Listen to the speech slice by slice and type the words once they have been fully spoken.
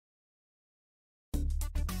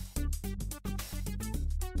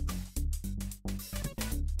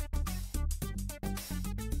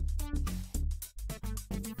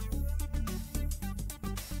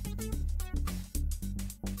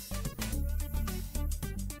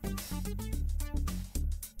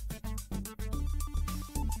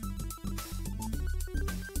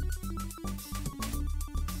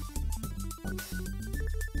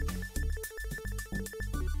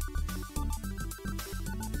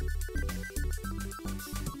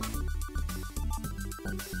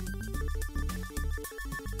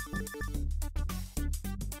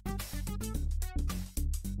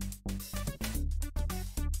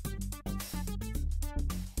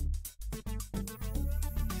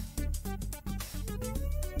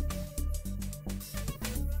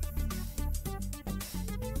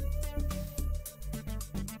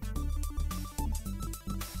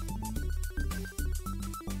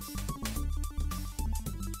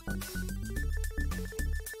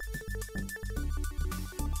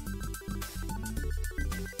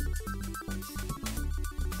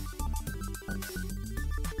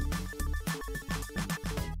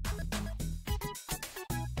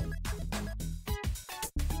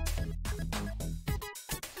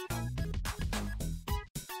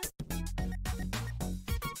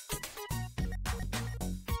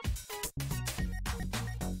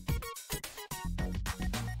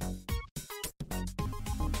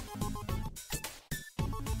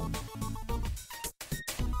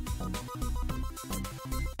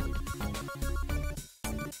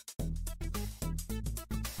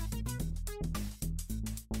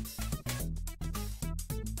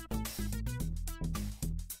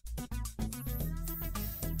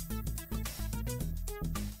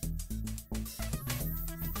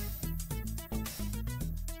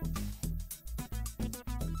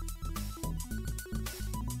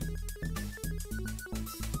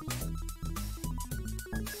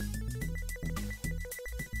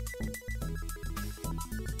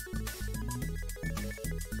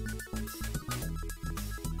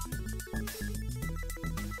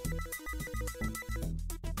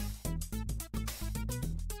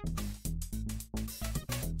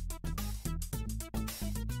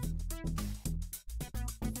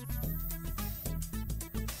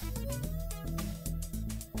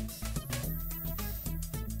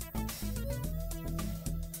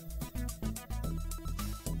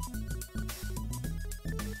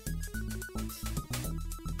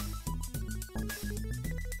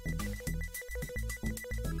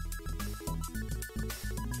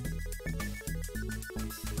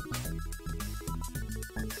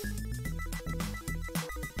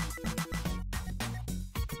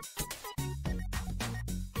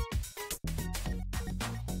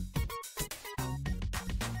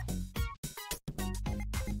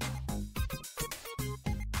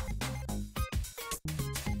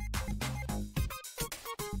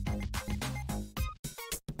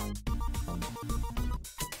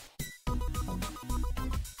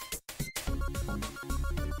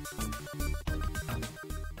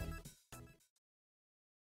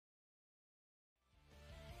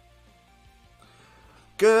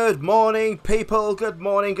Good morning, people. Good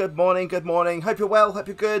morning, good morning, good morning. Hope you're well, hope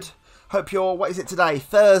you're good. Hope you're, what is it today?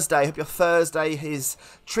 Thursday. Hope your Thursday is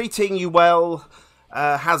treating you well.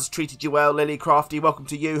 Has treated you well, Lily Crafty. Welcome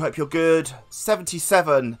to you. Hope you're good.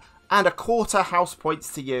 77 and a quarter house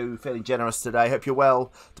points to you. Feeling generous today. Hope you're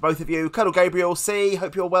well. To both of you. Colonel Gabriel C.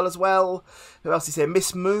 Hope you're well as well. Who else is here?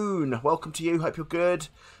 Miss Moon. Welcome to you. Hope you're good.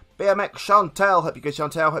 BMX Chantel, hope you're good,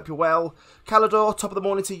 Chantel, hope you're well. Calador, top of the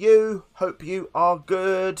morning to you, hope you are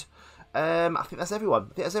good. I think that's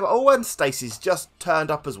everyone. Oh, and Stacey's just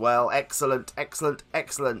turned up as well. Excellent, excellent,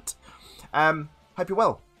 excellent. Hope you're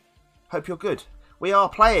well. Hope you're good. We are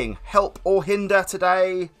playing Help or Hinder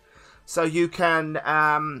today, so you can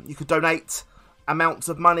donate amounts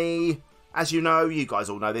of money. As you know, you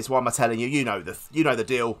guys all know this. Why am I telling you? You know the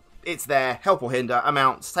deal. It's there. Help or Hinder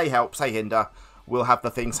amounts. Say help. Say hinder. We'll have the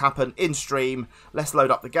things happen in stream. Let's load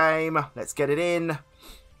up the game. Let's get it in.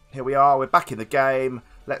 Here we are. We're back in the game.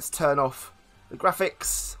 Let's turn off the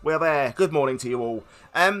graphics. We're there. Good morning to you all.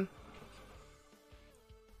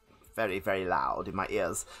 Very, very loud in my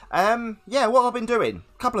ears. Yeah, what I've been doing.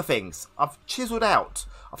 A couple of things. I've chiseled out.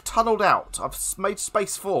 I've tunneled out. I've made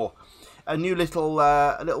space for a new little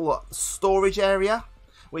storage area,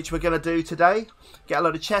 which we're going to do today. Get a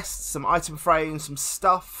load of chests, some item frames, some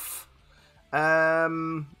stuff.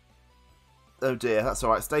 Oh dear, that's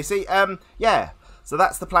alright, Stacey. Yeah, so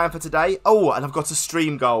that's the plan for today. Oh, and I've got a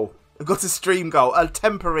stream goal. A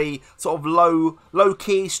temporary, sort of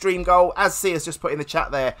low-key stream goal, as Sia's just put in the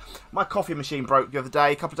chat there. My coffee machine broke the other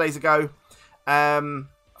day, a couple of days ago. Found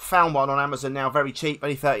one on Amazon now, very cheap,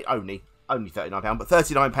 only £39, but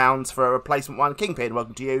 £39 for a replacement one. Kingpin,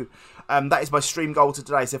 welcome to you. That is my stream goal to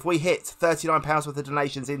today. So if we hit £39 worth of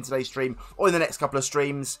donations in today's stream, or in the next couple of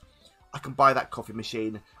streams, I can buy that coffee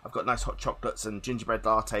machine. I've got nice hot chocolates and gingerbread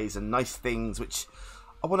lattes and nice things which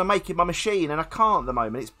I want to make in my machine, and I can't at the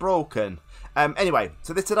moment. It's broken. Anyway,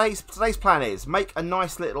 so today's plan is make a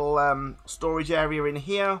nice little storage area in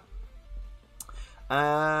here.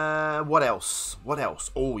 What else?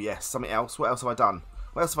 Oh yes, something else. What else have I done?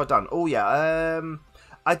 Oh yeah.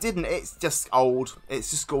 I didn't. It's just old.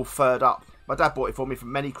 It's just all furred up. My dad bought it for me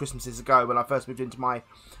from many Christmases ago when I first moved into my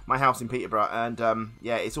house in Peterborough, and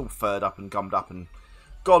yeah, it's all furred up and gummed up and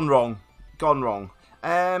gone wrong.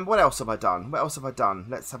 What else have I done? Let's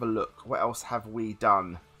have a look. What else have we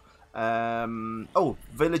done? Oh,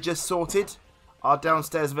 villagers sorted. Our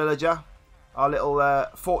downstairs villager, our little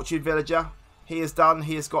fortune villager, he is done.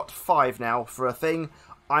 He has got 5 now for a thing.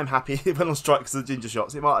 I'm happy. He went on strike because of the ginger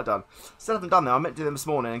shots. He might have done. Still haven't done them. I meant to do them this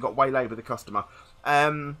morning and got waylaid with a customer.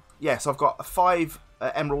 Yeah, so I've got a 5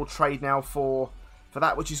 emerald trade now for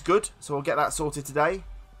that, which is good. So we'll get that sorted today.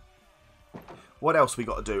 What else we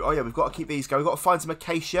got to do? Oh yeah, we've got to keep these going. We've got to find some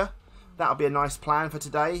acacia. That'll be a nice plan for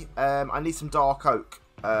today. I need some dark oak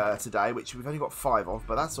today, which we've only got 5 of,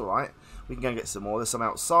 but that's all right. We can go and get some more. There's some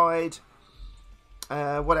outside.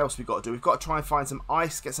 What else we got to do? We've got to try and find some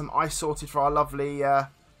ice. Get some ice sorted for our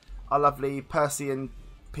lovely Percy and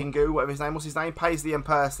Pingu, whatever his name. What's his name? Paisley and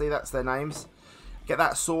Percy. That's their names. Get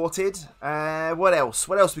that sorted. What else?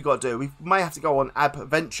 What else we got to do? We may have to go on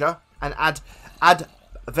adventure and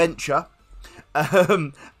adventure.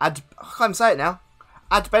 I can't say it now.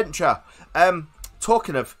 Adventure.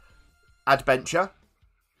 Talking of adventure,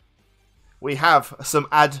 we have some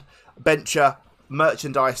adventure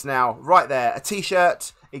merchandise now. Right there, a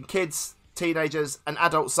T-shirt in kids, teenagers, and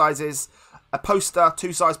adult sizes. A poster,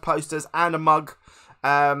 2-size posters, and a mug.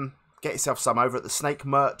 Get yourself some over at the Snake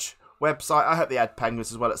merch website. I hope they add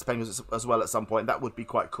penguins as well at some point. That would be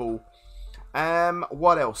quite cool.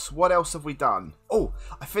 What else? What else have we done? Oh,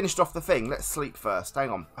 I finished off the thing. Let's sleep first. Hang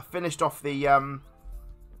on. I finished off the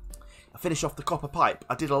copper pipe.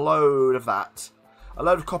 I did a load of that. A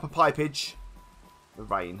load of copper pipage. The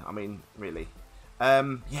rain. I mean, really.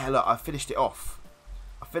 Yeah, look, I finished it off.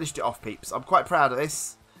 Peeps. I'm quite proud of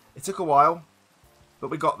this. It took a while, but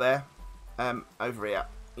we got there. Over here.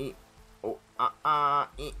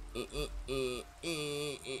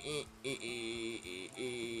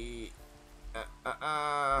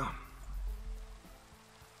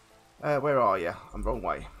 Where are you? I'm wrong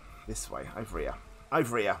way. This way. Over here.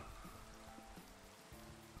 Is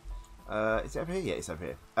it over here? Yeah, it's over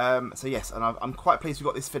here. So yes, and I'm quite pleased we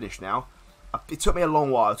got this finished now. It took me a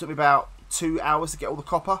long while. It took me about 2 hours to get all the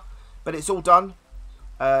copper, but it's all done.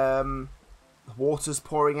 The water's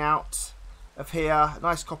pouring out of here.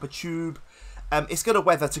 Nice copper tube. It's going to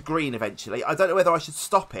weather to green eventually. I don't know whether I should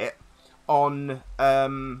stop it on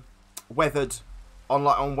weathered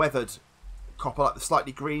copper, like the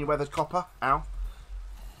slightly green weathered copper. Ow.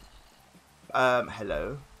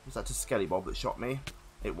 Hello. Was that just Skelly Bob that shot me?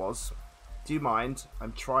 It was. Do you mind?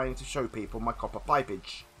 I'm trying to show people my copper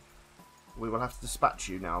pipage. We will have to dispatch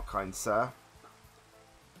you now, kind sir.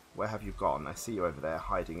 Where have you gone? I see you over there,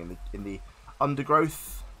 hiding in the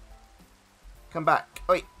undergrowth. Come back.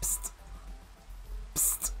 Oi, psst.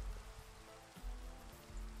 Psst.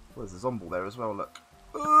 Well, there's a zomble there as well, look.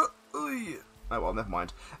 Oh, well, never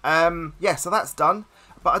mind. Yeah, so that's done.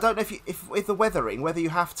 But I don't know if with the weathering, whether you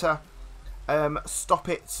have to stop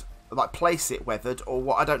it, like place it weathered, or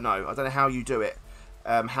what. I don't know. I don't know how you do it,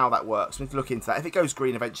 how that works. We need to look into that. If it goes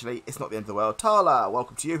green eventually, it's not the end of the world. Tala,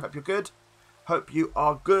 welcome to you. Hope you're good. Hope you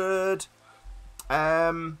are good.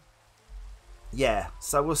 Yeah,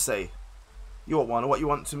 so we'll see. You want one, or what you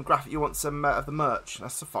want? Some graphic? You want some of the merch?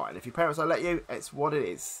 That's fine. If your parents don't let you, it's what it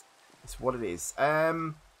is. It's what it is.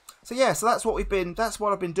 So yeah, so that's what we've been. That's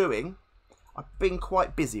what I've been doing. I've been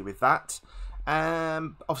quite busy with that.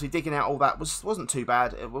 Obviously digging out all that wasn't too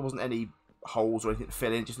bad. It wasn't any holes or anything to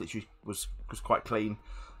fill in. Just literally was quite clean.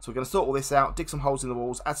 So we're going to sort all this out, dig some holes in the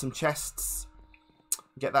walls, add some chests,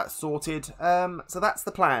 get that sorted. So that's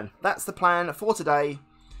the plan. That's the plan for today.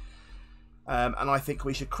 And I think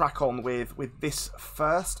we should crack on with this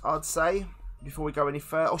first, I'd say, before we go any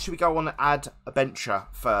further. Or should we go on and add a bencher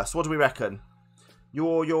first? What do we reckon?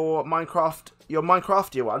 Your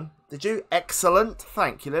Minecraftier one, did you? Excellent.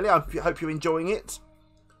 Thank you, Lily. I hope you're enjoying it.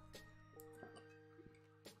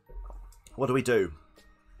 What do we do?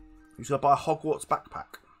 You should buy a Hogwarts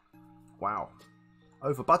backpack. Wow.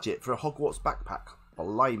 Over budget for a Hogwarts backpack.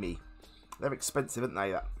 Blimey. They're expensive, aren't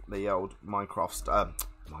they? The old Minecraft.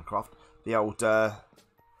 The old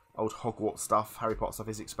Hogwarts stuff, Harry Potter stuff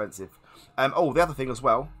is expensive. Oh, the other thing as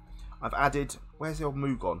well, I've added. Where's the old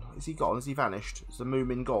Moo gone? Is he gone? Has he vanished? Is the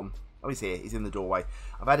Moomin gone? Oh, he's here. He's in the doorway.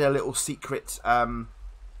 I've added a little secret,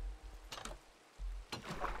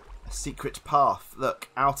 path. Look,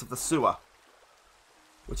 out of the sewer,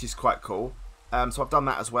 which is quite cool. So I've done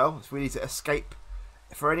that as well. If we need to escape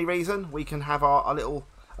for any reason, we can have a little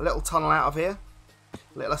tunnel out of here.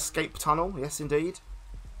 A little escape tunnel. Yes, indeed.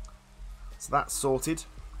 So that's sorted.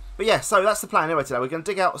 But yeah, so that's the plan anyway today. We're going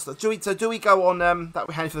to dig out. So do we go on, that would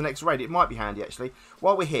be handy for the next raid. It might be handy actually.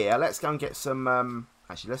 While we're here, let's go and get some,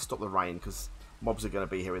 actually let's stop the rain because mobs are going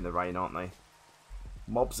to be here in the rain, aren't they?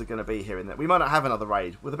 Mobs are going to be here in there. We might not have another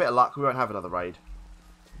raid. With a bit of luck, we won't have another raid.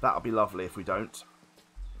 That'll be lovely if we don't.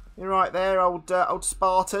 You're right there, old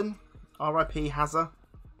Spartan. R.I.P. Hazza.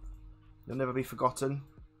 You'll never be forgotten.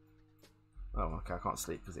 Oh, okay, I can't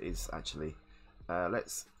sleep because it is actually...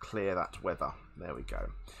 let's clear that weather. There we go.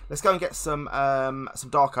 Let's go and get some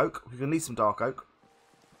dark oak. We're going to need some dark oak.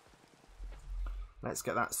 Let's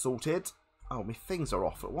get that sorted. Oh, my things are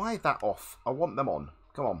off. Why is that off? I want them on.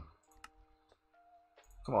 Come on.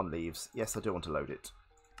 Come on, leaves. Yes, I do want to load it.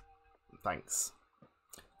 Thanks.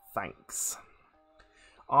 Thanks.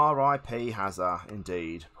 R.I.P. Hazza,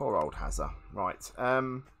 indeed. Poor old Hazza. Right.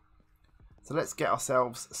 So let's get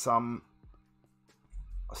ourselves some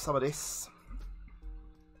of this.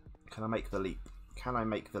 Can I make the leap? Can I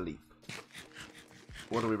make the leap?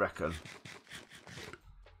 What do we reckon?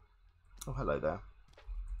 Oh, hello there.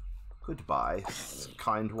 Goodbye,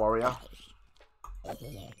 kind warrior.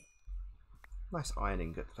 Nice iron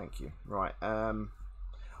ingot, thank you. Right,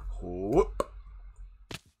 whoop.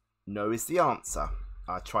 No is the answer.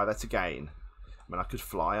 I'll try that again. I mean, I could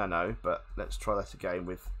fly, I know, but let's try that again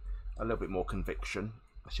with a little bit more conviction.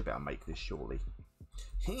 I should be able to make this, surely.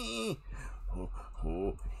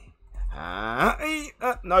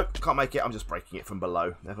 No, can't make it. I'm just breaking it from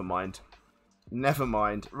below. Never mind. Never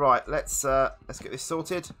mind. Right, let's get this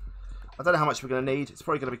sorted. I don't know how much we're going to need. It's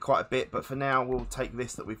probably going to be quite a bit, but for now we'll take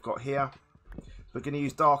this that we've got here. We're going to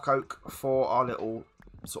use dark oak for our little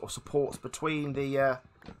sort of supports between the...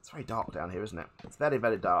 it's very dark down here, isn't it? It's very,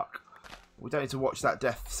 very dark. We don't need to watch that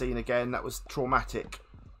death scene again. That was traumatic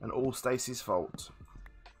and all Stacey's fault.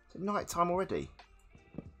 Is it night time already?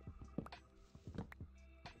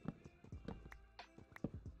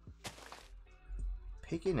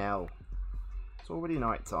 Piggy hell. It's already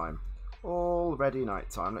night time. Already night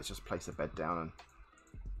time. Let's just place a bed down and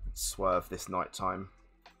swerve this night time.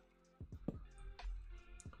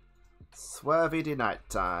 Swervy de night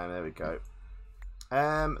time. There we go.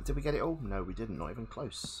 Did we get it all? No, we didn't. Not even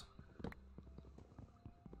close.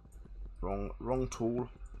 Wrong tool.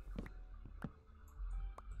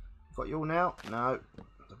 Got you all now? No.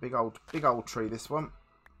 It's a big old tree, this one.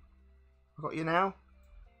 Got you now?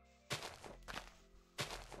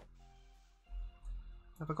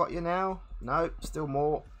 Have I got you now? No, still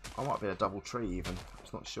more. I might be a double tree even. I'm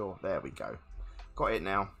just not sure. There we go. Got it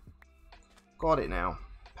now. Got it now.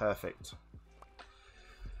 Perfect.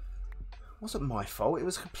 Wasn't my fault. It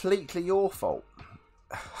was completely your fault.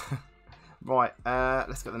 Right,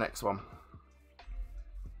 let's get the next one.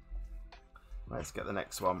 Let's get the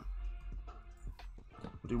next one.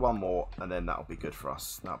 We'll do one more, and then that'll be good for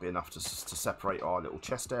us. That'll be enough to separate our little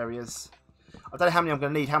chest areas. I don't know how many I'm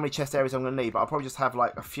going to need, how many chest areas I'm going to need, but I'll probably just have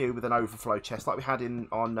like a few with an overflow chest, like we had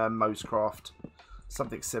on Mosecraft.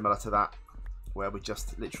 Something similar to that, where we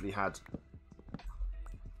just literally had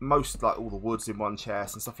most, like all the woods in one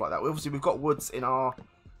chest and stuff like that. Obviously, we've got woods in our...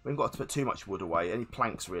 We haven't got to put too much wood away, any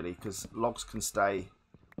planks really, because logs can stay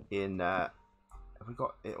in... have we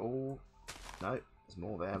got it all? No, there's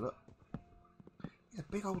more there, look. These are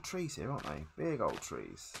big old trees here, aren't they? Big old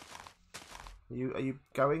trees. Are you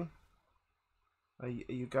going? Are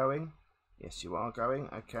you going? Yes, you are going.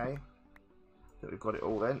 Okay. I think we've got it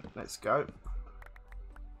all then. Let's go.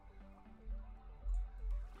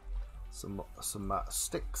 Some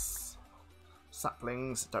sticks.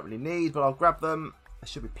 Saplings. Don't really need, but I'll grab them. I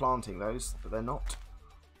should be planting those, but they're not.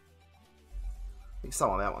 I think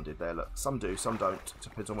some on that one did there. Look, some do, some don't.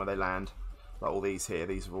 Depends on where they land. Like all these here.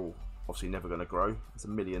 These are all obviously never going to grow. There's a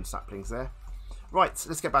million saplings there. Right,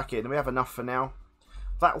 let's get back in. We have enough for now.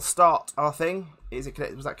 That'll start our thing. Is it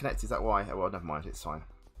connected? Was that connected? Is that why? Oh, well, never mind. It's fine.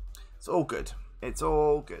 It's all good. It's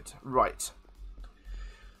all good. Right.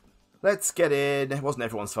 Let's get in. It wasn't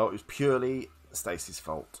everyone's fault. It was purely Stacey's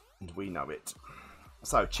fault. And we know it.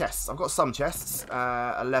 So, chests. I've got some chests.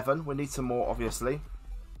 11. We need some more, obviously.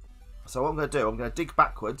 So, what I'm going to do, I'm going to dig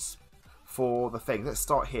backwards for the thing. Let's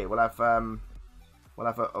start here. We'll have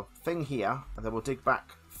a thing here. And then we'll dig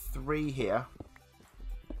back 3 here.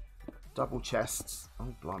 Double chests.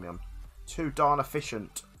 Oh, blimey, I'm too darn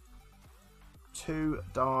efficient. Too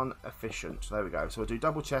darn efficient. There we go. So we'll do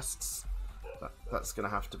double chests. That's going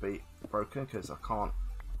to have to be broken because I can't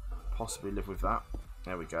possibly live with that.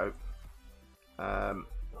 There we go. There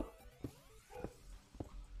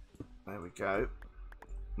we go.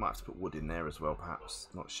 Might have to put wood in there as well, perhaps.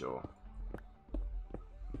 Not sure.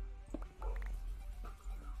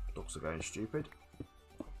 Dogs are going stupid,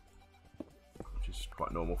 which is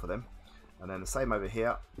quite normal for them. And then the same over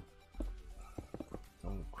here.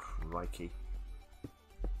 Oh, crikey.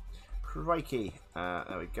 Crikey.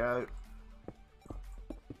 There we go.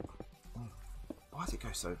 Oh, why does it go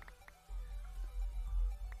so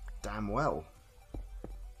damn well?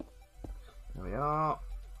 There we are.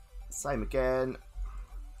 Same again.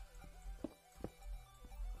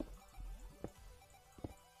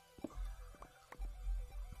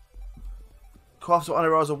 Crafts what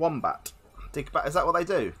I as a wombat. Dig back. Is that what they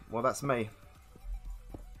do? Well, that's me.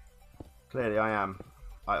 Clearly, I am.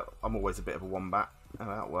 I'm always a bit of a wombat. Oh,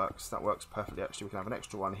 that works. That works perfectly. Actually, we can have an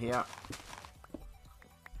extra one here.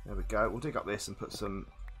 There we go. We'll dig up this and put some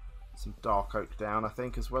dark oak down, I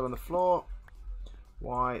think, as well on the floor.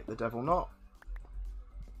 Why the devil not?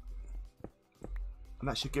 And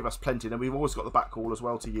that should give us plenty. And we've always got the back wall as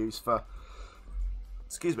well to use for,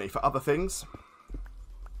 excuse me, for other things.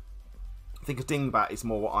 I think a dingbat is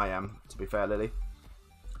more what I am, to be fair, Lily.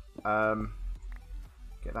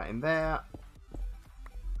 Get that in there.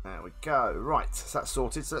 There we go. Right, so that's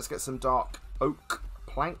sorted. So let's get some dark oak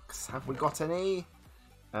planks. Have we got any?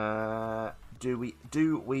 Do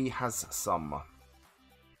we has some? I'm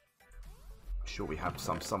sure we have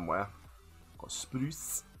some somewhere. Got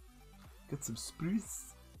spruce. Get some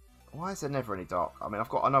spruce. Why is there never any dark? I mean,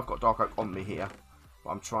 I know I've got dark oak on me here, but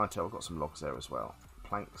I'm trying to. I've got some logs there as well.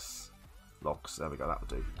 Planks. Logs, there we go, that would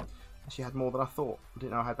do. Actually had more than I thought. I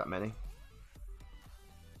didn't know I had that many.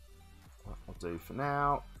 That'll do for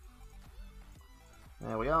now.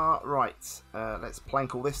 There we are. Right, let's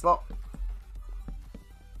plank all this lot.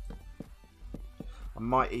 I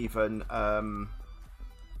might even put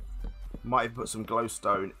some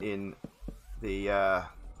glowstone in the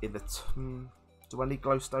do I need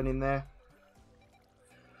glowstone in there?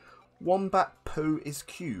 Wombat poo is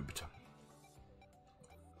cubed.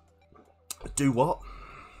 Do what?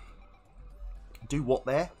 Do what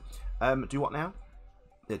there? Do what now?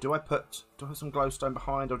 Yeah, do I put some glowstone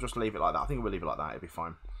behind or just leave it like that? I think we'll leave it like that, it'll be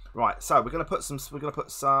fine. Right, so we're gonna put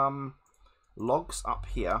some logs up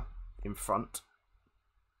here in front.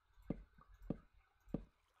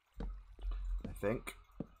 I think.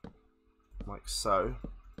 Like so.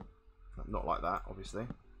 Not like that, obviously.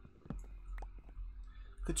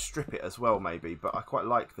 Could strip it as well maybe, but I quite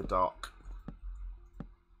like the dark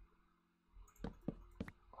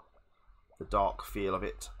feel of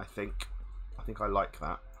it. I think I like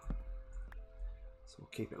that, so we'll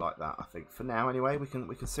keep it like that. I think for now anyway. We can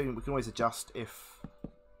always adjust if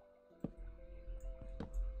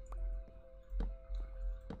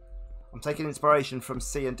I'm taking inspiration from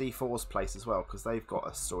C&D4's place as well, because they've got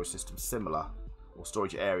a storage system similar, or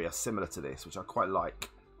storage area similar to this, which I quite like.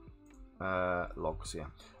 logs, yeah.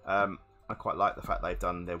 I quite like the fact they've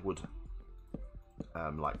done their wood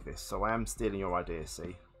like this. So I am stealing your idea,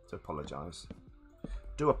 see? To apologise.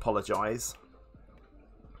 Do apologise.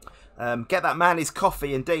 Get that man his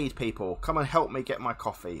coffee, indeed, people. Come and help me get my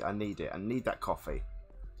coffee. I need it. I need that coffee.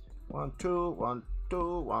 1, 2, 1,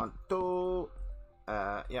 2, 1, 2.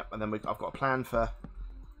 Yep, and then I've got a plan for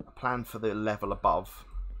the level above.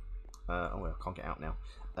 Oh well, I can't get out now.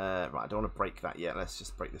 Right, I don't want to break that yet. Let's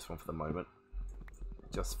just break this one for the moment,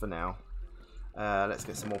 just for now. Let's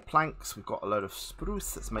get some more planks. We've got a load of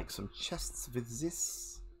spruce. Let's make some chests with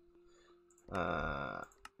this.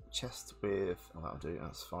 Chest with... oh, that'll do.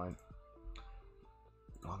 That's fine.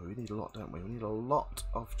 Oh, we need a lot, don't we? We need a lot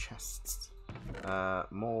of chests.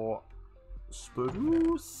 More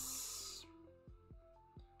spruce.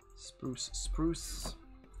 Spruce.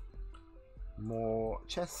 More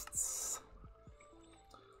chests.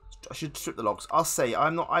 I should strip the logs. I'll see.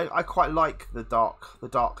 I quite like the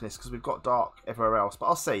darkness because we've got dark everywhere else. But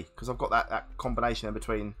I'll see because I've got that combination in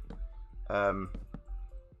between the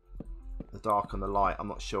dark and the light. I'm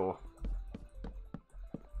not sure.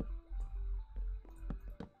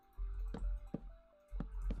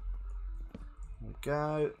 There we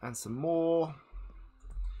go, and some more.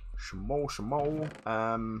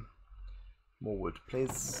 More wood,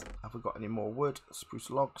 please. Have we got any more wood?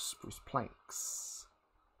 Spruce logs, spruce planks.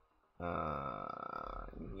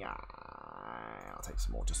 Yeah, I'll take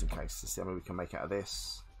some more just in case to see how many we can make out of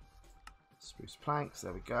this. Spruce planks,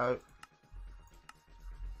 there we go.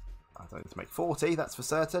 I don't need to make 40, that's for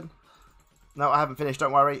certain. No, I haven't finished,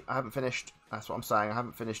 don't worry. I haven't finished. That's what I'm saying. I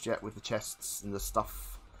haven't finished yet with the chests and the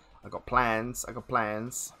stuff. I got plans.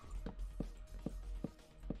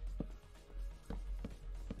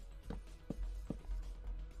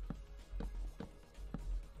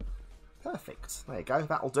 Perfect. There you go.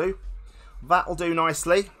 That'll do. That'll do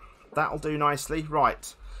nicely.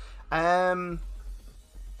 Right. And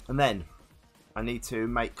then I need to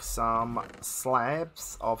make some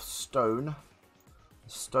slabs of stone.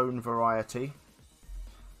 Stone variety.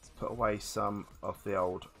 Let's put away some of the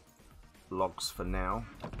old logs for now.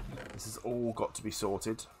 This has all got to be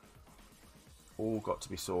sorted.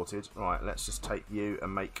 Right, let's just take you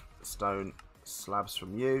and make stone slabs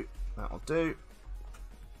from you. That'll do.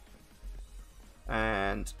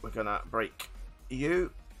 And we're gonna break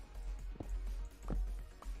you,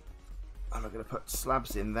 and we're gonna put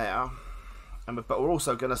slabs in there, but we're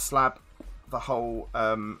also gonna slab the whole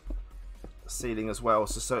ceiling as well,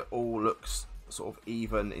 so it all looks sort of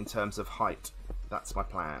even in terms of height. That's my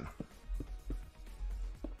plan.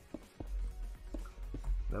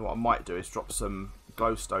 Then what I might do is drop some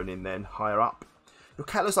glowstone in then higher up. Your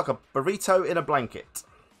cat looks like a burrito in a blanket.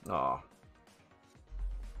 Ah.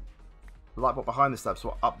 Light bulb behind the slabs.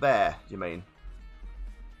 What, up there, you mean?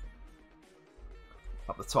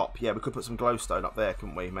 Up the top. Yeah, we could put some glowstone up there,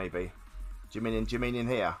 couldn't we? Maybe. Do you mean in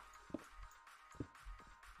here?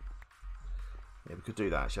 Yeah, we could do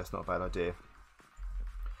that. Actually, that's not a bad idea.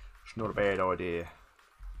 It's not a bad idea.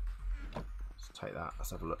 Let's take that.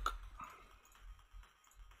 Let's have a look.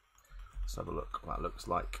 Let's have a look what that looks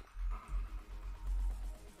like.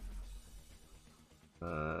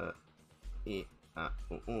 I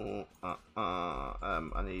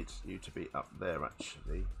need you to be up there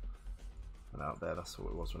actually. And out there, that's what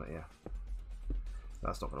it was, wasn't it? Yeah.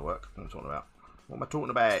 That's not going to work. What am I talking about? What am I talking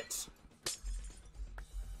about?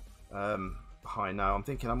 Hi, no, I'm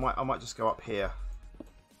thinking I might just go up here.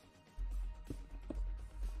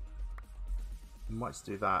 I might just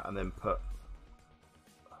do that and then put.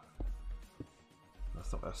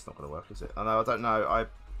 That's not going to work, is it? I know. I don't know.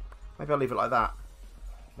 Maybe I'll leave it like that.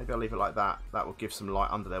 That will give some light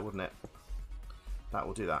under there, wouldn't it? That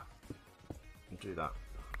will do that. We'll do that.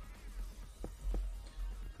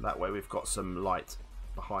 That way we've got some light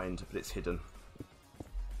behind, but it's hidden.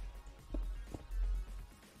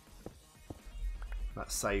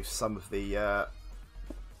 That saves some of the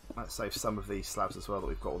these slabs as well that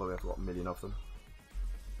we've got, although we have got a million of them.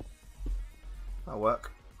 That'll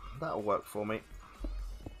work. That'll work for me.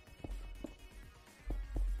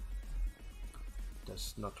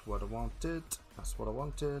 That's not what I wanted. That's what I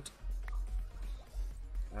wanted.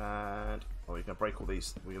 And we're going to break all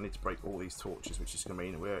these. We need to break all these torches, which is going to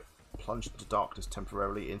mean we're plunged into darkness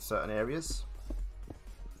temporarily in certain areas.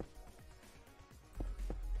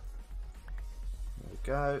 There we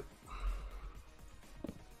go.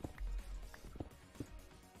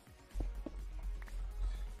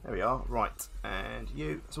 There we are. Right, and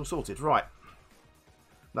it's all sorted. Right.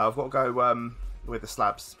 Now I've got to go with the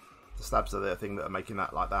slabs. The slabs are the thing that are making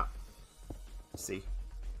that like that. See?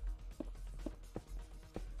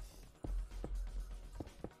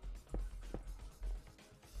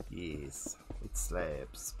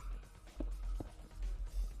 slabs.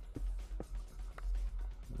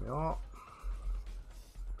 There we are.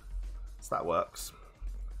 So that works.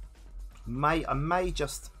 I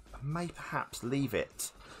may perhaps leave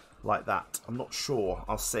it like that. I'm not sure.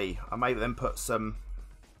 I'll see. I may then put some.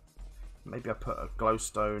 Maybe I put a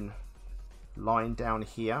glowstone line down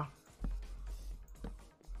here,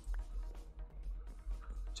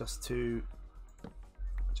 just to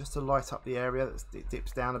light up the area that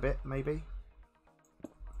dips down a bit. Maybe.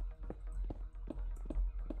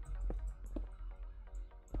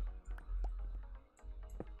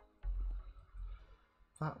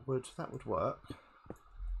 That would work.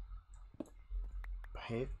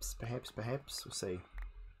 Perhaps. We'll see.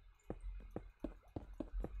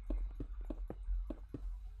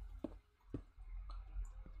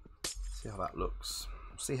 See how that looks.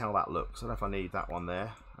 See how that looks. I don't know if I need that one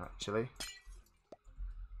there, actually.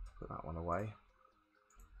 Put that one away.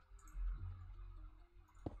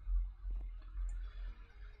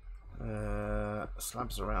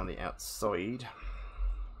 Slabs around the outside.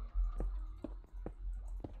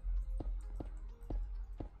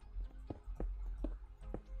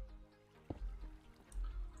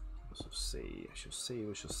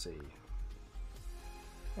 We shall see.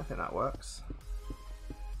 I think that works.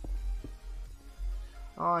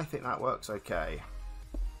 I think that works okay.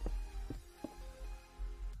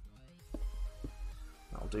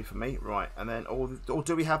 That'll do for me. Right, and then, or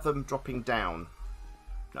do we have them dropping down?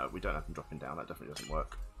 No, we don't have them dropping down. That definitely doesn't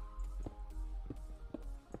work.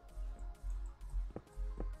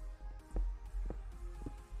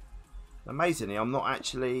 Amazingly, I'm not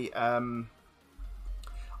actually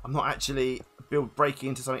breaking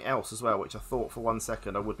into something else as well, which I thought for 1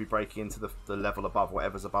 second I would be breaking into the level above,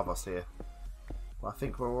 whatever's above us here. But I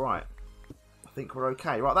think we're alright. I think we're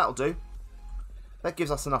okay. Right, that'll do. That gives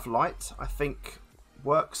us enough light. I think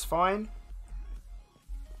works fine.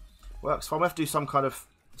 Works fine. We have to do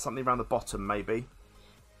something around the bottom, maybe.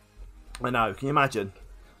 I know. Can you imagine?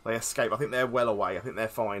 They escape. I think they're well away. I think they're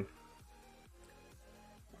fine.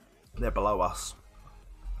 They're below us.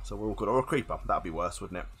 So we're all good. Or a creeper. That would be worse,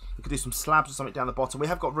 wouldn't it? We could do some slabs or something down the bottom. We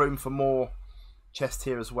have got room for more chests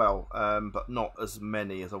here as well. But not as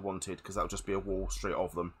many as I wanted, because that would just be a wall straight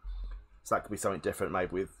of them. So that could be something different.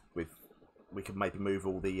 Maybe we could maybe move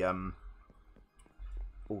all the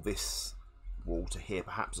all this wall to here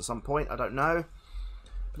perhaps at some point. I don't know.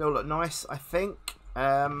 But it'll look nice, I think.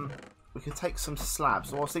 We could take some slabs.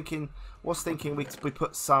 So I was thinking we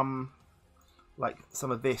put some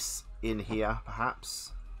of this in here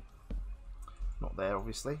perhaps. Not there,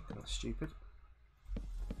 obviously. That's stupid.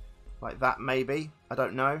 Like that, maybe. I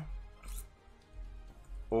don't know.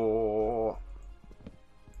 Or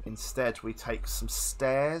instead, we take some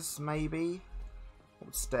stairs, maybe. What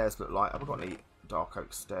would stairs look like? Have we got any dark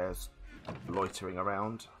oak stairs loitering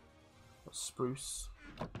around? Got spruce.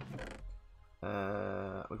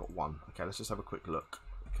 We've got one. Okay, let's just have a quick look.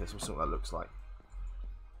 Okay, so we'll see what that looks like.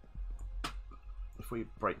 If we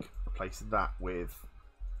replace that with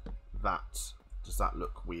that, does that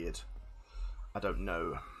look weird? I don't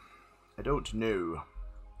know. I don't know.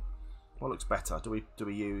 What looks better? Do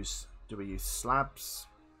we use slabs?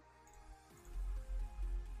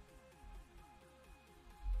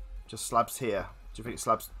 Just slabs here. Do you think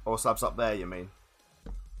slabs or slabs up there? You mean?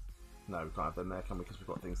 No, we can't have them there, can we? Because we've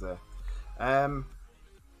got things there.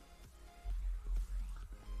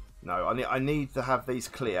 No, I need to have these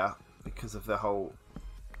clear because of the whole.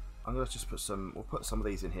 I'm gonna just put some. We'll put some of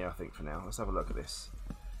these in here, I think, for now. Let's have a look at this.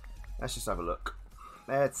 Let's just have a look.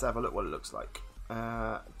 Let's have a look what it looks like.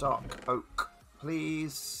 Dark oak,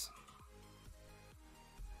 please.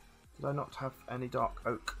 Did I not have any dark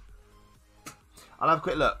oak? I'll have a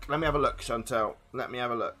quick look. Let me have a look, Chantel. Let me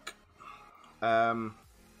have a look.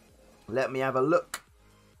 Let me have a look.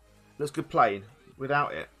 Looks good plain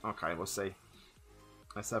without it. Okay, we'll see.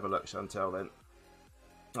 Let's have a look, Chantel, then.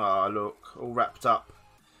 Oh, look, all wrapped up.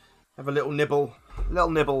 Have a little nibble.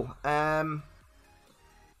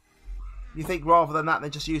 You think rather than that,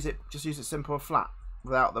 then just use it simple and flat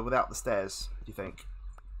without the stairs? Do you think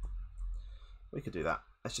we could do that?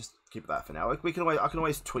 Let's just keep that for now. I can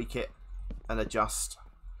always tweak it and adjust.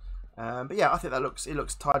 But yeah, I think it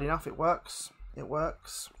looks tidy enough. It works. It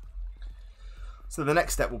works. So the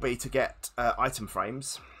next step will be to get item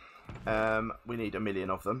frames. We need 1 million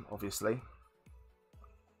of them, obviously.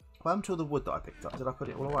 What happened to all the wood that I picked up? Did I put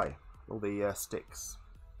it all away? All the sticks.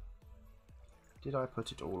 Did I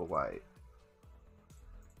put it all away?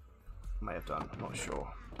 May have done. I'm not sure.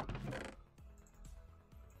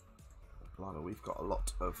 Blimey, we've got a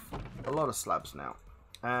lot of slabs now.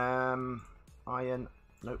 Iron.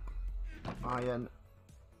 Nope. Iron.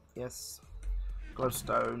 Yes.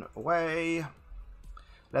 Glowstone away.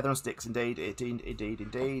 Leather and sticks, indeed.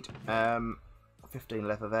 15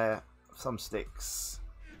 leather there. Some sticks.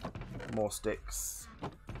 More sticks.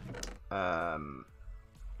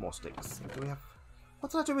 More sticks. Do we have...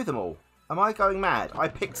 What did I do with them all? Am I going mad? I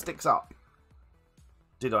picked sticks up.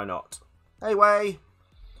 Did I not? Hey, Way.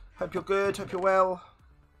 Hope you're good. Hope you're well.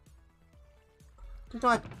 Did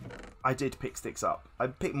I... I did pick sticks up. I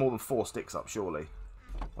picked more than 4 sticks up, surely.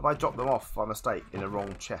 Have I dropped them off by mistake in a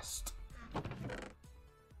wrong chest?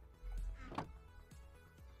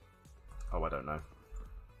 Oh, I don't know.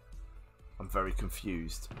 I'm very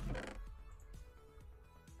confused.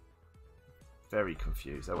 Very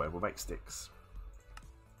confused. Oh, wait, we'll make sticks.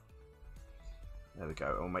 There we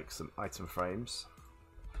go. And we'll make some item frames.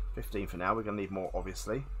 15 for now. We're going to need more,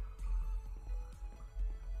 obviously.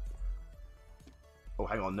 Oh,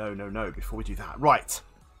 hang on. No, no, no. Before we do that. Right.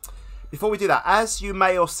 Before we do that, as you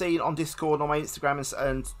may have seen on Discord, on my Instagram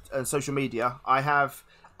and social media, I have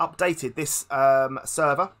updated this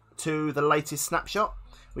server to the latest snapshot,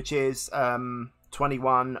 which is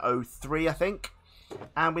 2103, I think.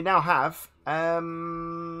 And we now have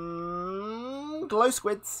glow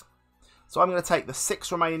squids. So I'm going to take the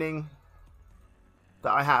 6 remaining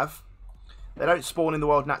that I have. They don't spawn in the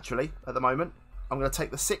world naturally at the moment. I'm going to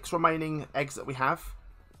take the 6 remaining eggs that we have,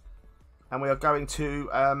 and we are going to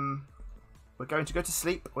go to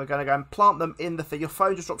sleep. We're going to go and plant them in the thing. Your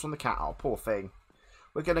phone just drops on the cat. Oh, poor thing.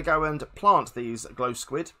 We're going to go and plant these glow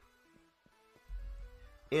squid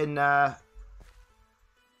in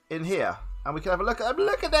here, and we can have a look at them.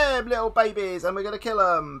 Look at them, little babies, and we're going to kill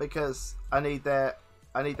them because I need their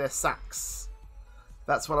sacks.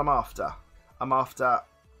 That's what I'm after. I'm after.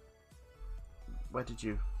 Where did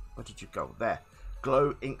you go? There.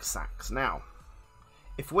 Glow ink sacks. Now,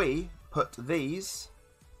 if we put these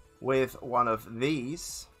with one of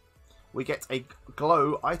these, we get a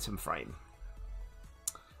glow item frame.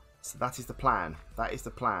 So that is the plan. That is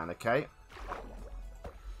the plan, okay?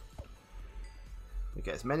 We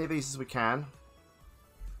get as many of these as we can.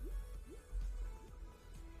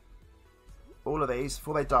 All of these,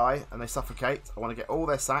 before they die and they suffocate, I want to get all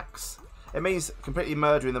their sacks. It means completely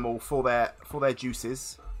murdering them all for their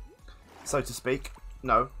juices, so to speak.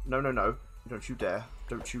 No, no, no, no. Don't you dare.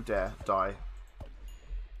 Don't you dare die.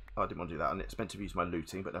 Oh, I didn't want to do that. And it's meant to use my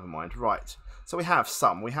looting, but never mind. Right. So we have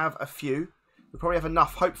some. We have a few. We probably have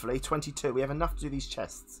enough, hopefully. 22. We have enough to do these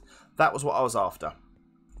chests. That was what I was after.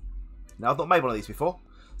 Now, I've not made one of these before,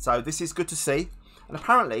 so this is good to see. And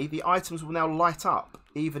apparently, the items will now light up,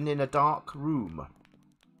 even in a dark room.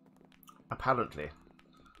 Apparently.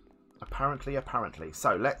 Apparently.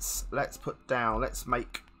 So, let's put down, let's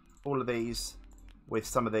make all of these with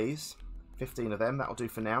some of these. 15 of them, that'll do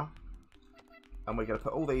for now. And we're going to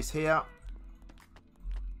put all these here.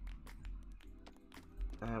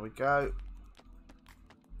 There we go.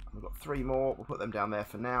 We've got 3 more. We'll put them down there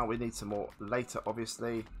for now. We need some more later,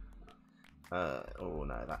 obviously. Oh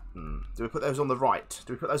no, that. Do we put those on the right?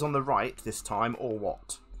 Do we put those on the right this time, or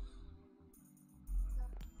what?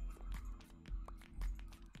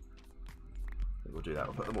 We'll do that.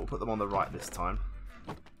 We'll put them on the right this time.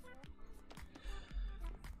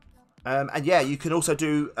 And yeah, you can also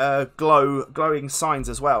do glowing signs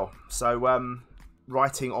as well. So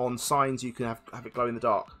writing on signs, you can have it glow in the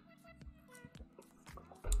dark.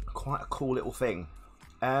 Quite a cool little thing.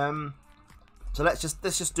 So let's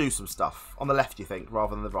just do some stuff on the left, you think,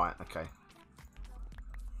 rather than the right. Okay.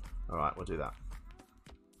 All right, we'll do that.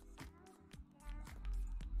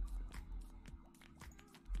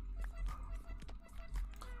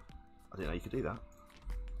 I didn't know you could do that.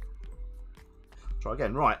 Try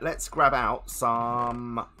again. Right, let's grab out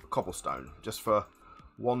some cobblestone, just for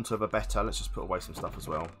want of a better. Let's just put away some stuff as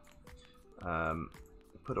well.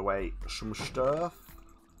 Put away some stuff.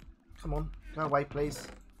 Come on, go away, please.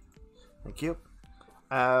 Thank you.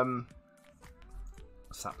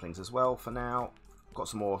 Saplings as well for now. Got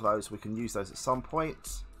some more of those. We can use those at some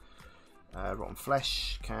point. Rotten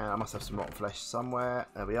flesh. I must have some rotten flesh somewhere.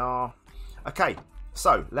 There we are. Okay,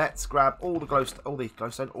 so let's grab all the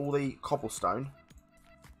cobblestone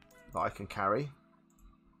that I can carry.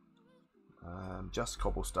 Just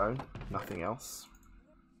cobblestone, nothing else.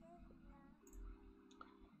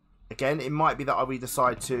 Again, it might be that we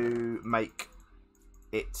decide to make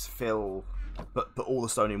it fill, but put all the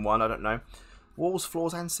stone in one. I don't know. Walls,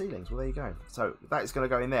 floors, and ceilings. Well, there you go. So that is going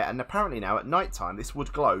to go in there. And apparently now at night time, this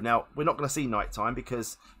would glow. Now we're not going to see nighttime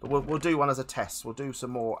because, but we'll do one as a test. We'll do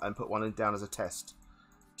some more and put one down as a test,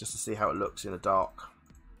 just to see how it looks in a dark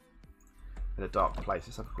place.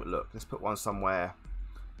 Let's have a quick look. Let's put one somewhere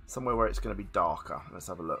where it's going to be darker. Let's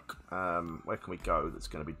have a look. Where can we go that's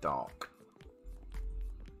going to be dark?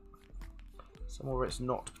 Somewhere where it's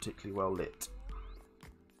not particularly well lit.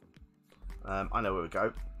 I know where we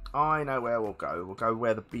go. I know where we'll go. We'll go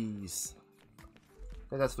where the bees...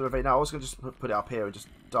 That's the ravine. No, I was going to just put it up here and just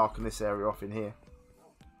darken this area off in here.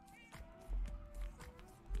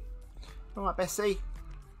 Alright, Bessie.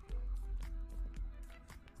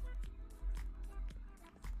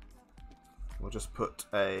 We'll just put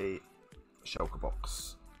a shulker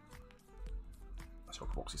box.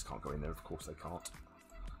 Shulker boxes can't go in there, of course they can't.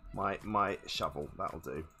 My shovel, that'll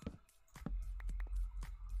do.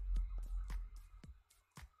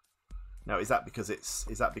 Now, is that because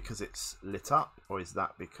it's lit up, or is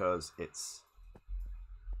that because it's...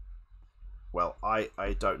 Well, I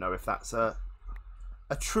don't know if that's a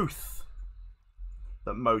truth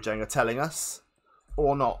that Mojang are telling us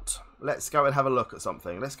or not. Let's go and have a look at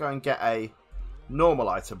something. Let's go and get a normal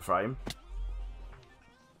item frame.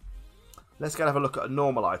 Let's go and have a look at a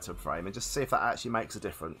normal item frame and just see if that actually makes a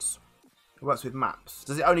difference. It works with maps.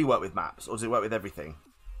 Does it only work with maps, or does it work with everything?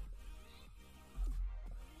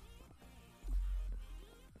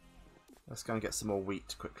 Let's go and get some more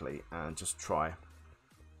wheat quickly and just try.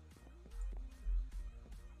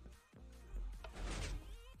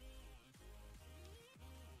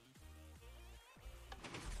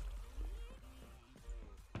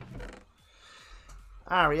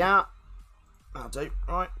 There we are. That'll do.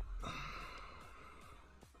 Right.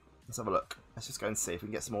 Let's have a look. Let's just go and see if we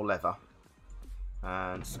can get some more leather.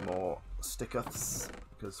 And some more stickers.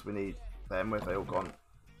 Because we need them. Where have they all gone?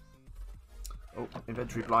 Oh,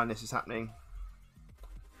 inventory blindness is happening.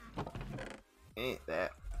 There.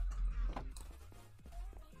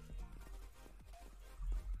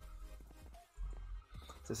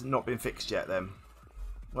 So it's not been fixed yet then.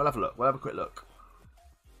 We'll have a look. We'll have a quick look.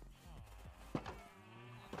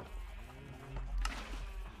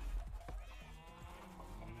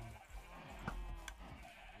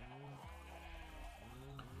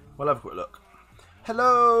 We'll have a quick look.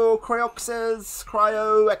 Hello, Cryoxes.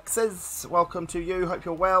 Welcome to you. Hope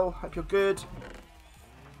you're well. Hope you're good.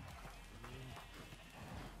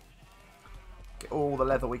 Get all the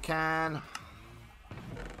leather we can.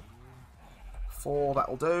 4,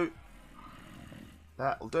 that'll do.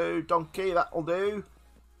 That'll do. Donkey, that'll do.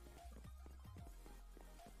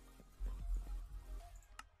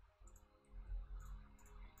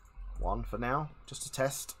 One for now, just to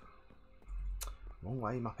test. Wrong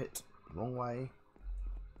way, Muppet. Wrong way.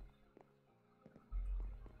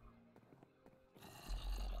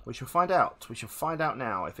 We shall find out. We shall find out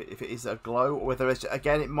now if it is a glow or whether it's,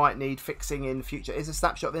 again, it might need fixing in the future. It's a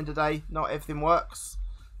snapshot at the end of the day. Not everything works.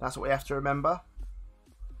 That's what we have to remember.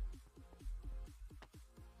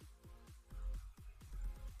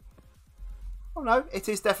 Oh no, it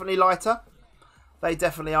is definitely lighter. They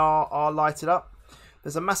definitely are lighted up.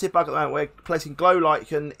 There's a massive bug at the moment where placing glow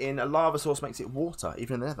lichen in a lava source makes it water,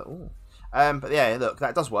 even in the nether. Ooh. But yeah, look,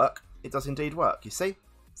 that does work. It does indeed work, you see?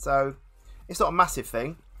 So, it's not a massive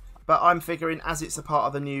thing, but I'm figuring as it's a part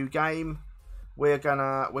of the new game, we're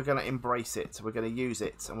gonna embrace it, we're gonna use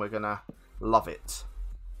it, and we're gonna love it.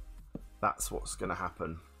 That's what's gonna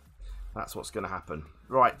happen. That's what's gonna happen.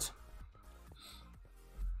 Right.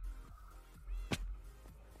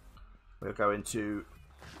 We're going to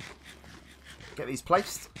get these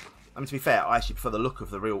placed. I mean, to be fair, I actually prefer the look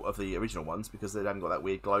of the original ones because they haven't got that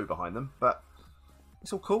weird glow behind them. But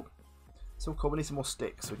it's all cool. It's all cool. We need some more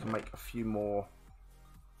sticks so we can make a few more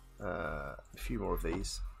of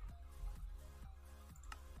these.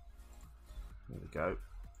 There we go.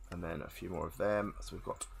 And then a few more of them. So we've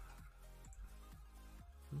got.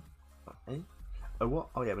 Oh what?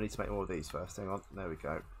 Oh yeah, we need to make more of these first. Hang on. There we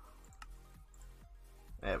go.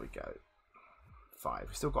 There we go. 5.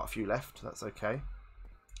 We've still got a few left. That's okay.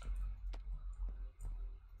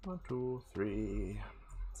 1, 2, 3.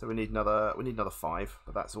 So we need another 5,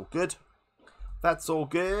 but that's all good. That's all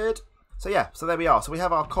good. So yeah, so there we are. So we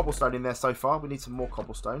have our cobblestone in there so far. We need some more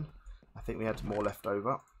cobblestone. I think we had more left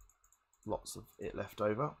over. Lots of it left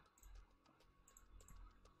over.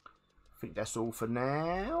 I think that's all for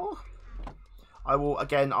now.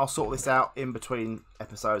 I'll sort this out in between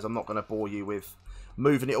episodes. I'm not going to bore you with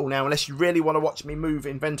moving it all now unless you really want to watch me move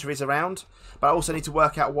inventories around. But I also need to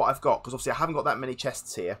work out what I've got because obviously I haven't got that many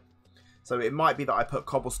chests here. So it might be that I put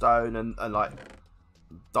cobblestone and like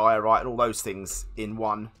diorite and all those things in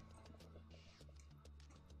one.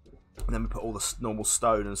 And then we put all the normal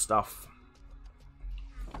stone and stuff.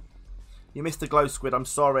 You missed the glow squid, I'm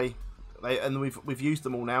sorry. And we've used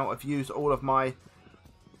them all now. I've used all of my...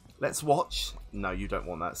 Let's watch. No, you don't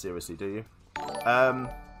want that seriously, do you?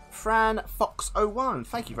 Fran Fox 01,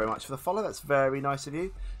 thank you very much for the follow. That's very nice of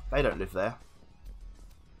you. They don't live there.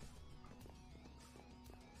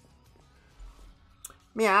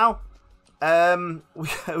 Meow.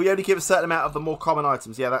 We only give a certain amount of the more common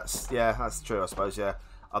items. Yeah, that's true, I suppose. Yeah.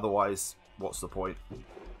 Otherwise, what's the point?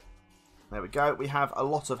 There we go. We have a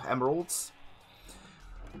lot of emeralds.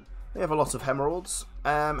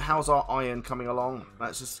 How's our iron coming along?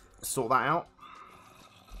 Let's just sort that out.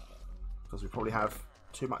 Because we probably have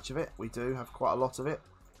too much of it. We do have quite a lot of it.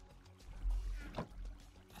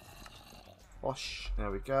 Bosh. There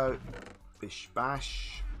we go. Bish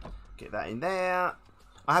bash. Get that in there.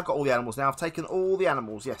 I have got all the animals now. I've taken all the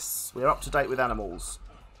animals. Yes, we are up to date with animals.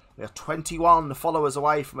 We are 21 followers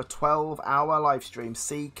away from a 12-hour live stream.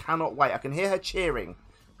 C cannot wait. I can hear her cheering.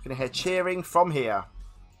 I can hear her cheering from here.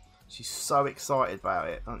 She's so excited about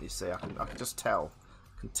it, don't you see? I can just tell.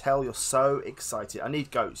 I can tell you're so excited. I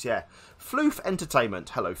need goats, yeah. Floof Entertainment.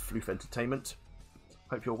 Hello, Floof Entertainment.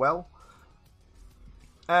 Hope you're well.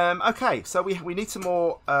 Okay, so we need some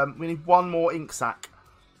more. We need one more ink sac,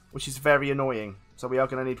 which is very annoying. So we are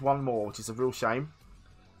going to need one more, which is a real shame.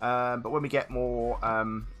 But when we get more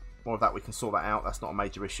of that, we can sort that out. That's not a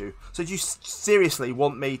major issue. So do you seriously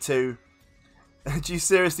want me to? Do you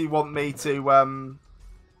seriously want me to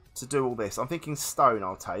do all this? I'm thinking stone.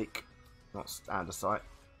 I'll take, not andesite.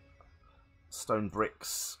 Stone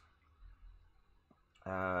bricks.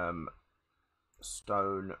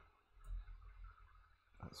 Stone.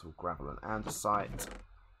 That's all gravel and andesite.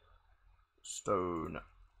 Stone.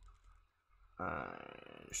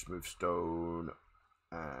 Smooth stone.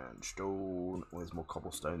 And stone. Oh, there's more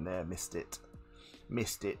cobblestone there. Missed it.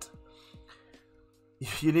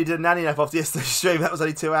 You needed a nanny nap after yesterday's stream. That was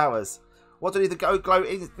only 2 hours. What do I need the glow?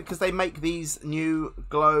 Because they make these new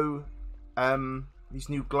glow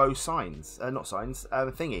signs. Not signs.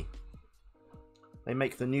 Thingy. They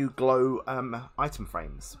make the new glow item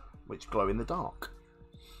frames, which glow in the dark.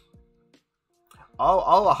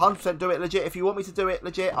 I'll 100% do it legit. If you want me to do it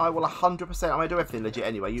legit, I will 100%. I'm going to do everything legit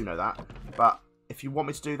anyway, you know that. But if you want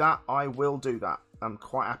me to do that, I will do that. I'm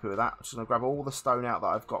quite happy with that. I'm just going to grab all the stone out that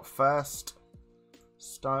I've got first.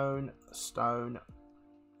 Stone.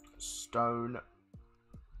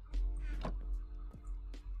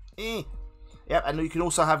 Yep, and you can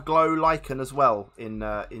also have glow lichen as well in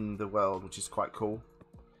the world, which is quite cool.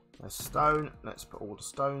 There's stone. Let's put all the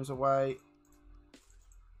stones away.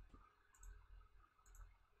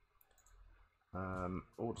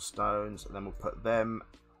 All the stones, and then we'll put them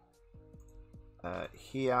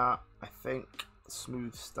here. I think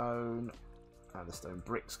smooth stone, and the stone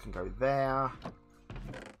bricks can go there.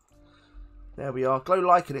 There we are. Glow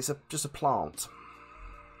lichen. It's just a plant.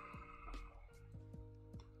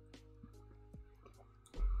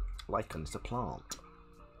 Lichen is a plant.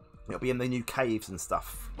 It'll be in the new caves and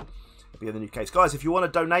stuff. It'll be in the new caves, guys. If you want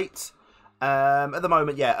to donate. At the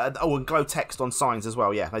moment, yeah. Oh, and glow text on signs as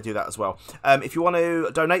well. Yeah, they do that as well. If you want to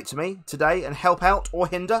donate to me today and help out or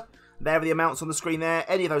hinder, there are the amounts on the screen there.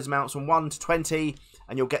 Any of those amounts from 1 to 20,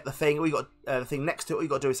 and you'll get the thing. All you got the thing next to it. All you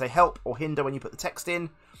got to do is say help or hinder when you put the text in,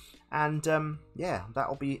 and yeah,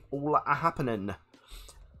 that'll be all happening.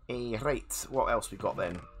 Right. What else we got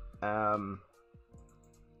then?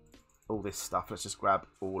 All this stuff. Let's just grab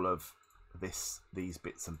all of these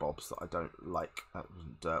bits and bobs that I don't like. That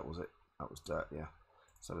wasn't dirt, was it? That was dirt, yeah.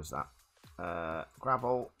 So is that.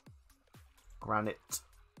 Gravel. Granite.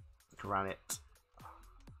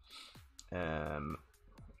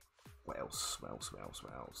 What else?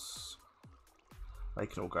 They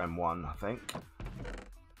can all go in one, I think.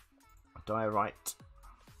 Diorite.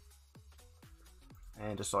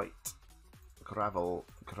 Andesite. Gravel.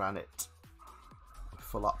 Granite.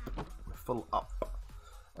 Full up.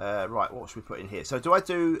 Right, what should we put in here? So do I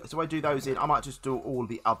do those in? I might just do all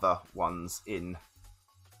the other ones in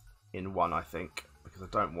one, I think, because I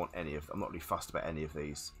don't want any of. I'm not really fussed about any of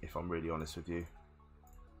these, if I'm really honest with you.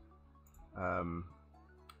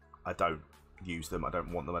 I don't use them. I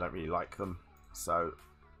don't want them. I don't really like them. So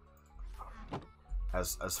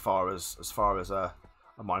as far as a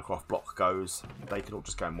Minecraft block goes, they can all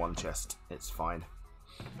just go in one chest. It's fine.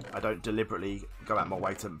 I don't deliberately go out my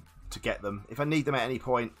way to get them. If I need them at any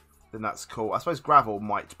point, then that's cool. I suppose gravel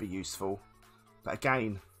might be useful, but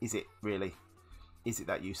again, is it really? Is it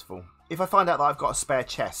that useful? If I find out that I've got a spare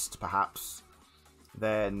chest, perhaps,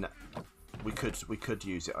 then we could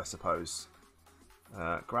use it, I suppose.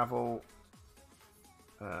 Gravel,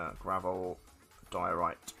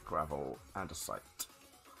 diorite, gravel, andesite,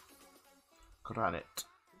 granite.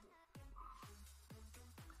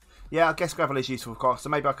 Yeah, I guess gravel is useful, of course. So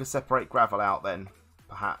maybe I could separate gravel out then,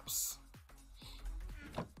 perhaps.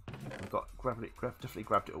 We've got gravel. Definitely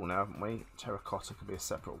grabbed it all now, haven't we? Terracotta could be a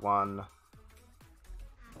separate one.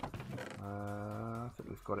 I think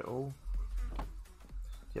we've got it all.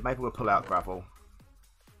 Yeah, maybe we'll pull out gravel.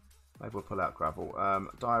 Maybe we'll pull out gravel.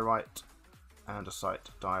 Diorite, andesite,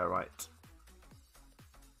 diorite,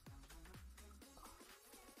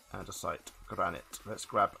 andesite, granite. Let's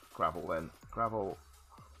grab gravel then. Gravel.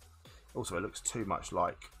 Also, it looks too much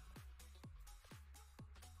like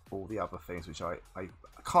all the other things, which I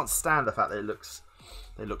can't stand the fact that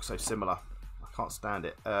they look so similar. I can't stand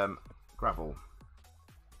it. Gravel.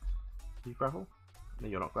 Are you gravel? No,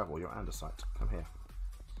 you're not gravel. You're andesite. Come here.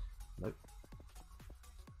 Nope.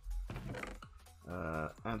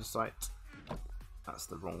 Andesite. That's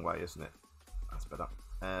the wrong way, isn't it? That's better.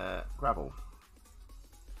 Gravel.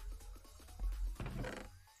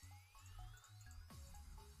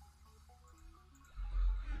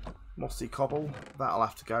 Mossy cobble. That'll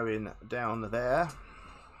have to go in down there.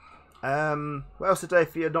 What else today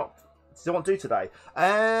for you not do you want to do today?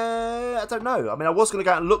 I don't know. I mean, I was going to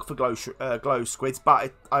go out and look for glow squids,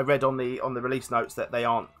 but I read on the release notes that they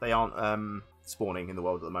aren't spawning in the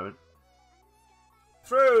world at the moment.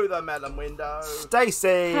 Through the melon window.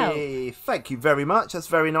 Stacey, thank you very much. That's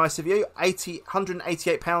very nice of you.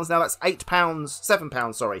 £188 now. That's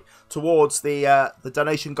 £7, sorry, towards the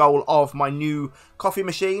donation goal of my new coffee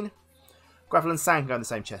machine. Gravel and sand can go in the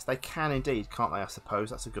same chest. They can indeed, can't they? I suppose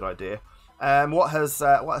that's a good idea. What has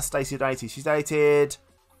Stacey donated? She's donated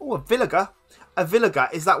a villager. A villager.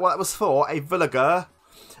 Is that what that was for? A villager.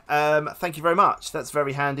 Thank you very much. That's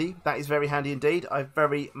very handy. That is very handy indeed. I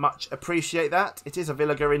very much appreciate that. It is a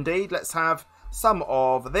villager indeed. Let's have some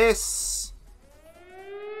of this.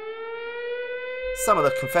 Some of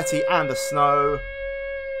the confetti and the snow.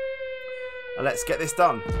 And let's get this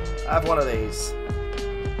done. Have one of these.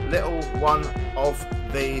 Little one of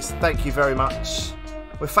these. Thank you very much.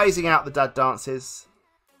 We're phasing out the dad dances.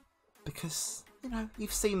 Because, you know,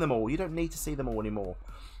 you've seen them all. You don't need to see them all anymore.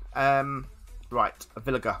 Right, a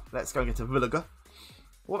villager. Let's go and get a villager.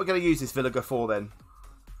 What are we going to use this villager for then?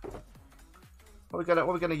 What are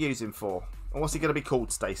we going to use him for? And what's he going to be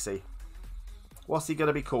called, Stacey? What's he going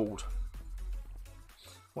to be called?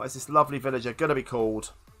 What is this lovely villager going to be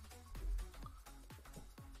called?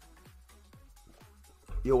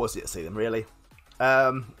 You always get to see them, really.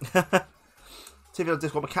 See if you'll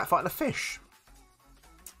just want a cat fighting a fish.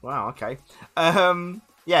 Wow, okay.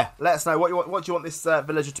 Yeah, let us know. What do you want this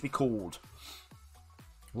villager to be called?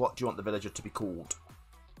 What do you want the villager to be called?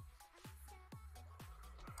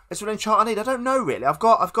 Is there an enchant I need? I don't know really. we've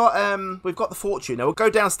got the fortune. Now we'll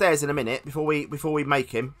go downstairs in a minute before we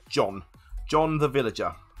make him John the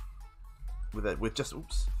villager.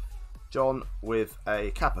 John with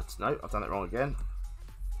a kappa. No, I've done it wrong again.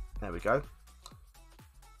 There we go.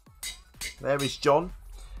 There is John.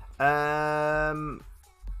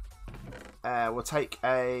 We'll take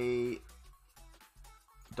a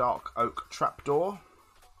dark oak trapdoor.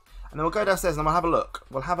 And then we'll go downstairs and we'll have a look.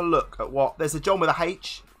 We'll have a look at what... There's a John with a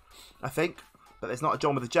H, I think. But there's not a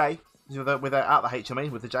John with a J. Without the H, I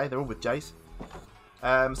mean. With the J. They're all with J's.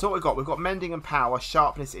 So what we've got? We've got Mending and Power,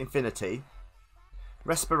 Sharpness, Infinity,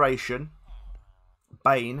 Respiration,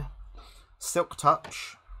 Bane, Silk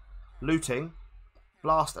Touch, Looting,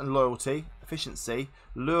 Blast and Loyalty, Efficiency,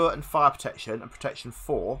 Lure and Fire Protection, and Protection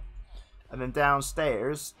 4. And then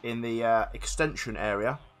downstairs in the extension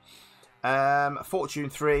area, Fortune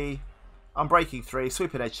 3, Unbreaking 3,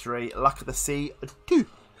 Sweeping Edge 3, Luck of the Sea 2.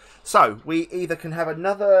 So we either can have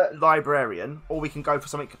another librarian, or we can go for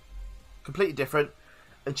something completely different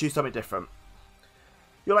and choose something different.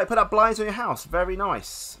 You're like, put up blinds on your house. Very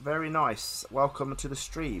nice, very nice. Welcome to the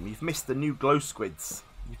stream. You've missed the new glow squids.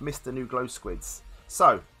 You've missed the new glow squids.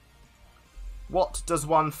 So, what does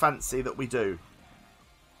one fancy that we do?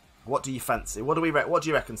 What do you fancy? What do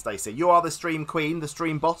you reckon, Stacey? You are the stream queen, the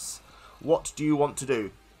stream boss. What do you want to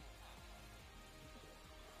do?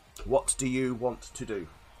 What do you want to do?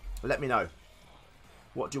 Let me know.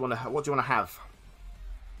 What do you want to have? What do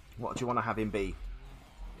you want to have him be?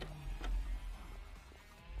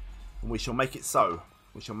 And we shall make it so.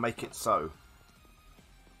 We shall make it so.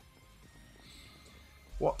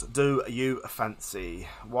 What do you fancy?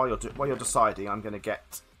 While you're deciding, I'm going to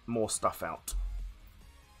get more stuff out.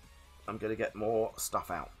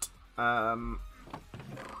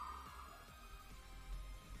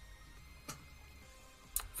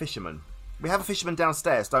 Fisherman. We have a fisherman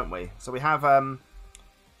downstairs, don't we? So we have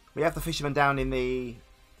the fisherman down in the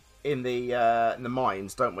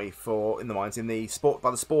mines, don't we? By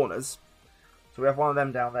the spawners. So we have one of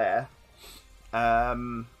them down there.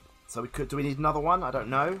 So do we need another one? I don't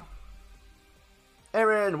know.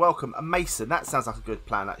 Erin, welcome. A mason. That sounds like a good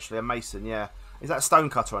plan, actually. A mason, yeah. Is that a stone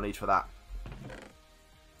cutter I need for that?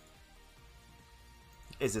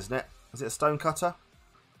 Isn't it? Is it a stone cutter?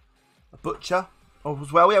 A butcher? Oh,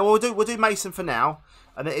 well, yeah. Well, we'll do mason for now.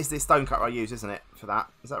 And it is the stone cutter I use, isn't it, for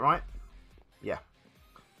that? Is that right? Yeah.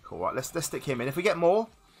 Cool. Right, let's stick him in. If we get more,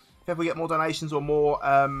 if we get more donations or more,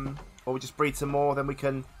 or we just breed some more, then we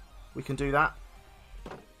can do that.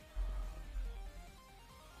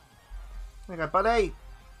 There you go, buddy.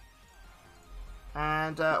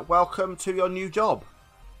 And welcome to your new job.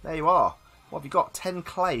 There you are. What have you got? 10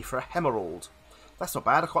 clay for a Emerald. That's not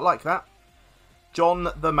bad. I quite like that. John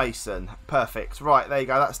the Mason. Perfect. Right, there you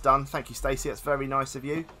go. That's done. Thank you, Stacey. That's very nice of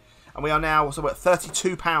you. And we are now, so we're at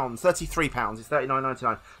 £32. £33. It's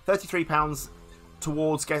 £39.99. £33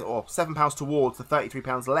 towards, or £7 towards the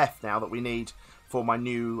 £33 left now that we need for my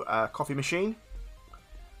new coffee machine.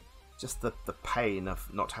 Just the pain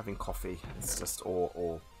of not having coffee. It's just,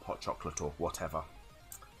 or hot chocolate or whatever.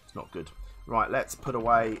 It's not good. Right, let's put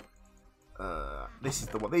away. This is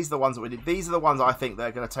the one. These are the ones that we did. These are the ones I think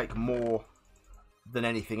they're going to take more than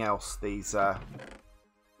anything else. These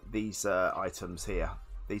items here.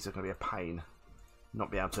 These are going to be a pain. Not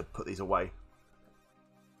be able to put these away.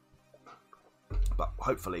 But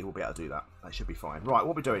hopefully we'll be able to do that. That should be fine. Right,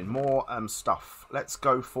 what are we doing? More stuff. Let's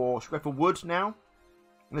go for. Should we go for wood now?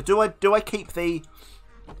 Now, do I keep the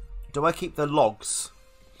logs?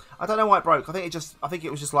 I don't know why it broke. I think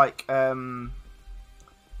it was just like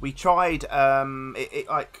we tried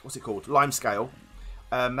like, what's it called? Lime scale.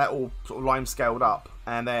 That all sort of lime scaled up,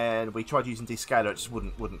 and then we tried using descaler. It just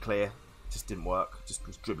wouldn't clear. It just didn't work. It just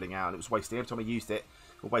was dribbling out, and it was wasting. Every time we used it,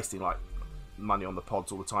 we're wasting like money on the pods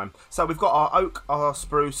all the time. So we've got our oak, our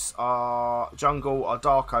spruce, our jungle, our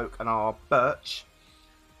dark oak, and our birch.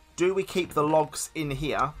 Do we keep the logs in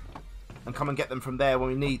here and come and get them from there when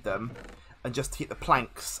we need them, and just keep the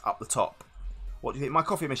planks up the top? What do you think? My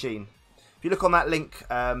coffee machine. If you look on that link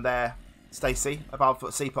there, Stacey, above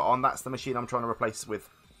what C put on, that's the machine I'm trying to replace with.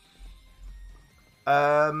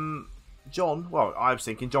 John, well, I was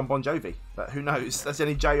thinking John Bon Jovi, but who knows? That's the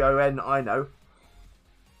only Jon I know.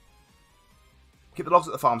 Keep the logs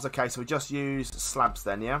at the farms. Okay, so we just used slabs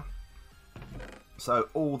then, yeah? So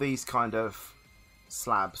all these kind of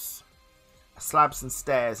slabs and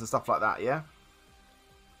stairs and stuff like that, yeah?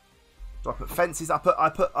 Do I put fences? I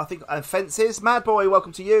think fences. Mad Boy,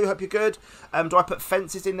 welcome to you. Hope you're good. Do I put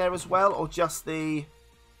fences in there as well, or just the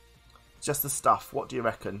stuff? What do you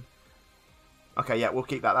reckon? Okay, yeah, we'll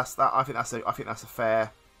keep that. I think that's a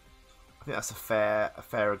fair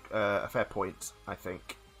point. I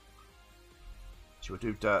think. Should we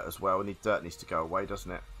do dirt as well? Dirt needs to go away,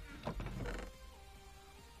 doesn't it?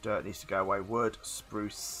 Dirt needs to go away. Wood,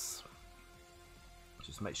 spruce.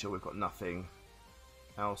 Just make sure we've got nothing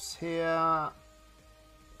else here,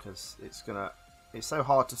 because it's so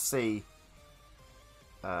hard to see.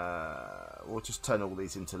 We'll just turn all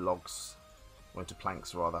these into logs, or into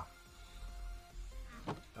planks rather.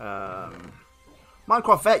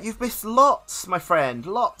 Minecraft Vet, you've missed lots, my friend.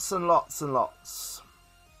 Lots and lots and lots.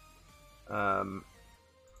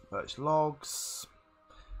 Birch logs.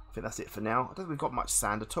 I think that's it for now. I don't think we've got much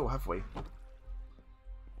sand at all, have we?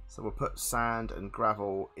 So we'll put sand and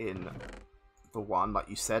gravel in the one, like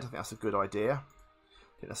you said. I think that's a good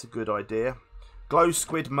idea. Glow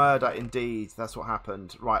squid murder, indeed. That's what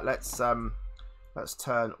happened. Right, let's turn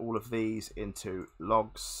all of these into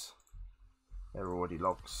logs. They're already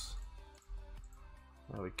logs.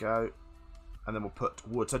 There we go. And then we'll put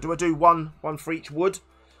wood. So do I do one for each wood,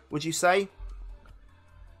 would you say?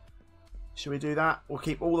 Should we do that? We'll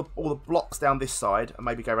keep all the blocks down this side and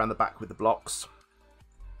maybe go around the back with the blocks.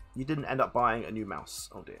 You didn't end up buying a new mouse.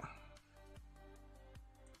 Oh dear.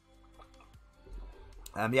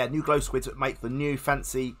 Yeah, new glow squids that make the new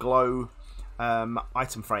fancy glow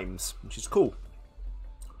item frames, which is cool.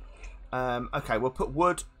 Okay, we'll put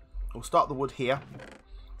wood. We'll start the wood here.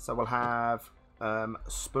 So we'll have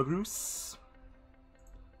spruce.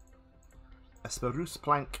 A spruce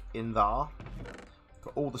plank in there.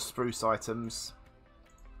 Put all the spruce items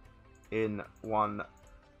in one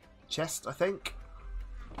chest, I think.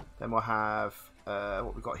 Then we'll have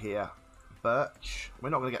what we've got here. Birch. We're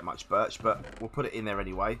not going to get much birch, but we'll put it in there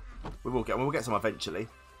anyway. We'll get some eventually.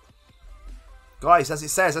 Guys, as it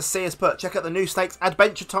says, as C has put, check out the new Snakes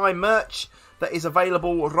Adventure Time merch that is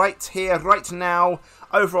available right here, right now,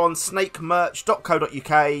 over on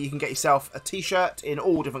snakemerch.co.uk. You can get yourself a t-shirt in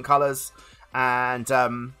all different colours. And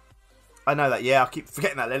I know that, yeah, I keep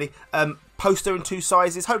forgetting that, Lily. Poster in 2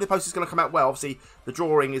 sizes. Hopefully the poster's going to come out well. Obviously, the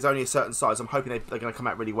drawing is only a certain size. I'm hoping they're going to come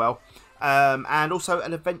out really well. And also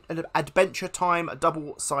an Adventure Time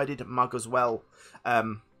double-sided mug as well.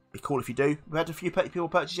 Be cool if you do. We had a few people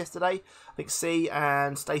purchase yesterday. I think C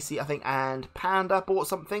and Stacey, I think, and Panda bought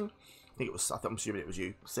something. I'm assuming it was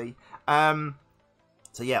you, C.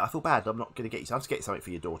 So yeah, I feel bad. I'm not going to get you. I have to get you something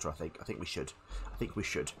for your daughter. I think we should.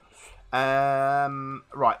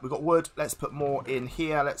 Right, we've got wood. Let's put more in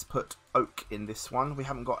here. Let's put oak in this one. We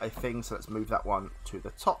haven't got a thing, so let's move that one to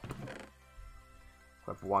the top.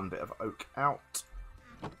 Grab one bit of oak out.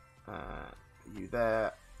 You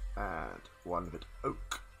there, and one bit of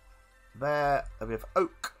oak there. Then we have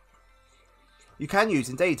oak. You can use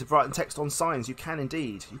indeed to write text on signs. You can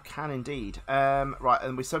indeed. Right,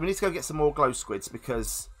 and so we need to go get some more glow squids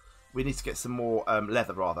because we need to get some more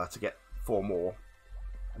leather rather to get 4 more.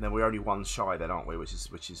 And then we're only 1 shy then, aren't we? Which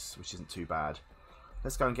isn't too bad.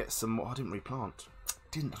 Let's go and get some more. Oh, I didn't replant.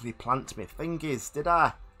 Didn't replant my fingers, did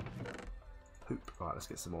I? Poop. Right, let's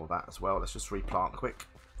get some more of that as well. Let's just replant quick.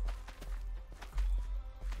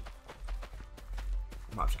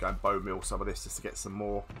 Might have to go and bone meal some of this just to get some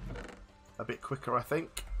more a bit quicker, I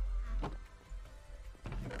think. Let's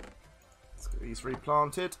get these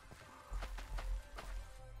replanted.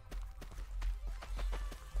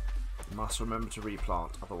 Must remember to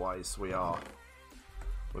replant, otherwise we're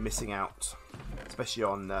missing out, especially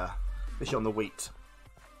on the wheat.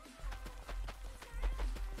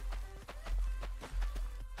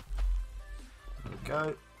 There we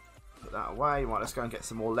go. Put that away. Right, let's go and get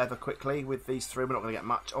some more leather quickly with these 3. We're not going to get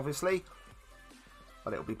much, obviously,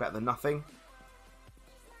 but it'll be better than nothing.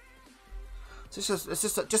 So it's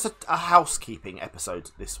just a housekeeping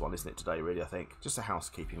episode. This one, isn't it? Today, really, I think just a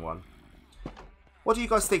housekeeping one. What do you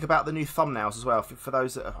guys think about the new thumbnails as well? For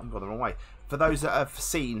those that I'm going the wrong way. For those that have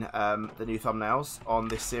seen the new thumbnails on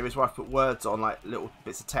this series, where I've put words on like little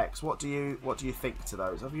bits of text, what do you think to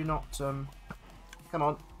those? Have you not? Come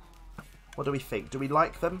on. What do we think? Do we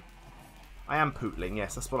like them? I am pootling.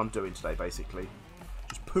 Yes, that's what I'm doing today, basically.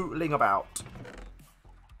 Just pootling about.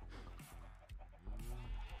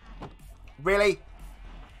 Really?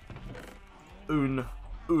 Un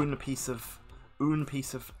piece of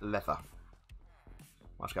leather.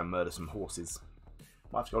 Might have to go and murder some horses.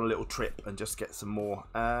 Might have to go on a little trip and just get some more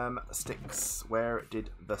sticks. Where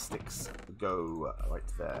did the sticks go? Right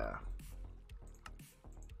there.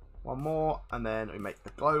 One more, and then we make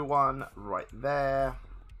the glow one right there.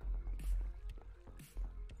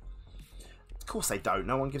 Of course they don't.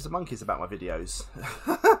 No one gives a monkeys about my videos.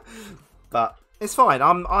 But it's fine.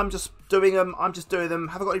 I'm just doing them.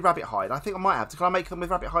 Have I got any rabbit hide? I think I might have to. Can I make them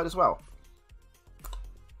with rabbit hide as well?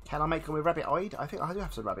 Can I make them with rabbit hide? I think I do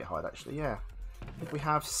have some rabbit hide, actually, yeah. If we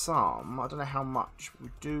have some, I don't know how much. We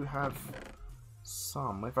do have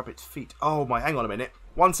some. We have rabbit feet. Oh my, hang on a minute.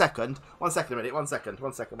 1 second. 1 second a minute. 1 second.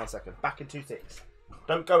 1 second. 1 second. Back in 2 ticks.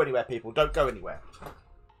 Don't go anywhere, people. Don't go anywhere.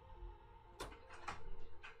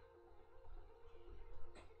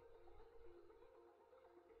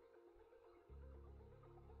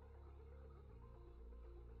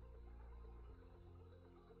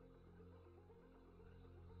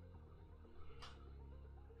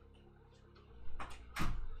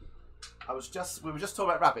 We were just talking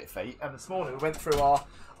about rabbit feet, and this morning we went through our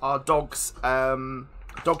dog's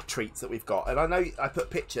dog treats that we've got, and I know I put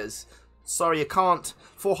pictures. Sorry, you can't.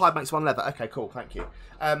 4 hide makes 1 leather. Okay, cool, thank you.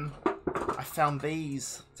 I found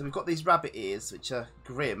these. So we've got these rabbit ears, which are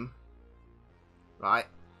grim, right?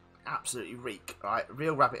 Absolutely reek, right?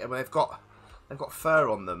 Real rabbit, and they've got fur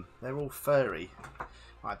on them. They're all furry,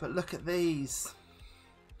 right? But look at these.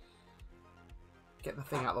 Get the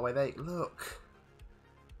thing out of the way. They look.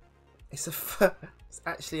 It's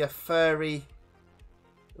actually a furry.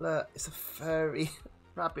 Look, it's a furry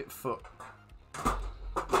rabbit foot.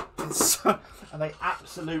 And they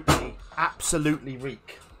absolutely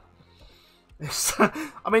reek.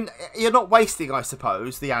 I mean, you're not wasting, I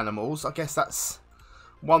suppose, the animals. I guess that's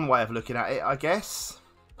one way of looking at it, I guess.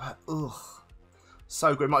 But ugh,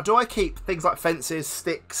 so grim. Like, do I keep things like fences,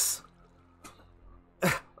 sticks?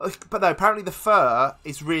 But no, apparently the fur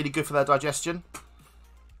is really good for their digestion.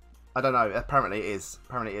 I don't know. Apparently it is.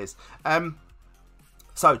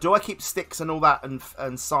 So do I keep sticks and all that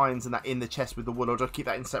and signs and that in the chest with the wood, or do I keep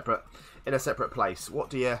that in a separate place? What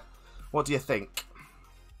do you think?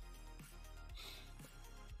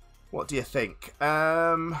 What do you think?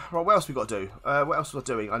 Well, what else we got to do? What else was I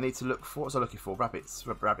doing? I need to look for. What was I looking for? Rabbit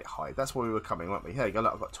hide. That's where we were coming, weren't we? Here you go.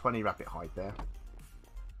 Look, I've got 20 rabbit hide there.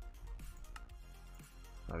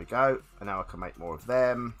 There we go. And now I can make more of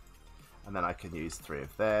them. And then I can use 3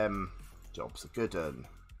 of them. Jobs are good un.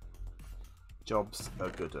 Jobs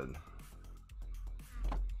are good un.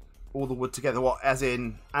 All the wood together. What? As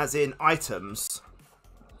in items.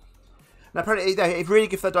 Now apparently it really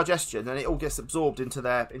gives their digestion, and it all gets absorbed into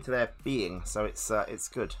their being. So it's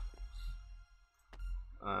good.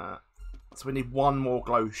 So we need 1 more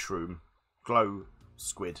glow squid, to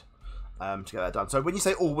get that done. So when you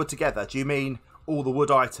say all wood together, do you mean all the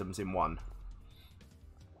wood items in one.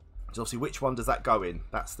 So obviously, which one does that go in?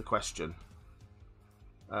 That's the question.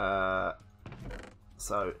 So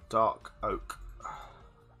dark oak.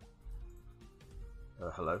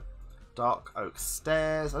 Hello. Dark oak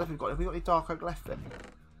stairs. I don't think have we got any dark oak left then?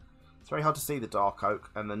 It's very hard to see the dark oak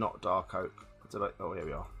and the not dark oak. Oh, here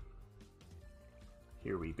we are.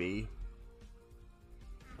 Here we be.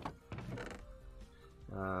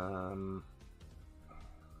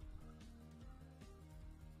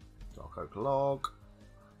 Dark oak log.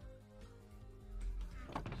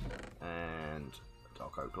 And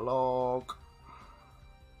dark oak log.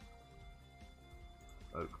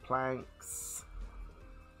 Oak planks.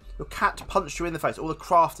 Your cat punched you in the face. All the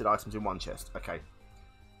crafted items in one chest. Okay.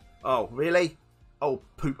 Oh, really? Oh,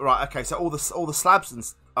 poop. Right. Okay. So all the slabs and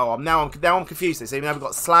now I'm confused. So now we've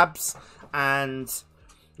got slabs and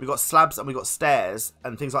we've got stairs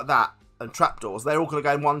and things like that and trapdoors. They're all going to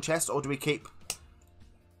go in one chest, or do we keep?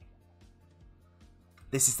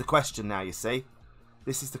 This is the question now. You see,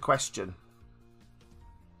 this is the question.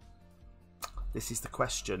 This is the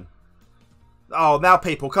question. Oh, now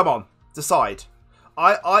people, come on, decide.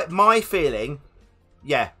 My feeling,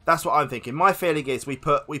 yeah, that's what I'm thinking. My feeling is we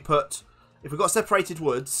put if we've got separated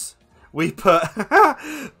woods, we put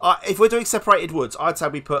if we're doing separated woods, I'd say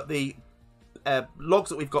we put the logs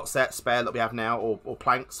that we've got spare that we have now, or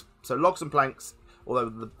planks. So logs and planks, although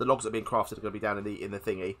the logs that are being crafted are going to be down in the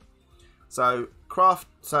thingy. So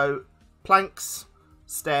planks,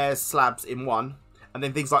 stairs, slabs in one, and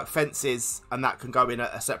then things like fences and that can go in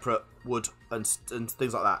a separate wood and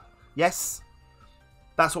things like that. Yes.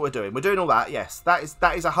 That's what we're doing. We're doing all that. Yes, that is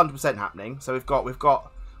 100% happening. So we've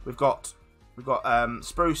got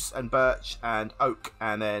spruce and birch and oak,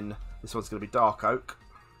 and then this one's going to be dark oak.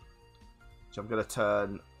 So I'm going to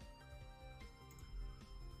turn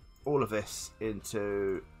all of this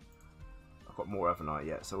into. I've got more, haven't I?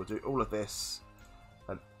 Yet. So we'll do all of this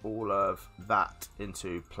and all of that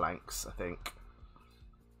into planks, I think.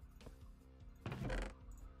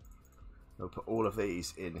 We'll put all of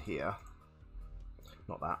these in here.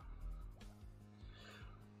 Not that.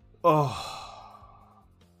 Oh.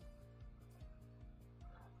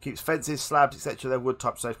 Keeps fences, slabs, etc. Their wood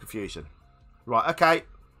type safe confusion. Right, okay.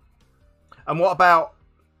 And what about...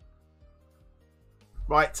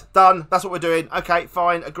 Right, done. That's what we're doing. Okay,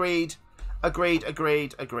 fine. Agreed.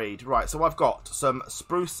 Agreed. Right, so I've got some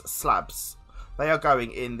spruce slabs. They are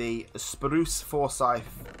going in the spruce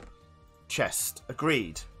Forsyth chest.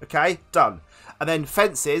 Agreed. Okay, done. And then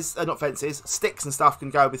fences, not fences, sticks and stuff can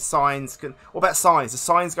go with signs. What about signs? Do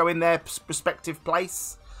signs go in their respective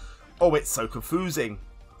place? Oh, it's so confusing.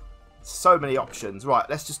 So many options. Right,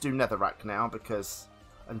 let's just do netherrack now because...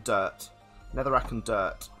 And dirt. Netherrack and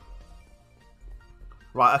dirt.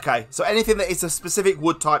 Right, okay. So anything that is a specific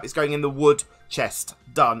wood type is going in the wood chest.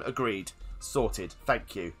 Done. Agreed. Sorted.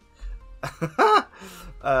 Thank you.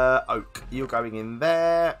 Oak. You're going in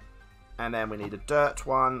there. And then we need a dirt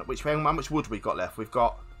one. How much wood we got left? We've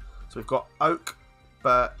got oak,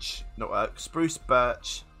 birch, not oak, spruce,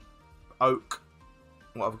 birch, oak.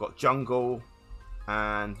 What have we got? Jungle,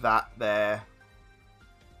 and that there.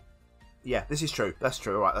 Yeah, this is true. That's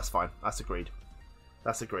true. All right, that's fine. That's agreed.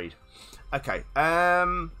 That's agreed. Okay.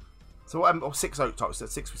 So what? 6 oak types.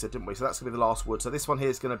 6 we said, didn't we? So that's gonna be the last wood. So this one here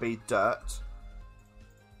is gonna be dirt.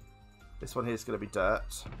 This one here is gonna be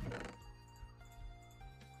dirt.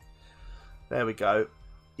 There we go.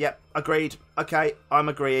 Yep, agreed. Okay, I'm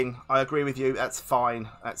agreeing. I agree with you. That's fine.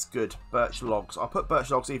 That's good. Birch logs. I'll put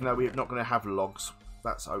birch logs even though we're not going to have logs.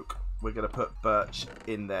 That's oak. We're going to put birch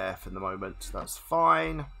in there for the moment. That's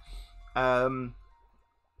fine. And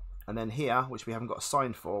then here, which we haven't got a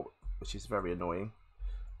sign for, which is very annoying.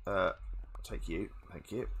 Take you.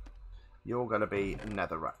 Thank you. You're going to be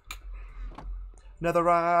netherrack.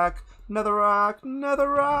 Netherrack.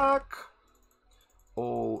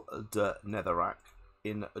 All the netherrack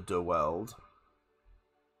in the world.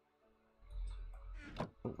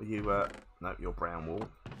 Oh, you no, you're brown wool.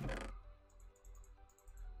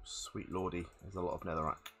 Sweet lordy, there's a lot of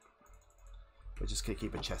netherrack. We're just gonna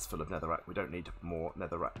keep a chest full of netherrack. We don't need more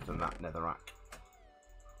netherrack than that netherrack.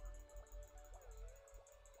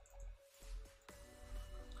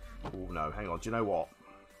 Oh no, hang on. Do you know what?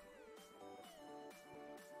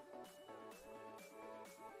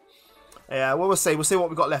 Yeah, well, we'll see. We'll see what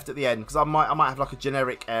we've got left at the end, because I might have like a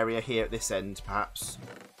generic area here at this end, perhaps.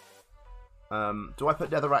 Do I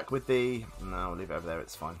put netherrack with the... No, I'll leave it over there.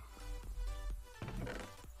 It's fine.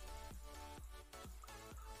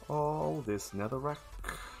 Oh, this netherrack.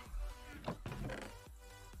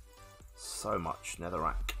 So much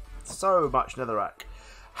netherrack. So much netherrack.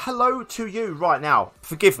 Hello to you right now.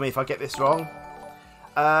 Forgive me if I get this wrong.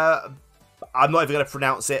 I'm not even going to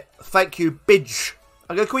pronounce it. Thank you, Bidge.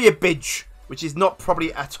 I'm going to call you Bidge, which is not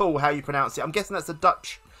probably at all how you pronounce it. I'm guessing that's a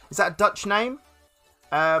Dutch. Is that a Dutch name?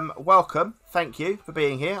 Welcome. Thank you for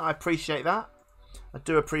being here. I appreciate that. I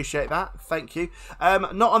do appreciate that. Thank you.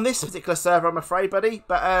 Not on this particular server, I'm afraid, buddy.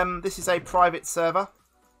 But this is a private server.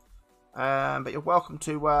 But you're welcome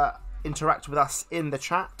to interact with us in the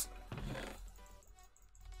chat.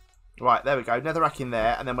 Right, there we go. Netherrack in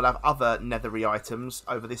there. And then we'll have other nethery items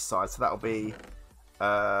over this side. So that'll be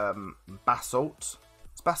basalt.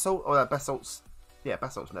 It's basalt? Oh, basalt's... Yeah,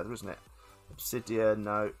 basalt's nether, isn't it? Obsidian,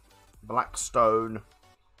 no. Black stone.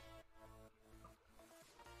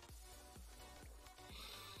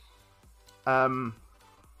 No,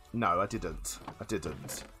 I didn't. I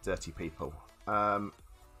didn't. Dirty people.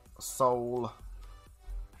 Soul.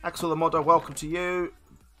 Axel the Modder, welcome to you.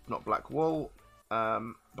 Not black wool.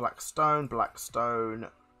 Black stone, black stone.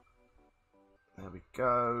 There we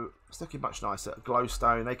go. It's looking much nicer.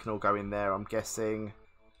 Glowstone, they can all go in there, I'm guessing.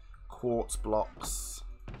 Quartz blocks.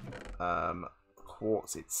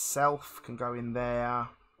 Quartz itself can go in there.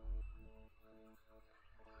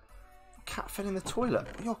 Cat fell in the toilet.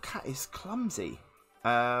 Your cat is clumsy. We've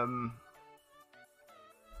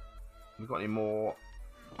got any more?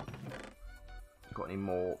 We've got any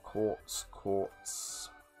more quartz? Quartz.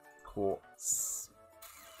 Quartz.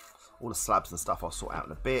 All the slabs and stuff I'll sort out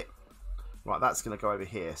in a bit. Right, that's going to go over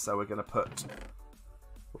here. So we're going to put...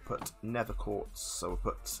 We'll put nether quartz. So we'll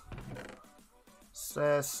put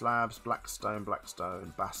stairs, slabs, black stone,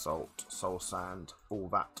 basalt, soul sand, all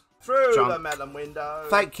that. Through junk. The melon window.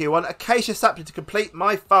 Thank you. An acacia sapling to complete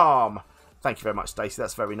my farm. Thank you very much, Stacey.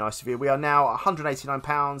 That's very nice of you. We are now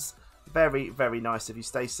 £189. Very, very nice of you,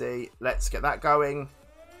 Stacey. Let's get that going.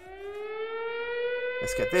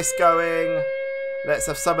 Let's get this going. Let's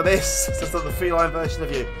have some of this. That's not the feline version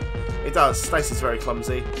of you. It does. Stacey's very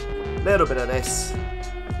clumsy. Little bit of this.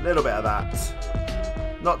 Little bit of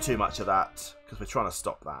that. Not too much of that, because we're trying to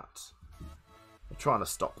stop that. We're trying to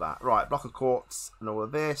stop that. Right, block of quartz and all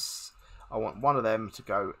of this. I want one of them to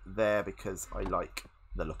go there because I like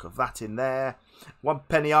the look of that in there. One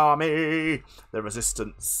penny army. The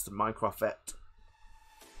resistance. The Minecraft vet.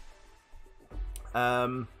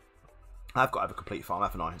 I've got to have a complete farm,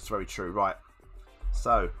 haven't I? It's very true. Right.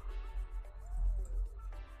 So.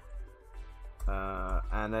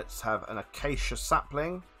 And let's have an acacia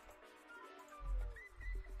sapling.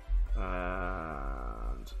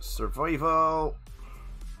 And survival.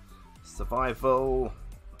 Survival.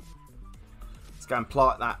 Let's go and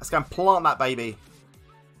plant that. Let's go and plant that baby.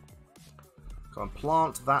 Go and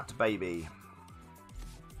plant that baby.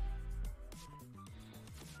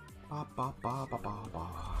 Ba, ba, ba, ba, ba, ba.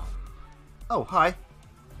 Oh, hi.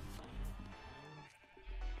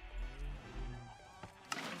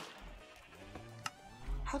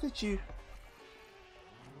 How did you...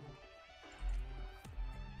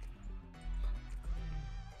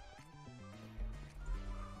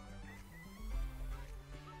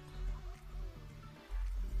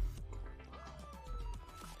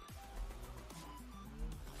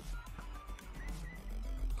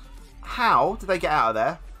 How did they get out of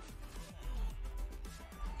there?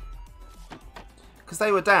 Because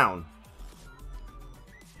they were down.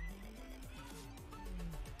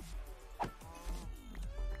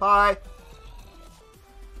 Bye.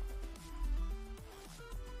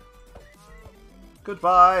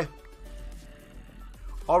 Goodbye.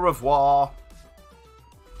 Au revoir.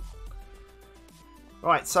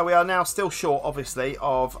 Right, so we are now still short, obviously,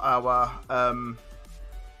 of our...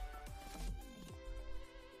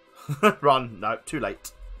 Run. No, too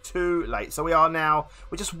late. Too late. So we are now...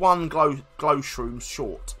 We're just one glow shroom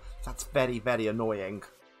short. That's very, very annoying.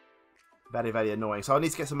 Very, very annoying. So I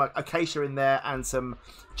need to get some acacia in there and some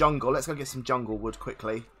jungle. Let's go get some jungle wood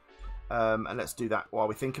quickly. And let's do that while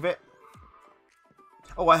we think of it.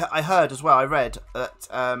 Oh, I heard as well, I read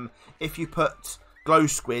that if you put glow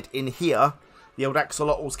squid in here, the old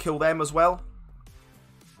axolotls kill them as well.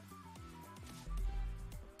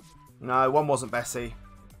 No, one wasn't Bessie.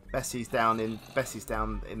 Bessie's down in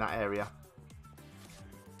that area.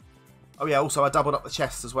 Oh yeah, also I doubled up the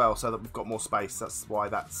chest as well so that we've got more space. That's why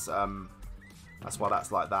that's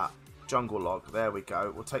like that. Jungle log, there we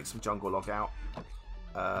go. We'll take some jungle log out.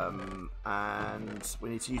 And we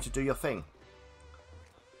need you to do your thing.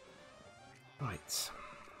 Right.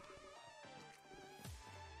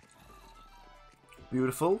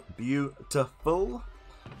 Beautiful, beautiful.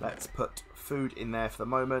 Let's put food in there for the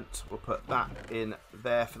moment. We'll put that in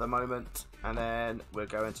there for the moment. And then we're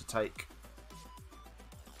going to take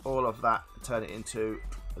all of that, turn it into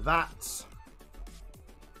that.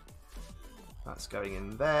 That's going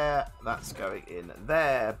in there. That's going in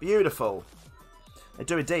there. Beautiful. I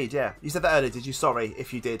do indeed, yeah. You said that earlier, did you? Sorry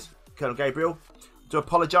if you did, Colonel Gabriel. Do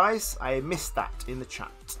apologise. I missed that in the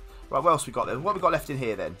chat. Right, what else we got then? What have we got left in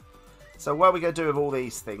here then? So what are we going to do with all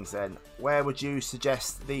these things then? Where would you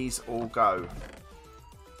suggest these all go?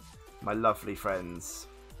 My lovely friends.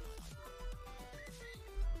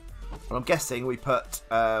 Well, I'm guessing we put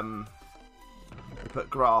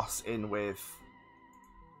grass in with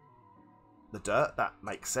the dirt. That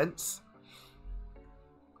makes sense.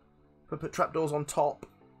 We put trapdoors on top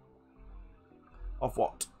of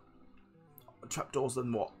what? Trapdoors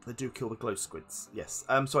and what? They do kill the glow squids. Yes.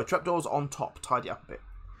 Sorry, trapdoors on top. Tidy up a bit.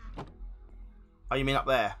 Oh, you mean up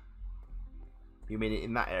there? You mean it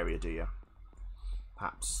in that area, do you?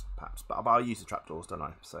 Perhaps. But I'll use the trapdoors, don't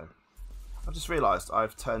I? So I've just realised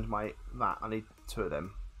I've turned my that. I need 2 of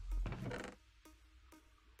them.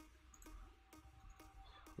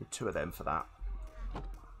 Need 2 of them for that.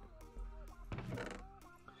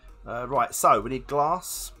 Right, so we need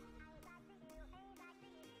glass.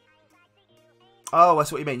 Oh,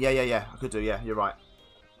 that's what you mean. Yeah. I could do, yeah, you're right.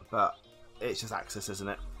 But it's just access, isn't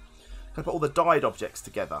it? Can I put all the dyed objects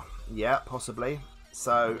together? Yeah, possibly.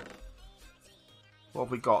 So what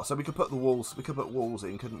have we got? So we could put the walls. We could put walls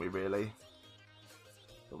in, couldn't we? Really?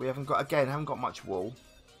 But we haven't got. Again, haven't got much wool.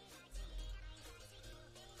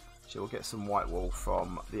 So we'll get some white wool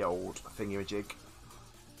from the old thingamajig.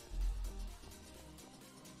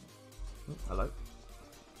 Hello.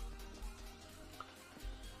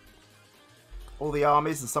 All the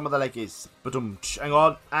armies and some of the leggies. Badum. Hang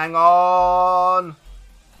on. Hang on.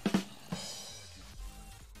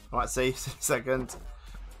 Right, see, second.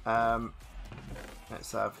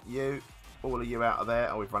 Let's have you. All of you out of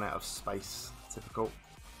there. Oh, we've run out of space. Typical.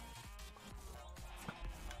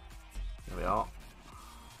 There we are.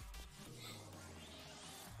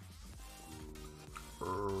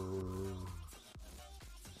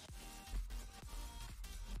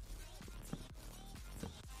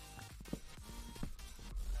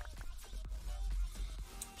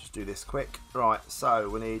 Just do this quick. Right, so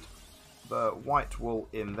we need the white wool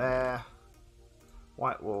in there.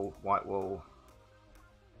 White wool, light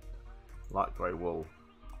grey wool.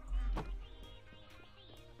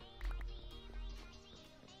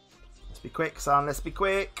 Let's be quick, son. Let's be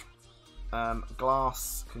quick.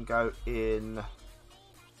 Glass can go in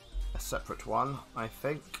a separate one, I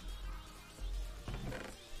think.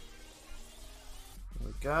 There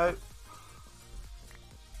we go.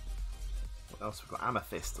 What else? We've got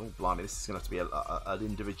amethyst. Oh, blimey, this is going to have to be an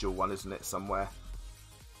individual one, isn't it, somewhere?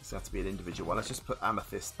 It's going to have to be an individual one. Let's just put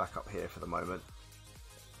amethyst back up here for the moment.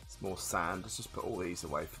 It's more sand. Let's just put all these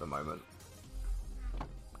away for the moment.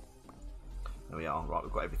 There we are. Right,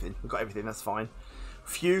 we've got everything. We've got everything. That's fine.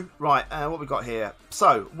 Phew. Right, what we got here?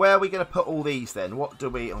 So, where are we going to put all these then? What do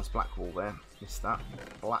we... Oh, it's black wool there. Missed that.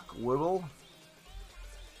 Black wool.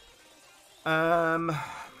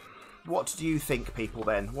 What do you think, people,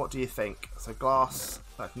 then? What do you think? So, glass,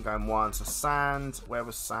 that can go in one. So, sand. Where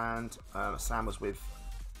was sand? Sand was with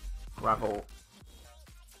gravel.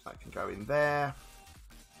 That can go in there.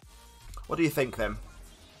 What do you think, then?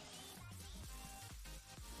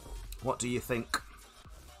 What do you think?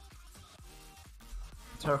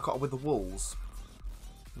 Terracotta with the walls.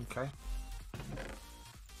 Okay.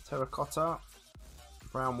 Terracotta.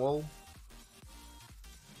 Brown wool.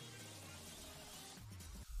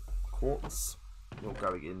 Quartz. You're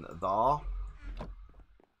going in there.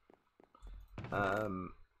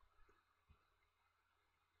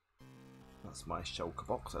 That's my shulker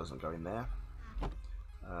box. That doesn't go in there.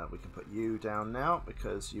 We can put you down now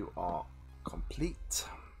because you are complete.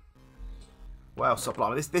 Well,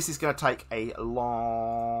 sublime. This is going to take a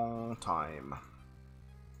long time.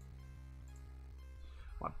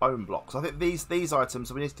 Like bone blocks. I think these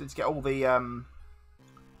items. We need to get all the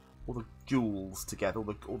jewels together.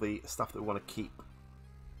 All the stuff that we want to keep.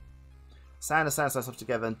 Sand and sandstone stuff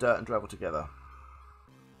together, and dirt and gravel together.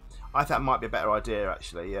 I think that might be a better idea,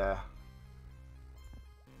 actually. Yeah.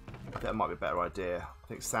 I think that might be a better idea. I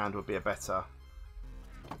think sand would be a better.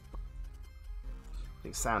 I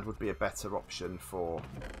think sand would be a better option for...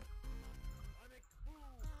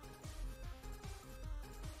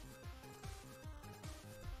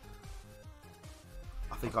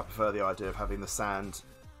 I think I prefer the idea of having the sand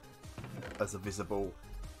as a visible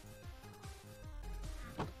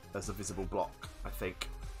block, I think,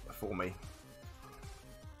 for me.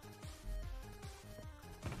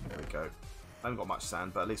 There we go. I haven't got much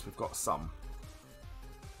sand, but at least we've got some.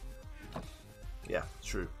 Yeah,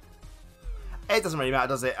 true. It doesn't really matter,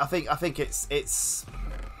 does it? I think it's as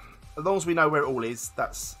long as we know where it all is,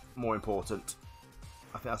 that's more important.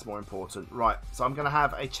 I think that's more important. Right, so I'm going to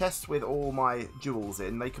have a chest with all my jewels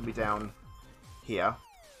in. They can be down here.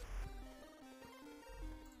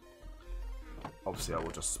 Obviously, I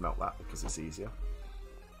will just smelt that because it's easier.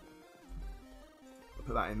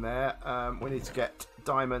 Put that in there. We need to get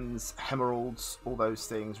diamonds, emeralds, all those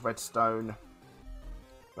things, redstone.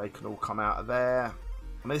 They can all come out of there.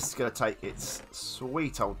 I mean, this is going to take its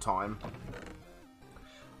sweet old time.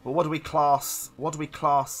 But what do we class? What do we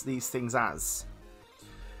class these things as?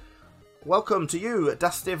 Welcome to you,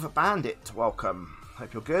 Dustive Bandit. Welcome.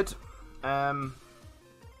 Hope you're good.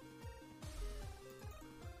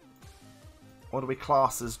 What do we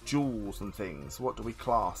class as jewels and things? What do we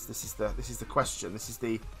class? This is the question. This is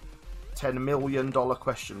the $10 million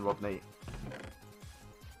question, Rodney.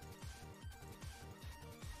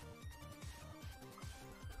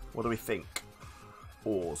 What do we think?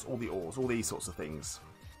 Ores, all the ores, all these sorts of things.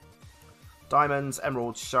 Diamonds,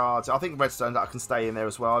 emeralds, shards. I think redstone that can stay in there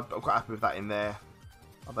as well. I'm quite happy with that in there.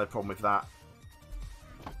 I've no problem with that.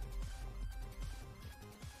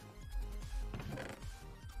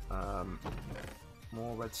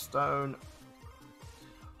 More redstone.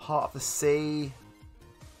 Heart of the sea.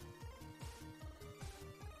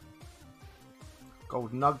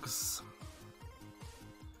 Gold nugs.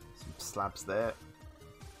 Some slabs there.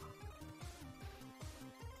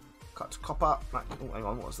 Cut to copper. Oh, hang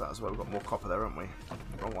on, what was that as well? We've got more copper there, haven't we?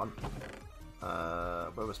 Wrong one.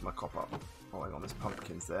 Where was my copper? Oh, hang on, there's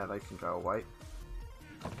pumpkins there. They can go away.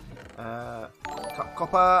 Cut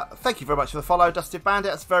copper. Thank you very much for the follow, Dusty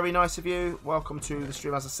Bandit. That's very nice of you. Welcome to the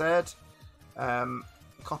stream, as I said.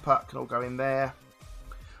 Copper can all go in there.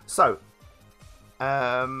 So,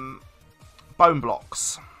 bone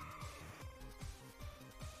blocks.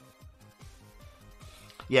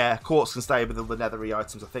 Yeah, quartz can stay with all the nethery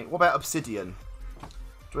items, I think. What about obsidian?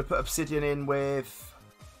 Do we put obsidian in with...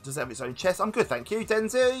 Does it have its own chest? I'm good, thank you.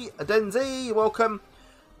 Denzi, welcome.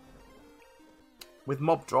 With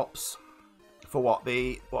mob drops. For what?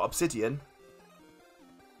 What, obsidian?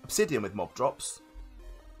 Obsidian with mob drops?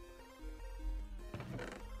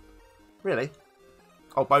 Really?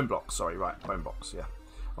 Oh, bone blocks, sorry, right. Bone blocks, yeah.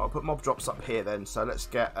 I'll put mob drops up here then. So let's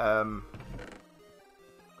get...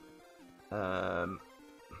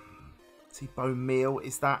 see, bone meal,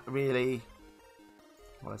 is that really...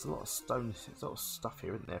 Well, there's a lot of stone, there's a lot of stuff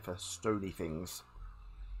here, isn't there, for stony things.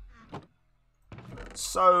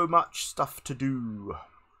 So much stuff to do.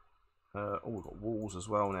 Oh, we've got walls as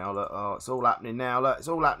well now. Look, oh, it's all happening now. Look, it's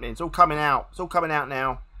all happening. It's all coming out. It's all coming out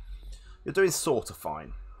now. You're doing sort of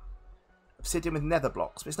fine. Obsidian with nether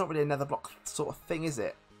blocks, but it's not really a nether block sort of thing, is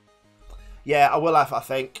it? Yeah, I will have, I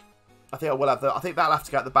think. I think I will have. I think that'll have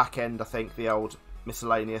to go at the back end, I think, the old...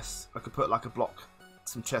 miscellaneous. I could put like a block,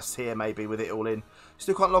 some chests here maybe with it all in.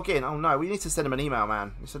 Still can't log in. Oh no, we need to send him an email,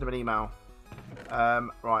 man. We send him an email.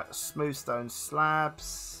 Right, smooth stone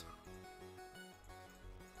slabs.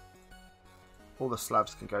 All the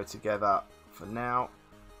slabs can go together for now.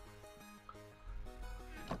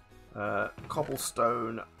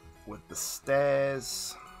 Cobblestone with the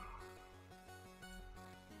stairs.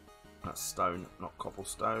 That's stone, not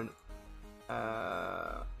cobblestone.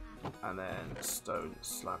 And then stone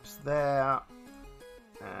slabs there.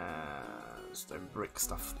 Stone brick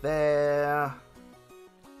stuff there.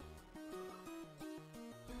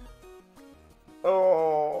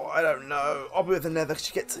 Oh, I don't know. I'll be with the nether.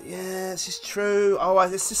 She gets. Yeah, this is true. Oh,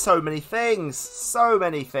 this is so many things. So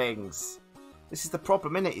many things. This is the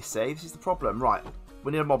problem, innit? You see, this is the problem. Right,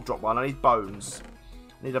 we need a mob drop one. I need bones.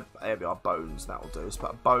 I need a. There we are, bones. That'll do. Let's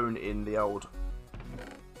put a bone in the old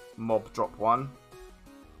mob drop one.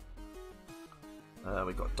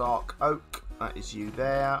 We've got dark oak. That is you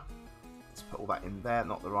there. Let's put all that in there.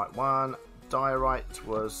 Not the right one. Diorite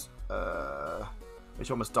was... which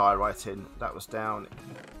one was diorite in? That was down...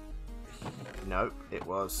 No, it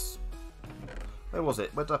was... Where was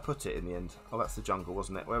it? Where did I put it in the end? Oh, that's the jungle,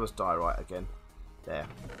 wasn't it? Where was diorite again? There.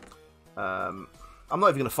 I'm not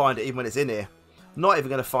even going to find it even when it's in here. I'm not even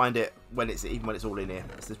going to find it when it's all in here.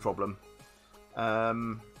 That's the problem.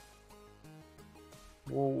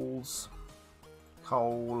 Walls...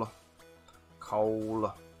 Coal.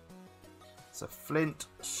 So flint,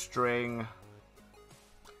 string,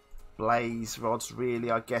 blaze rods, really,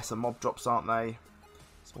 I guess, are mob drops, aren't they?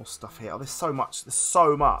 There's more stuff here. Oh, there's so much. There's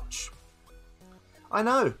so much. I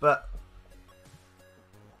know, but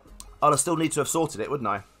I'll still need to have sorted it, wouldn't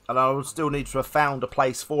I? And I would still need to have found a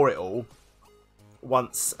place for it all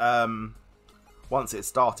once it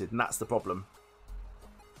started, and that's the problem.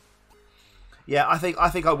 Yeah, I think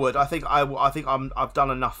I would. I think I've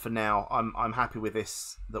done enough for now. I'm happy with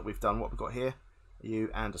this that we've done. What we've got here, you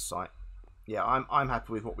and a site. Yeah, I'm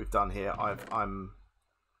happy with what we've done here. I'm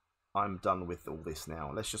I'm done with all this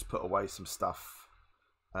now. Let's just put away some stuff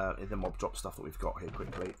in the mob drop stuff that we've got here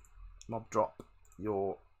quickly. Mob drop,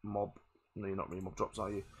 your mob. No, you're not really mob drops, are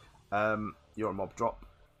you? You're a mob drop.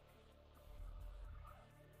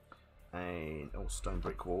 And all stone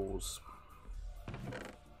brick walls.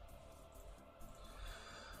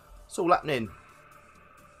 It's all happening.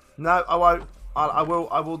 No, I won't. I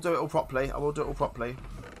will do it all properly. I will do it all properly.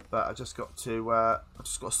 But I just got to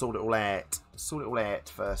sort it all out. Sort it all out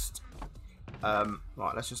first.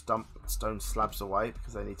 Right, let's just dump stone slabs away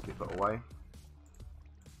because they need to be put away.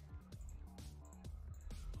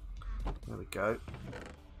 There we go.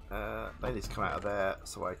 They need to come out of there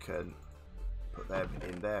so I can put them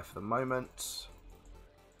in there for the moment.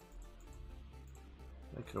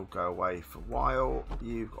 They can all go away for a while.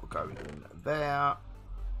 You've got to go in there.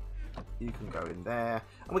 You can go in there.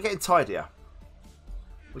 And we're getting tidier.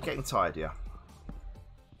 We're getting tidier.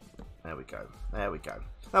 There we go. There we go.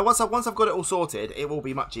 Now, once I've got it all sorted, it will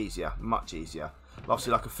be much easier. Much easier.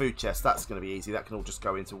 Obviously, like a food chest, that's going to be easy. That can all just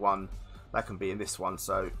go into one. That can be in this one,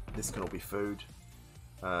 so this can all be food.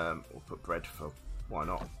 We'll put bread for... Why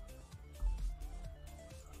not?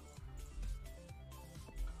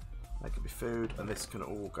 That could be food, and this can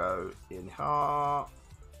all go in here.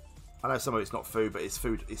 I know some of it's not food, but it's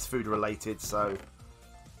food related, so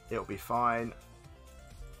it'll be fine.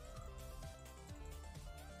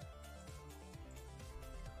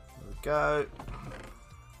 There we go.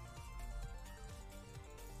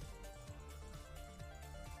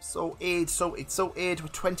 Sorted. We're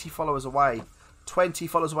 20 followers away. 20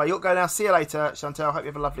 followers away. You'll go now. See you later, Chantel. Hope you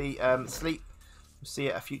have a lovely sleep. We'll see you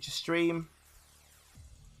at a future stream.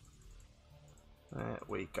 There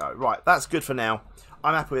we go. Right, that's good for now.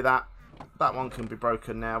 I'm happy with that. That one can be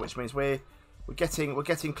broken now, which means we're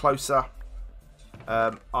getting closer.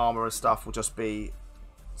 Armor and stuff will just be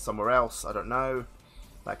somewhere else. I don't know.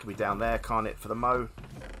 That could be down there, can't it, for the mo?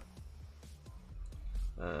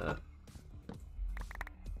 Let's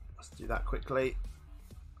do that quickly.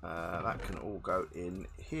 That can all go in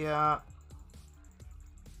here.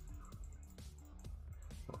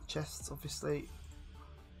 Got chests, obviously.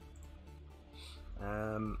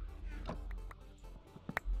 There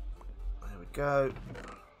we go.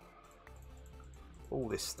 All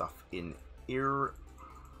this stuff in here.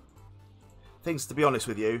 Things, to be honest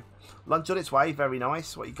with you, lunch on its way. Very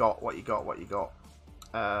nice. What you got? What you got? What you got?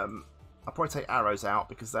 I'll probably take arrows out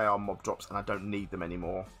because they are mob drops and I don't need them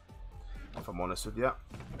anymore. If I'm honest with you, I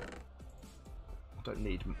don't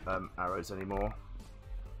need arrows anymore.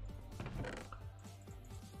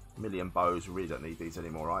 Million bows, we really don't need these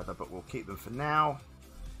anymore either, but we'll keep them for now.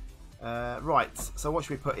 Right, so what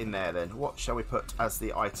should we put in there then? What shall we put as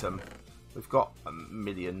the item? We've got a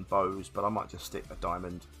million bows, but I might just stick a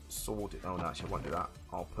diamond sword. Oh no, actually I won't do that.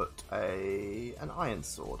 I'll put an iron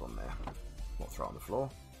sword on there. Not throw it on the floor.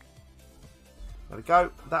 There we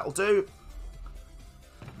go, that'll do.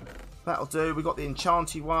 That'll do. We've got the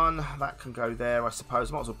enchanty one. That can go there, I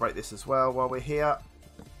suppose. Might as well break this as well while we're here.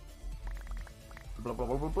 Blah, blah,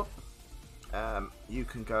 blah, blah, blah. You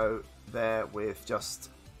can go there with just...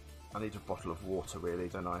 I need a bottle of water, really,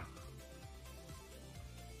 don't I?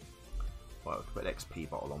 Well, we can put an XP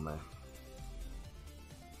bottle on there.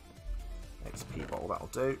 XP bottle, that'll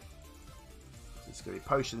do. It's going to be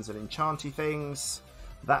potions and enchanty things.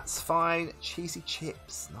 That's fine. Cheesy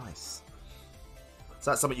chips. Nice. So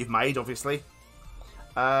that's something you've made, obviously.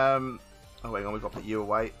 Oh, hang on, we've got to put you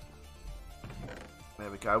away. There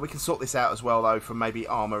we go. We can sort this out as well, though, from maybe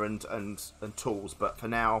armor and tools. But for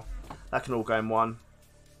now, that can all go in one.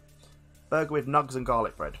 Burger with nugs and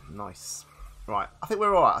garlic bread. Nice. Right, I think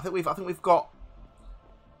we're all right. I think we've got.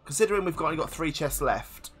 Considering we've only got 3 chests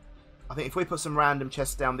left, I think if we put some random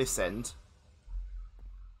chests down this end,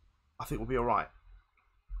 I think we'll be all right.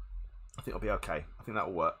 I think it'll be okay. I think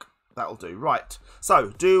that'll work. That'll do. Right.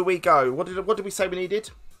 So, do we go? What did we say we needed?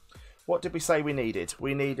 What did we say we needed?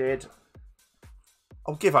 We needed...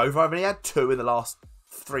 I'll give over. I've only had 2 in the last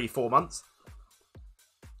 3-4 months.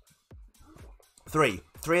 3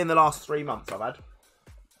 in the last 3 months I've had.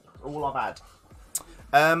 All I've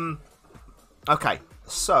had. Okay.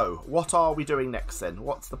 So, what are we doing next then?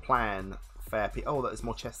 What's the plan? Oh, there's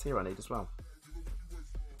more chests here I need as well.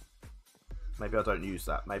 Maybe I don't use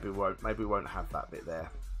that. Maybe we won't have that bit there.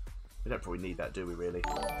 We don't probably need that, do we, really?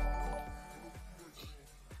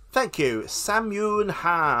 Thank you, Samuel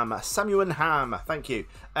Ham. Samuel Ham. Thank you.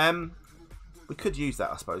 We could use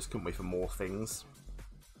that, I suppose, couldn't we, for more things?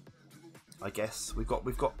 I guess we've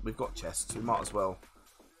got chests. We might as well.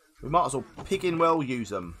 We might as well piggin' well use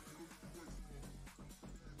them.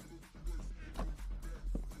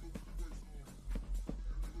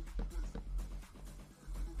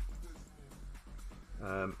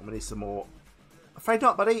 We need some more. Afraid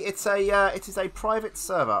not, buddy. It is a private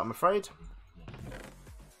server, I'm afraid.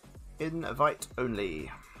 Invite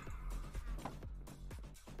only.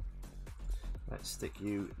 Let's stick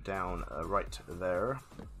you down right there.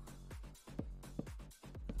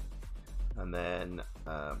 And then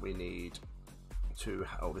we need to.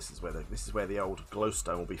 Oh, this is where the old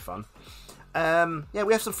glowstone will be fun. Yeah,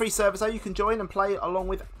 we have some free servers though. You can join and play along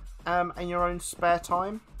with in your own spare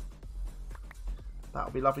time.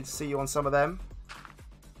 That'll be lovely to see you on some of them.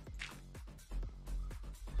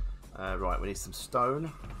 Right, we need some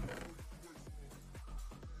stone.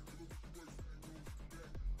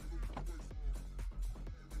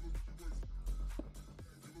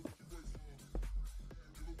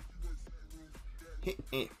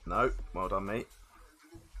 No, well done, mate.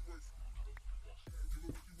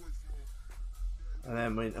 And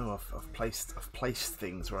then I've placed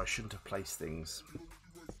things where I shouldn't have placed things.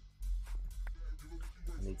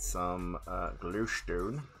 I need some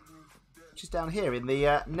glowstone, which is down here in the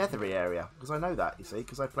nethery area, because I know that, you see,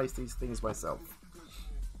 because I placed these things myself.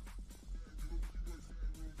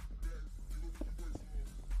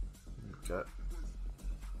 Okay.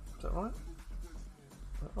 Is that right?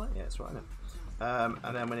 Is that right? Yeah, it's right, isn't it?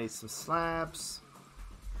 And then we need some slabs.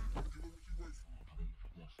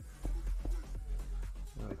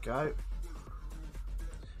 There we go.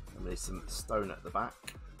 And we need some stone at the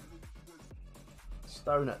back.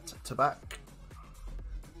 Stone at the back.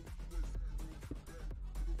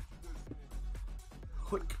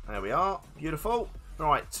 Quick. There we are. Beautiful.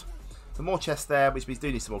 Right. Some more chests there, which means we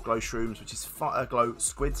do need some more glow shrooms, which is glow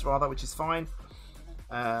squids rather, which is fine.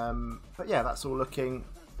 But yeah, that's all looking.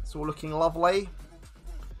 It's all looking lovely.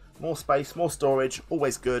 More space, more storage,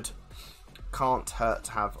 always good. Can't hurt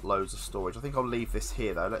to have loads of storage. I think I'll leave this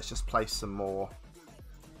here though. Let's just place some more.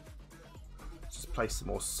 Just place some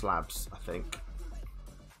more slabs, I think.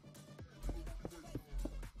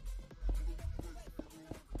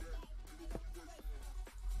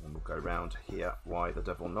 And we'll go round here. Why the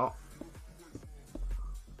devil not?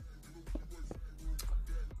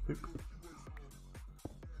 Boop.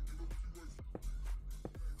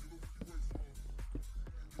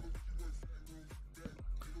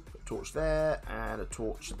 Torch there and a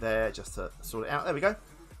torch there just to sort it out. There we go.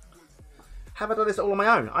 Have I done this all on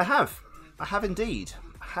my own? I have. I have indeed.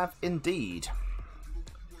 I have indeed.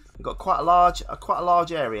 We've got quite a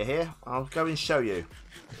large area here. I'll go and show you.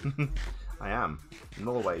 I am.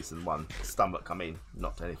 More ways than one. Stomach, I mean,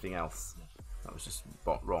 not anything else. That was just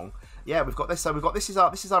wrong. Yeah, we've got this. So we've got this is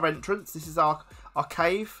our entrance. This is our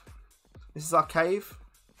cave. This is our cave.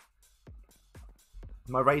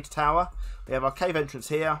 My raid tower. We have our cave entrance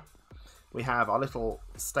here. We have our little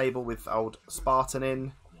stable with old Spartan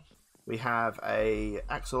in. We have a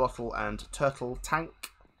axolotl and turtle tank.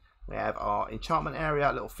 We have our enchantment area,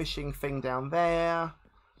 a little fishing thing down there.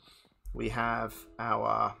 We have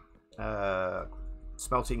our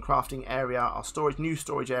smelting crafting area, our new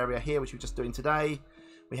storage area here, which we're just doing today.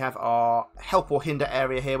 We have our help or hinder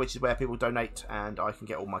area here, which is where people donate and I can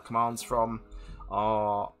get all my commands from.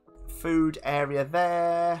 Our food area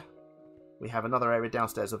there. We have another area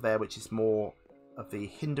downstairs of there, which is more of the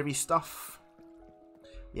hindery stuff.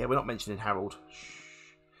 Yeah, we're not mentioning Harold.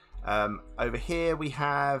 Over here we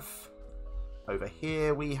have. We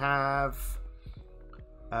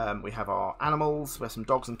have our animals. We have some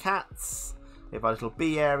dogs and cats. We have our little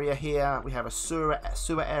bee area here. We have a sewer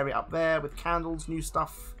area up there with candles, new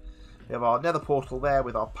stuff. We have our nether portal there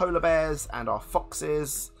with our polar bears and our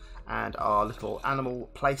foxes and our little animal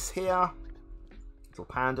place here. Little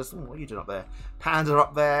pandas. What are you doing up there? Panda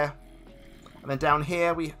up there. And then down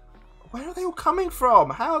here where are they all coming from?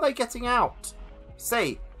 How are they getting out?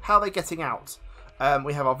 How are they getting out?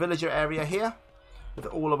 We have our villager area here with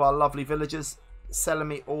all of our lovely villagers selling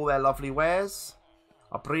me all their lovely wares.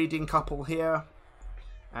 Our breeding couple here.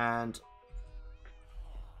 And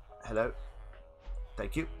hello.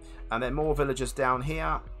 Thank you. And then more villagers down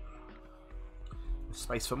here.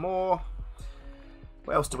 Space for more.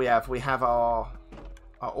 What else do we have? We have our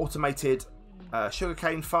automated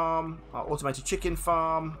sugarcane farm, our automated chicken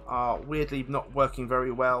farm, our weirdly not working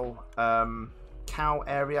very well cow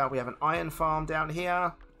area. We have an iron farm down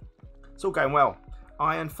here. It's all going well.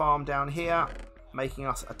 Iron farm down here, making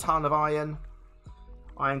us a ton of iron.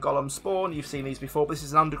 Iron golem spawn. You've seen these before, but this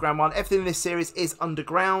is an underground one. Everything in this series is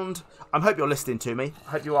underground. I hope you're listening to me.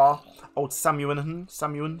 I hope you are. Old Samuan.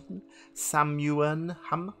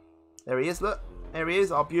 There he is. Look, there he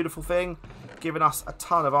is. Our beautiful thing, giving us a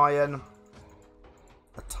ton of iron.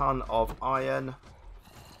 A ton of iron.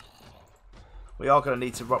 We are going to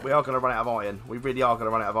need to. We are going to run out of iron. We really are going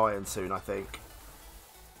to run out of iron soon, I think.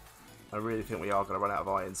 I really think we are going to run out of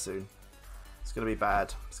iron soon. It's going to be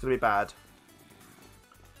bad. It's going to be bad.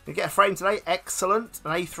 You get a frame today. Excellent.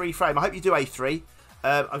 An A3 frame. I hope you do A3.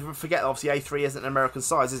 I forget, obviously, A3 isn't an American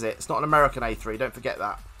size, is it? It's not an American A3. Don't forget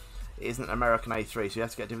that. It isn't an American A3, so you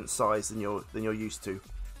have to get a different size than you're used to.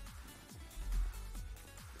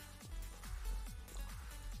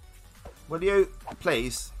 Will you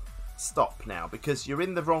please stop now? Because you're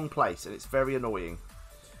in the wrong place and it's very annoying.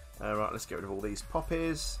 Right, let's get rid of all these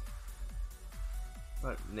poppies.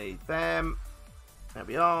 Don't need them. There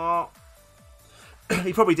we are.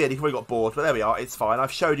 He probably did. He probably got bored, but there we are. It's fine.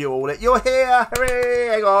 I've showed you all it. You're here. Hooray!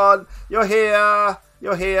 Hang on. You're here.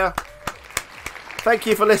 You're here. Thank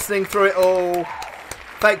you for listening through it all.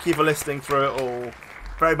 Thank you for listening through it all.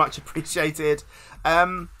 Very much appreciated.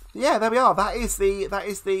 Yeah, there we are. That is the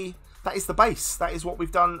base. That is what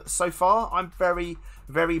we've done so far. I'm very,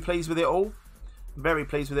 very pleased with it all. Very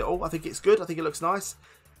pleased with it all. I think it's good. I think it looks nice.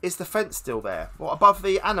 Is the fence still there? What, above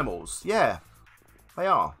the animals? Yeah, they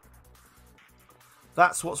are.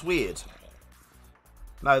 That's what's weird.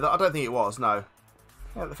 No, I don't think it was. No.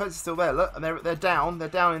 Yeah, the fence is still there. Look, and they're down. They're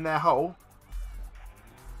down in their hole.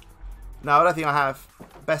 No, I don't think I have.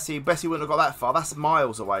 Bessie wouldn't have got that far. That's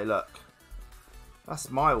miles away. Look, that's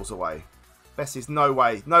miles away. Bessie's no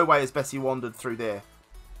way. No way has Bessie wandered through there.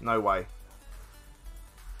 No way.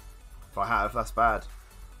 If I have, that's bad.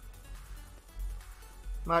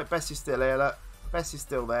 No, Bessie's still here. Look, Bessie's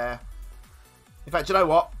still there. In fact, you know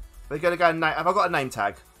what? We're going to go and have I got a name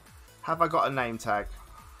tag? Have I got a name tag?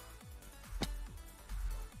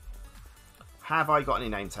 Have I got any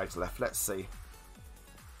name tags left? Let's see.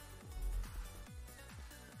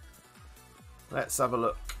 Let's have a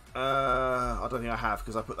look. I don't think I have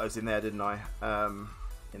because I put those in there, didn't I?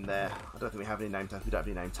 In there. I don't think we have any name tags. We don't have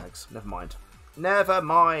any name tags. Never mind. Never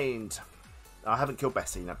mind. I haven't killed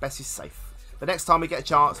Bessie. No, Bessie's safe. The next time we get a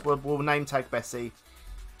chance, we'll name tag Bessie.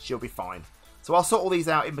 She'll be fine. So I'll sort all these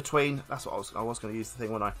out in between. That's what I was going to use the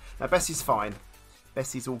thing, wasn't I? No, Bessie's fine.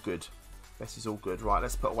 Bessie's all good. Bessie's all good. Right,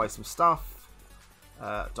 let's put away some stuff.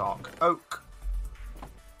 Dark oak.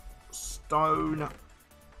 Stone.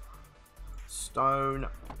 Stone.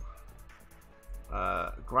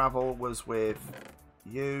 Gravel was with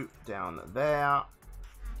you down there.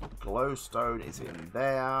 Glowstone is in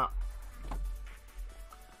there.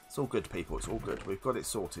 It's all good, people. It's all good. We've got it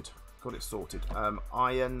sorted. Got it sorted.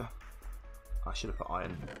 Iron. I should have put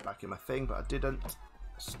iron back in my thing, but I didn't.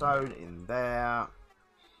 Stone in there.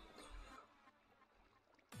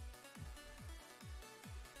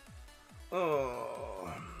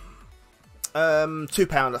 Oh.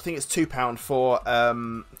 £2. I think it's £2 for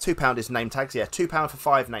 £2 is name tags. Yeah, £2 for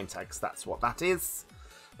 5 name tags. That's what that is.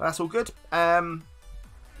 But that's all good.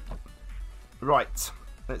 Right.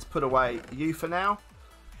 Let's put away you for now.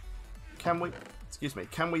 Can we? Excuse me.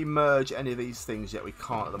 Can we merge any of these things yet? We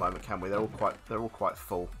can't at the moment, can we? They're all quite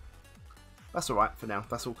full. That's all right for now.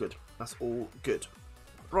 That's all good. That's all good.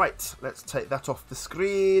 Right. Let's take that off the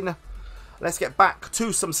screen. Let's get back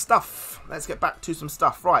to some stuff. Let's get back to some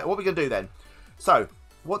stuff. Right. What are we gonna do then? So,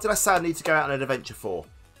 what did I say I need to go out on an adventure for?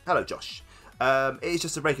 Hello, Josh. It is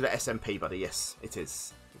just a regular SMP, buddy. Yes, it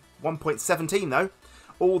is. 1.17 though.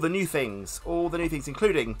 All the new things,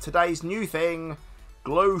 including today's new thing.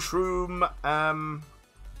 Glow shroom,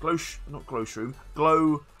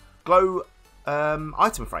 glow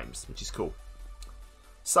item frames, which is cool.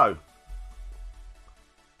 So,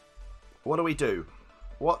 what do we do?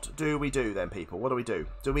 What do we do then, people? What do we do?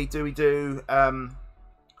 Do we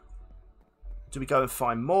go and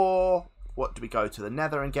find more? What do we go to the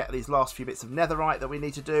nether and get these last few bits of netherite that we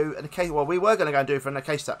need to do? Well, we were going to go and do it for an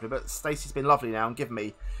acacia sapling, but Stacey's been lovely now and given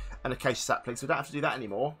me an acacia sapling, so we don't have to do that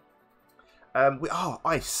anymore.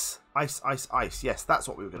 Ice. Yes, that's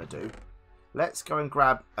what we were going to do. Let's go and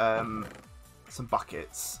grab some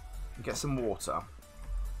buckets and get some water.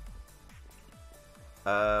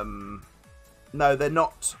 No, they're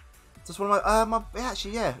not. Just one of my.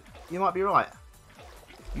 Actually, yeah, you might be right.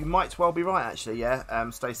 You might well be right, actually. Yeah,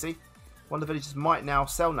 Stacey. One of the villages might now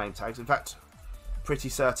sell name tags. In fact, pretty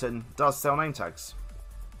certain does sell name tags.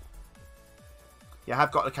 Yeah, I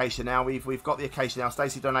have got acacia now. We've got the acacia now.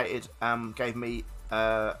 Stacey donated, gave me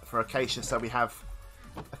for acacia, so we have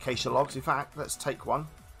acacia logs. In fact, let's take one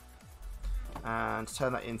and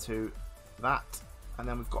turn that into that, and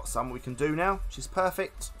then we've got some we can do now, which is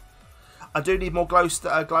perfect. I do need more glow sacks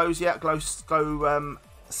as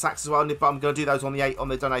well, but I'm going to do those on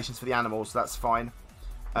the donations for the animals. So that's fine.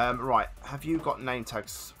 Right, have you got name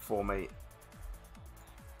tags for me?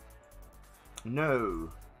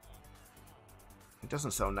 No. He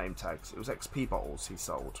doesn't sell name tags. It was XP bottles he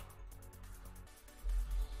sold.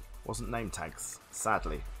 Wasn't name tags,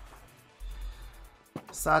 sadly.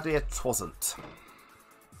 Sadly, it wasn't.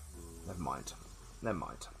 Never mind. Never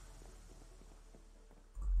mind.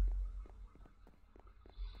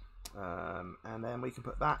 And then we can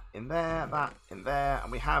put that in there,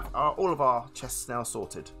 and we have all of our chests now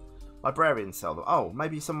sorted. Librarians sell them. Oh,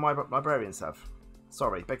 maybe some of my librarians have.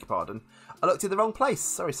 Sorry, beg your pardon. I looked in the wrong place.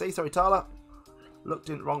 Sorry, sorry, Tala. Looked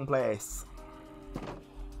in the wrong place.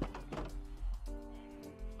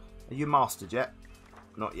 Are you mastered yet?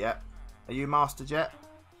 Not yet. Are you mastered yet?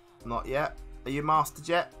 Not yet. Are you mastered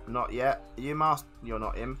yet? Not yet. Are you mastered? You're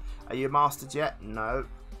not him. Are you mastered yet? No.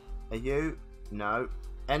 Are you? No.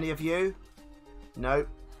 Any of you? No.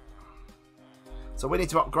 So we need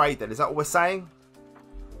to upgrade then. Is that what we're saying?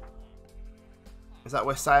 Is that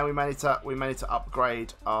what we're saying? We may need to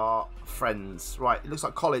upgrade our friends. Right. It looks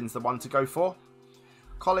like Colin's the one to go for.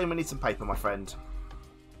 Colin, we need some paper, my friend.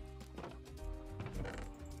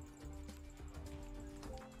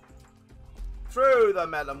 Through the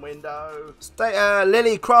melon window.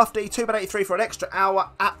 Lily Crafty 283 for an extra hour.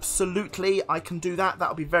 Absolutely, I can do that.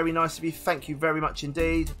 That'll be very nice of you. Thank you very much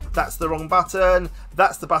indeed. That's the wrong button.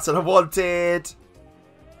 That's the button I wanted.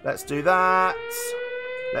 Let's do that.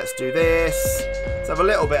 Let's do this. Let's have a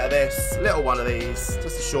little bit of this. Little one of these.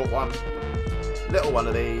 Just a short one. Little one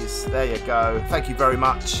of these. There you go. Thank you very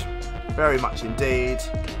much. Very much indeed.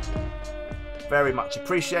 Very much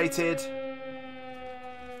appreciated.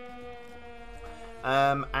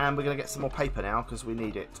 And we're going to get some more paper now because we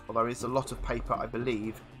need it. Although there is a lot of paper, I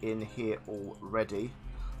believe, in here already.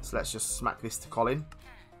 So let's just smack this to Colin.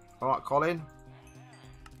 Alright, Colin.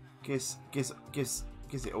 Gives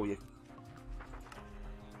it all you.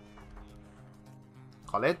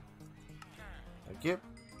 Colin. Thank you.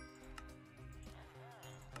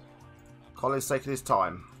 Colin's taking his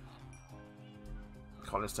time.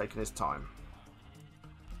 Colin's taking his time.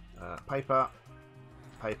 Paper.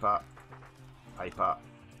 Paper. Paper.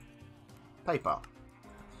 Paper.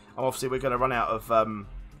 And obviously we're going to run out of...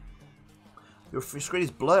 your screen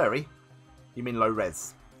is blurry. You mean low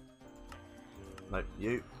res. No,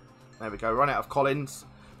 you. There we go. Run out of Collins.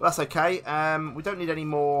 Well, that's okay. We don't need any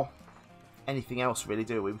more... anything else really,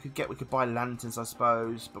 do we? We could buy lanterns, I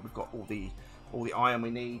suppose. But we've got all the iron we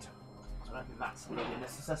need. So I don't think that's really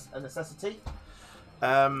a necessity.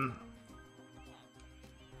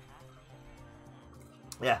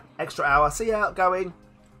 Yeah, extra hour. See how it's going.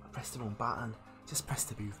 I pressed the wrong button. Just pressed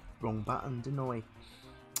the wrong button, didn't I?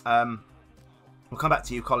 We'll come back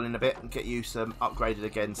to you, Colin, in a bit and get you some upgraded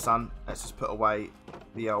again, son. Let's just put away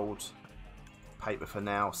the old paper for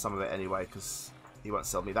now. Some of it anyway, because he won't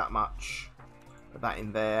sell me that much. Put that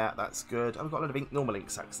in there. That's good. And we've got a lot of normal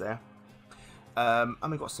ink sacks there. And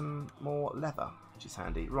we've got some more leather, which is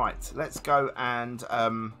handy. Right, let's go and...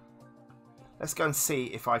 let's go and see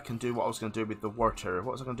if I can do what I was going to do with the water.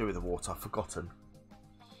 What was I going to do with the water? I've forgotten.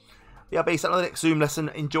 Yeah, but it's another next Zoom lesson.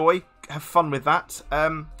 Enjoy. Have fun with that.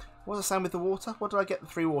 What was I saying with the water? What did I get the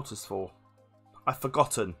 3 waters for? I've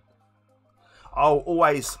forgotten. Oh,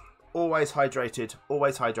 always hydrated.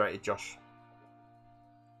 Always hydrated, Josh.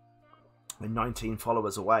 We're 19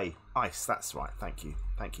 followers away. Nice, that's right. Thank you.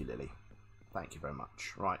 Thank you, Lily. Thank you very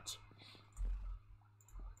much. Right.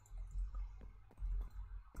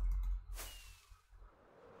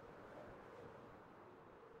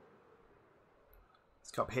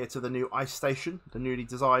 Up here to the new ice station, the newly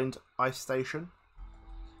designed ice station,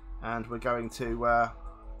 and we're going to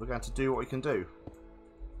do what we can do.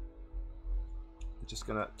 We're just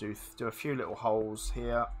gonna do a few little holes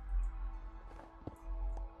here,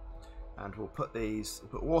 and we'll put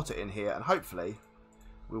water in here, and hopefully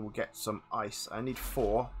we will get some ice. I need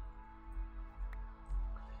 4.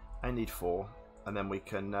 I need 4, and then we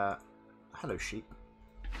can. Hello, sheep.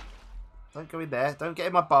 Don't go in there. Don't get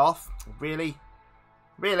in my bath. Really.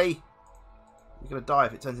 Really? You're going to die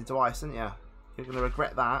if it turns into ice, aren't you? You're going to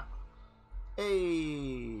regret that.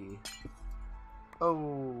 Hey.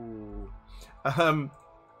 Oh. And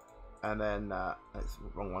then, that's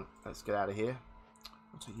the wrong one. Let's get out of here.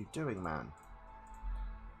 What are you doing, man?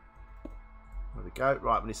 There we go.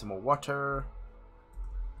 Right, we need some more water.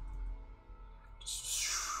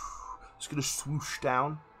 Just going to swoosh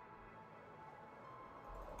down.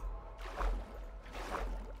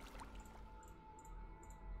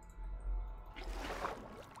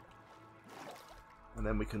 And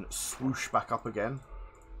then we can swoosh back up again.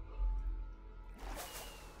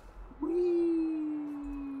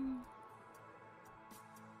 Whee!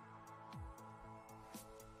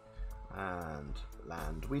 And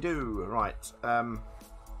land we do. Right.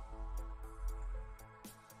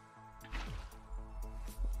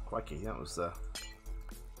 Crikey, that was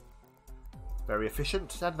very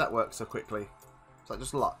efficient. How did that work so quickly? Is that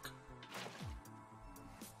just luck?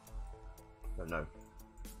 Don't know.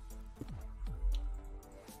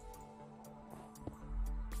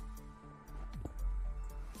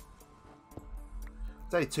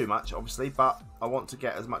 It's only too much, obviously, but I want to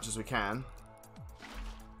get as much as we can.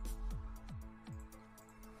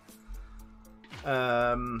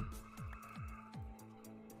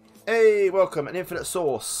 Hey, welcome, an infinite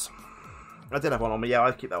sauce. I did have one on me, yeah,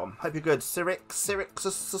 I'll keep that one. Hope you're good.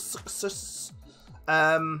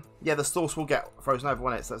 Yeah, the sauce will get frozen over,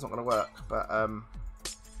 won't it? So that's not going to work. But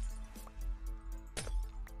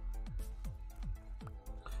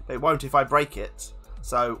it won't if I break it.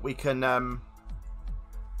 So we can.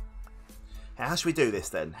 How should we do this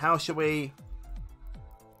then? How should we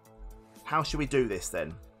do this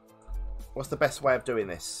then? What's the best way of doing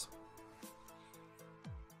this?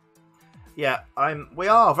 Yeah, we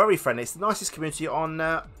are very friendly. It's the nicest community on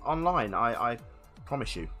online. I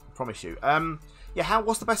promise you. Yeah,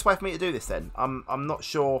 what's the best way for me to do this then? I'm not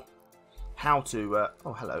sure how to.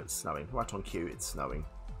 Oh, hello, it's snowing. Right on cue, it's snowing.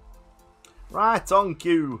 Right on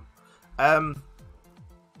cue. I mean,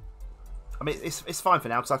 it's fine for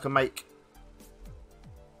now because I can make.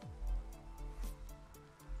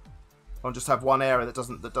 I'll just have one area that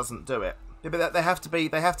doesn't do it. Yeah, but they have to be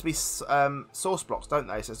source blocks, don't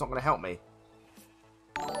they? So it's not going to help me.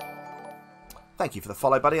 Thank you for the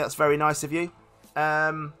follow, buddy. That's very nice of you.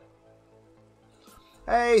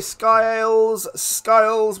 Hey, Skiles,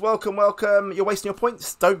 welcome. You're wasting your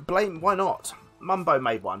points. Don't blame. Why not? Mumbo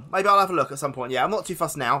made one. Maybe I'll have a look at some point. Yeah, I'm not too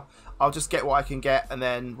fussed now. I'll just get what I can get, and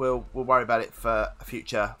then we'll worry about it for a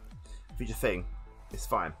future thing. It's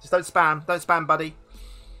fine. Just don't spam. Don't spam, buddy.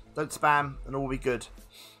 Don't spam, and all will be good.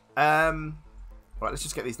 Right, let's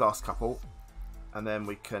just get these last couple, and then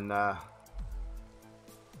we can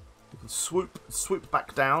swoop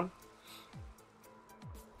back down.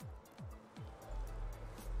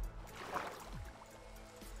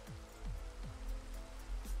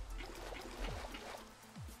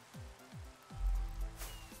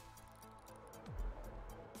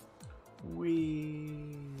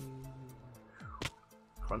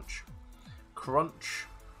 Crunch.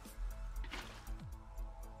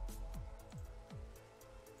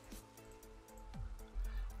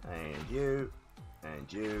 And you,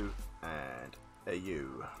 and you, and a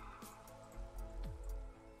you.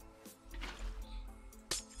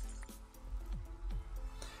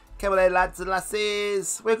 Okay, well, lads and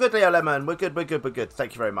lasses, we're good, Leo Lemon. We're good.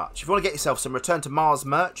 Thank you very much. If you want to get yourself some Return to Mars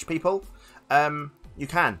merch, people, you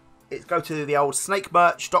can. Go to the old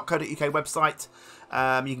SnakeDoctorChannel website.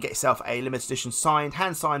 You can get yourself a limited edition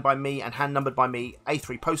hand signed by me and hand numbered by me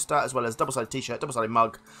A3 poster, as well as double-sided t-shirt, double-sided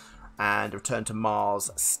mug, and a Return to Mars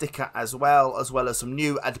sticker as well as some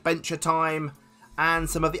new Adventure Time and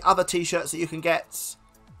some of the other t-shirts that you can get.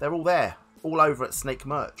 They're all there, all over at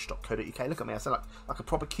snakemerch.co.uk. Look at me, I sound like a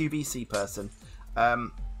proper QVC person.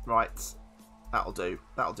 Right, that'll do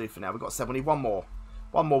for now. We've got 7. We need one more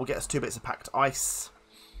will get us 2 bits of packed ice.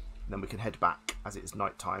 Then we can head back as it is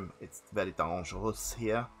night time. It's very dangerous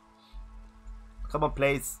here. Come on,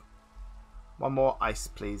 please. One more ice,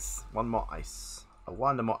 please. One more ice.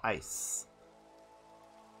 One more ice.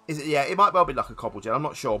 Is it? Yeah, it might well be like a cobble gel. I'm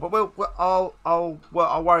not sure, but I'll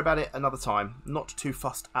worry about it another time. Not too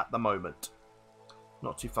fussed at the moment.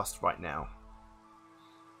 Not too fussed right now.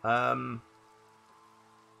 Come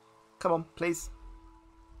on, please.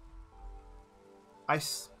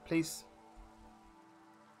 Ice, please.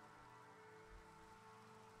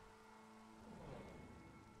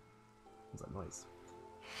 What's that noise?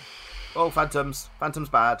 Oh, phantoms. Phantoms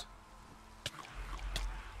bad.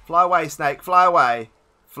 Fly away, snake. Fly away.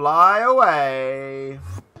 Fly away.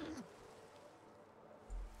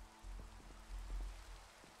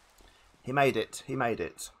 He made it. He made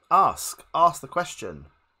it. Ask. Ask the question.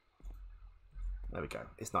 There we go.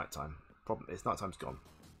 It's nighttime. Nighttime's gone.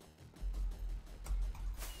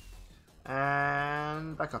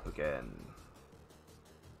 And back up again.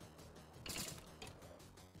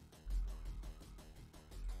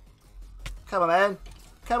 Come on, man.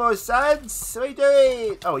 Come on, sons. What are you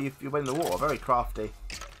doing? Oh, you went in the water. Very crafty.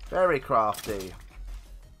 Very crafty.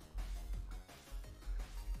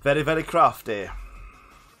 Very, very crafty.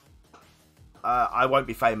 I won't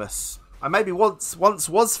be famous. I maybe once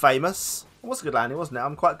was famous. It was a good landing, wasn't it?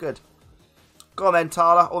 I'm quite good. Go on then,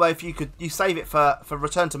 Tala. Although if you save it for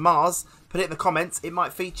Return to Mars, put it in the comments. It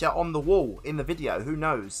might feature on the wall in the video. Who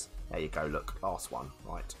knows? There you go. Look, last one.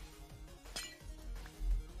 Right.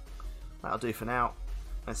 That'll do for now.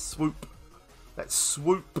 Let's swoop. Let's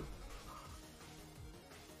swoop.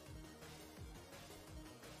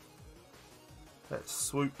 Let's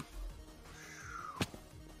swoop.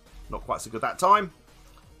 Not quite so good that time,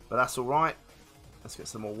 but that's all right. Let's get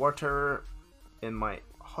some more water. in my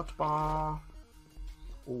hotbar.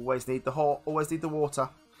 Always need the hot. Always need the water.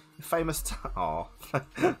 Famous. Oh,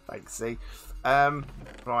 thanks. See.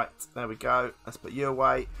 Right, there we go. Let's put you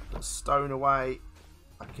away. Put stone away.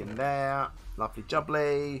 Back in there. Lovely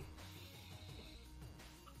jubbly.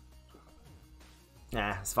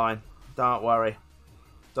 Nah, it's fine. Don't worry.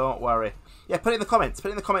 Don't worry. Yeah, put it in the comments. Put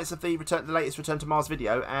it in the comments of the latest Return to Mars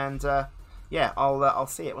video, and yeah, I'll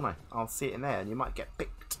see it, won't I? I'll see it in there, and you might get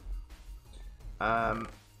picked. Right,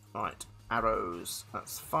 arrows.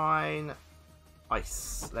 That's fine.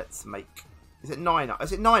 Ice. Let's make. Is it 9?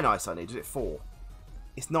 Is it 9 ice I need? Is it 4?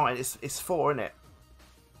 It's 9. It's 4, isn't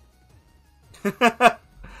it?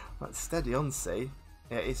 That's steady on, see.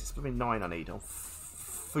 Yeah, it's probably 9 I need. Oh,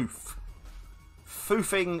 foof.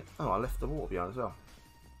 Foofing. Oh, I left the water behind as well.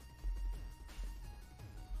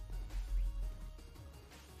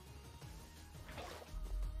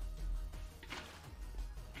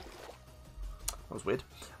 That was weird.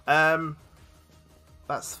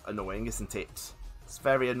 That's annoying, isn't it? It's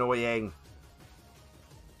very annoying.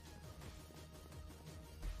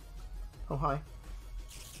 Oh, hi.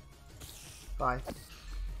 Bye.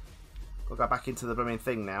 Gotta go back into the blooming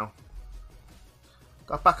thing now.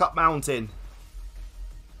 Got back up mountain.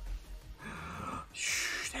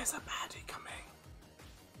 Shh, there's a baddie coming.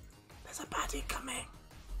 There's a baddie coming.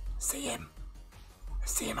 See him. I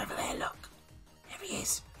see him over there, look. There he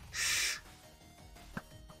is. Shh.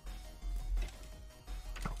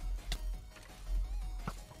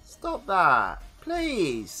 Stop that.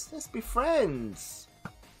 Please. Let's be friends.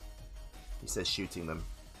 He says shooting them.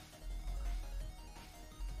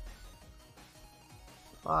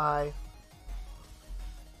 Bye.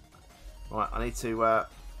 Right, I need to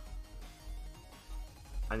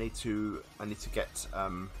get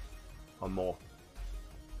on more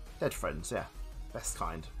dead friends. Yeah, best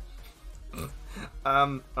kind.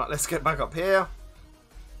 Right, let's get back up here.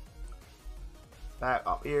 Back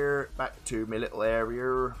up here. Back to my little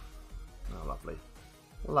area. Oh, lovely,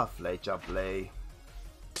 lovely, jubbly.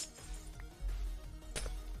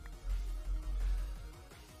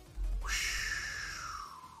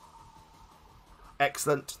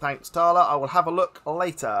 Excellent, thanks Tala. I will have a look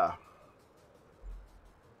later.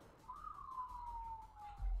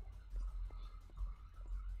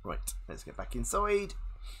 Right, let's get back inside.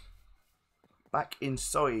 Back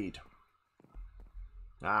inside.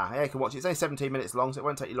 Ah, yeah, you can watch it. It's only 17 minutes long, so it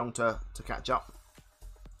won't take you long to catch up.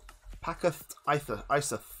 Packeth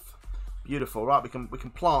Iseth. Beautiful. Right, we can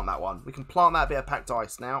plant that one. We can plant that bit of packed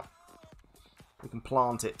ice now. We can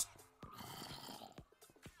plant it.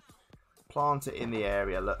 Plant it in the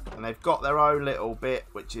area, look. And they've got their own little bit,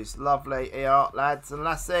 which is lovely. Here, lads and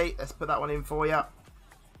lassie. Let's put that one in for you.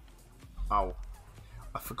 Oh,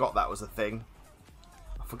 I forgot that was a thing.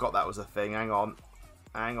 I forgot that was a thing. Hang on.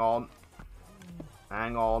 Hang on.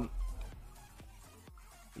 Hang on.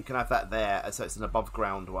 You can have that there, so it's an above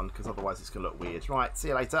ground one, because otherwise it's going to look weird. Right, see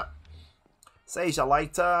you later. See you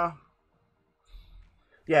later.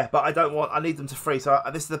 Yeah, but I don't want... I need them to freeze. So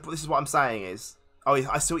this is what I'm saying is... Oh,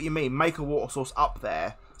 I see what you mean. Make a water source up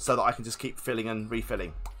there so that I can just keep filling and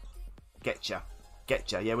refilling. Getcha.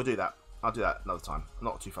 Getcha. Yeah, we'll do that. I'll do that another time. I'm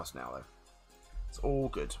not too fussed now, though. It's all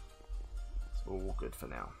good. It's all good for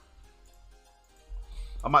now.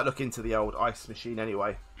 I might look into the old ice machine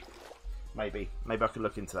anyway. Maybe. Maybe I could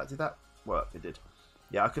look into that. Did that work? It did.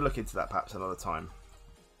 Yeah, I could look into that perhaps another time.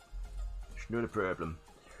 Not a problem.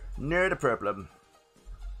 Not a problem.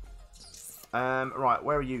 Right,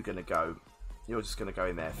 where are you going to go? You're just going to go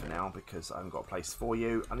in there for now because I haven't got a place for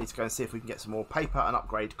you. I need to go and see if we can get some more paper and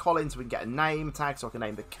upgrade Colin so we can get a name tag so I can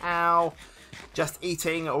name the cow. Just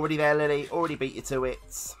eating. Already there, Lily. Already beat you to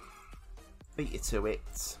it. Beat you to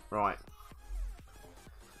it. Right.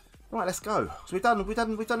 Right, let's go. So we've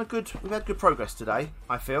had good progress today,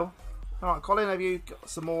 I feel. All right, Colin, have you got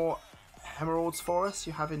some more emeralds for us?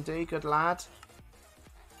 You have indeed, good lad.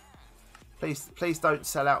 Please don't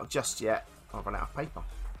sell out just yet. I've run out of paper.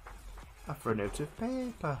 I've run out of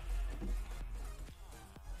paper.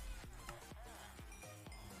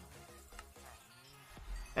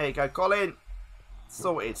 There you go, Colin.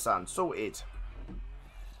 Sorted, son. Sorted.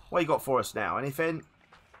 What you got for us now? Anything?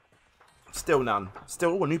 Still none.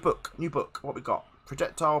 Still, oh, a new book. New book. What we got?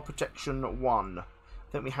 Projectile Protection 1. I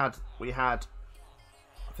think we had,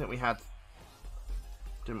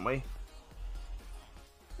 didn't we?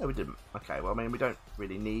 No, we didn't. Okay, well, I mean, we don't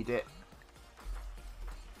really need it.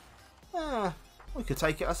 We could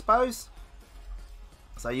take it, I suppose.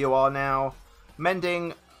 So you are now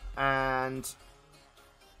mending and...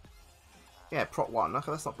 yeah, prot 1.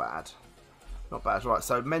 Okay, that's not bad. Not bad. Right,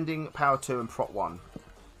 so mending, power 2 and prot 1.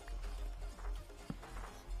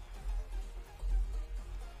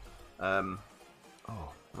 Oh,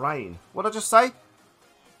 brain. What did I just say?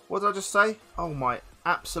 What did I just say? Oh, my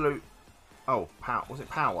absolute... Oh, power. Was it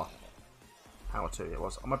power? Power 2, it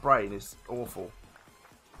was. Oh, my brain is awful.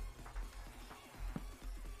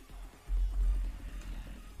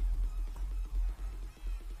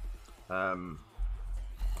 There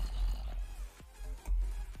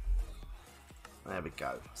we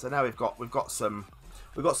go. So now we've got some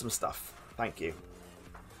stuff. Thank you.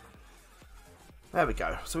 There we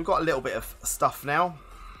go. So we've got a little bit of stuff now.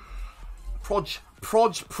 Prot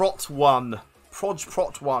 1.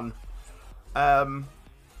 Prot 1. Can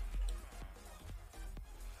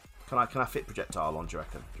I fit projectile on, do you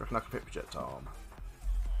reckon? Do you reckon I can fit projectile on?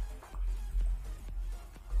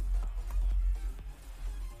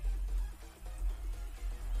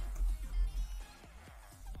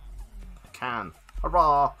 I can.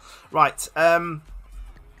 Hurrah! Right, I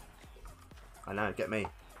know, get me.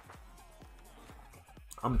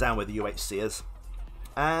 I'm down with the UHCers.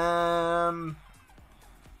 You're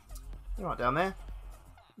right down there.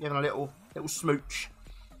 You're having a little smooch.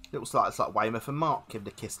 It's like Weymouth and Mark giving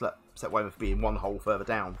a kiss. Look, except Weymouth being one hole further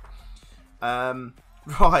down.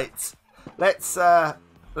 Right. Let's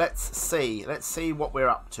see. Let's see what we're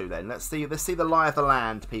up to then. Let's see the lie of the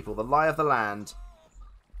land, people. The lie of the land.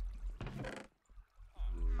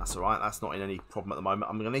 That's alright, that's not in any problem at the moment.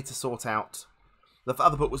 I'm going to need to sort out... The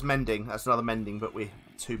other book was mending. That's another mending, but we're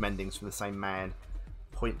 2 mendings from the same man.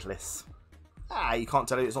 Pointless. Ah, you can't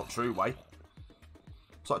tell it. It's not true, Way.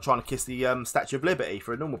 It's like trying to kiss the Statue of Liberty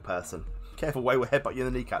for a normal person. Careful, Way, we'll headbutt you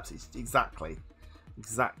in the kneecaps. Exactly.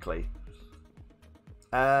 Exactly.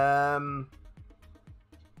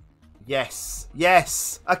 Yes.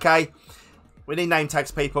 Yes. Okay. We need name tags,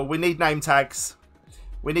 people. We need name tags.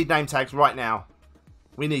 We need name tags right now.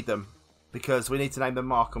 We need them. Because we need to name them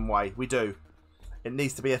Mark and Way. We do. It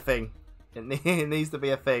needs to be a thing. It needs to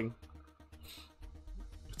be a thing.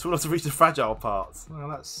 Too not to reach the fragile parts. Well,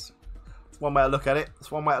 that's one way to look at it.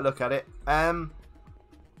 That's one way to look at it.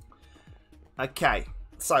 Okay.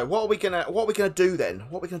 So what are we gonna do then?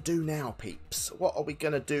 What are we gonna do now, peeps? What are we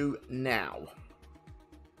gonna do now?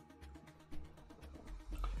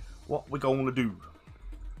 What we're gonna do?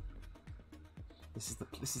 This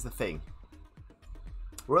is the thing.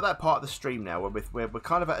 We're at that part of the stream now where we're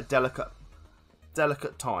kind of at a delicate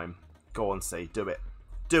time. Go on, see, do it,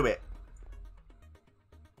 do it.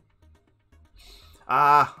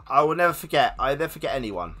 I will never forget. I never forget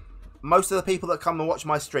anyone. Most of the people that come and watch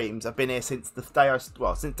my streams have been here since the day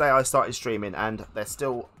since the day I started streaming, and they're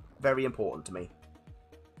still very important to me.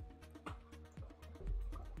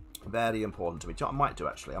 Very important to me. Do you know what I might do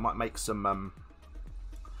actually? I might make some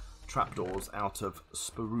trapdoors out of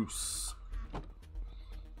spruce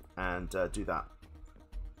and do that.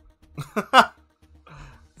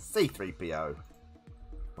 SeaThreePeeO.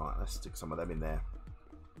 Right, let's stick some of them in there.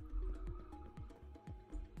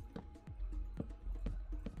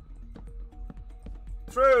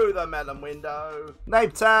 Through the melon window.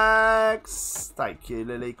 Name tags. Thank you,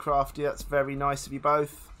 Lily Crafty. That's very nice of you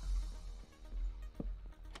both.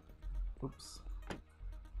 Oops.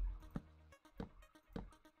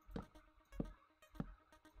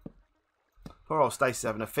 Poor old Stacey's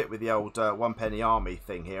having a fit with the old 1 penny army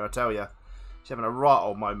thing here, I tell you. She's having a right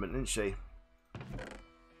old moment, isn't she?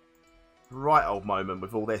 Right old moment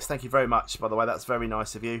with all this. Thank you very much, by the way. That's very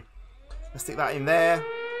nice of you. Let's stick that in there.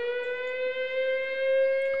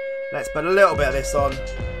 Let's put a little bit of this on.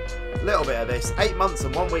 A little bit of this. 8 months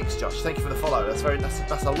and 1 week, Josh. Thank you for the follow.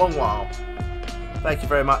 That's a long while. Thank you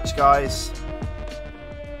very much, guys.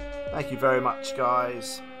 Thank you very much,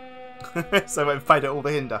 guys. So we've paid it all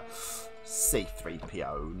the hinder.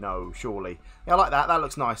 SeaThreePeeO. No, surely. Yeah, I like that. That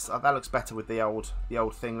looks nice. That looks better with the old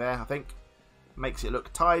thing there, I think. Makes it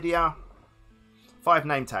look tidier. 5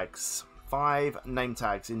 name tags. 5 name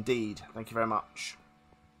tags, indeed. Thank you very much.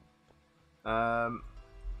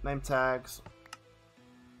 Name tags.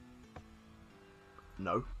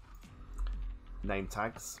 No. Name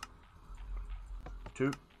tags. 2,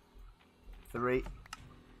 3,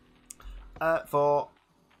 4,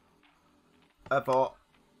 4,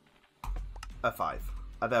 5.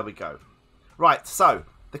 There we go. Right, so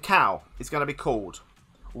the cow is going to be called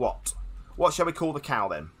what? What shall we call the cow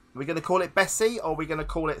then? Are we going to call it Bessie or are we going to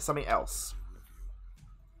call it something else?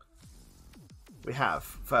 We have,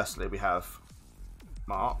 firstly, we have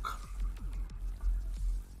Mark.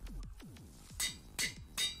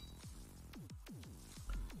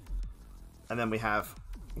 And then we have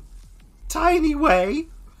Tiny Way.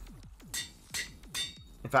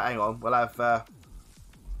 In fact, hang on, we'll have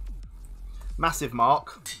Massive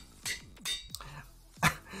Mark.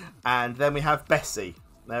 And then we have Bessie.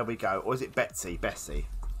 There we go. Or is it Betsy? Bessie.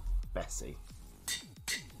 Bessie.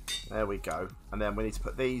 There we go. And then we need to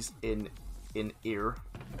put these in here.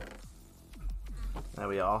 There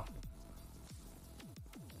we are.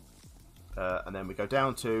 And then we go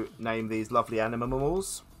down to name these lovely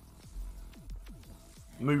animals.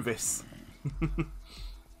 Movis.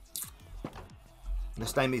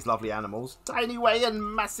 Let's name these lovely animals. Tiny Way and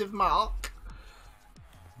Massive Mark.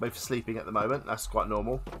 Both sleeping at the moment. That's quite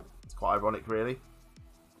normal. It's quite ironic, really.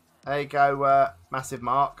 There you go, Massive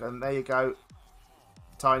Mark. And there you go,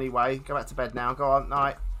 Tiny Way. Go back to bed now. Go on,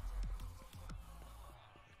 night.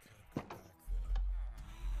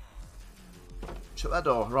 Shut that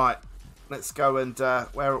door. Right. Let's go and...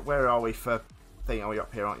 where are we for... thing? Oh, you're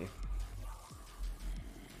up here, aren't you?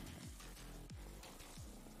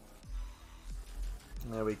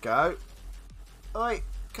 There we go. Oi,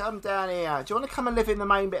 come down here. Do you want to come and live in the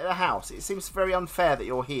main bit of the house? It seems very unfair that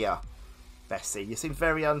you're here, Bessie. You seem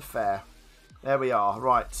very unfair. There we are.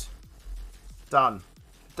 Right. Done.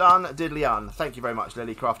 Done, diddly-un. Thank you very much,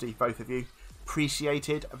 Lily Crafty, both of you.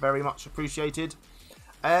 Appreciated. Very much appreciated.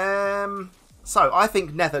 So, I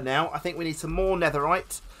think nether now. I think we need some more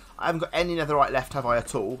netherite. I haven't got any netherite left, have I,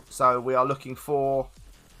 at all? So, we are looking for...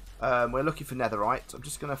 we're looking for netherite. I'm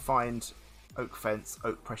just going to find... oak fence,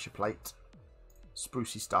 oak pressure plate,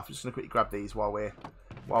 sprucey stuff. I'm just going to quickly grab these while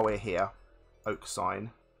we're here. Oak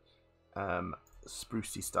sign,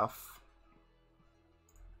 sprucey stuff,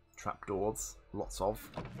 trapdoors, lots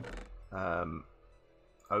of,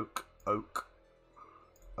 oak,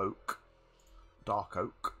 dark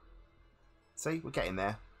oak. See, we're getting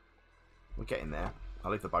there. We're getting there.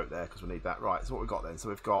 I'll leave the boat there because we need that. Right, so what we've got then? So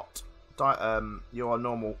we've got your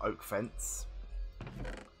normal oak fence.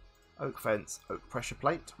 Oak fence, oak pressure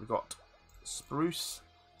plate. We've got spruce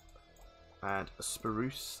and a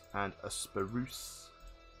spruce and a spruce.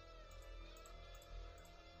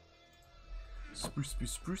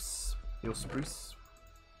 Spruce. Your spruce.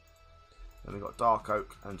 Then we've got dark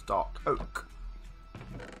oak and dark oak.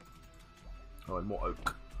 Oh, and more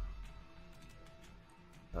oak.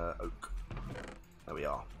 Oak. There we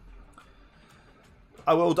are.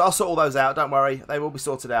 I'll sort all those out. Don't worry, they will be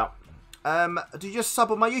sorted out. Do you just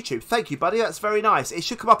sub on my YouTube? Thank you, buddy. That's very nice. It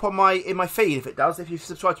should come up on in my feed if it does, if you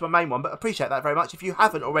subscribe to my main one. But I appreciate that very much. If you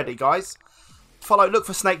haven't already, guys, look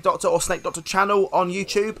for Snake Doctor or SnakeDoctorChannel on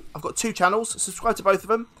YouTube. I've got 2 channels. Subscribe to both of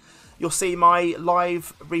them. You'll see my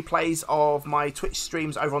live replays of my Twitch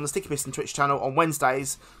streams over on the Sticky Piston Twitch channel on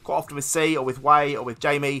Wednesdays, quite often with C or with Way or with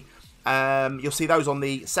Jamie. You'll see those on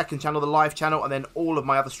the second channel, the live channel, and then all of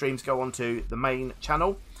my other streams go on to the main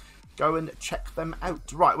channel. Go and check them out.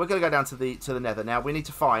 Right, we're going to go down to the nether now. We need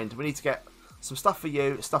to get some stuff for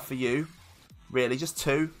you. Really, just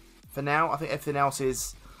 2 for now. I think everything else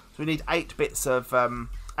is... So we need 8 bits of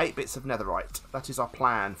netherite. That is our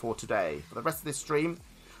plan for today. For the rest of this stream,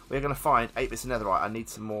 we're going to find 8 bits of netherite. I need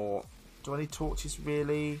some more... Do I need torches,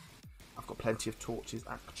 really? I've got plenty of torches,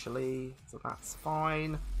 actually. So that's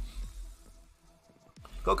fine.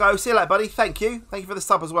 Gotta go. See you later, buddy. Thank you. Thank you for the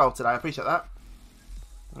sub as well today. I appreciate that.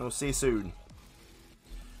 And we'll see you soon.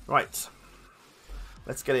 Right.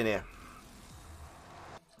 Let's get in here.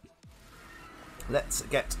 Let's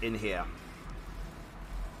get in here.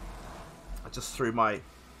 I just threw my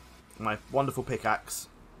wonderful pickaxe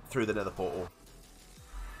through the nether portal.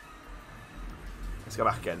 Let's go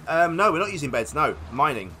back again. No, we're not using beds. No,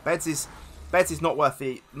 mining. Beds is not worth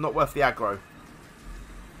the aggro.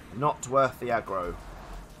 Not worth the aggro.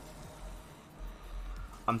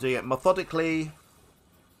 I'm doing it methodically.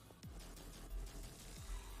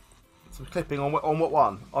 Some clipping on what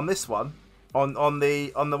one? On this one? On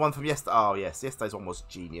the one from yesterday? Oh yes, yesterday's one was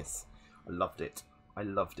genius. I loved it. I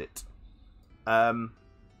loved it.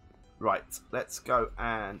 Right, let's go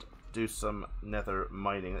and do some nether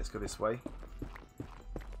mining. Let's go this way.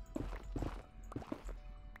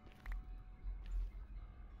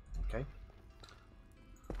 Okay.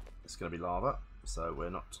 It's going to be lava, so we're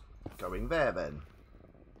not going there then.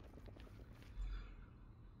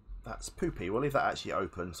 That's poopy. We'll leave that actually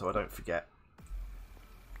open so I don't forget.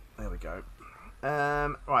 There we go.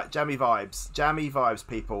 Right, jammy vibes. Jammy vibes,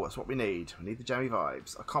 people. That's what we need. We need the jammy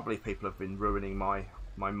vibes. I can't believe people have been ruining my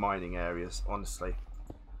mining areas, honestly.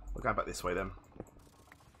 We're going back this way then.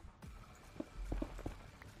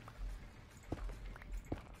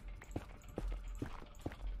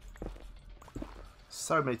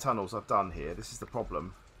 So many tunnels I've done here. This is the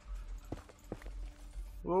problem.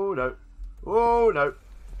 Oh, no. Oh, no.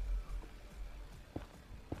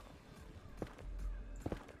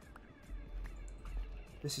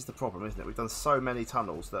 This is the problem, isn't it? We've done so many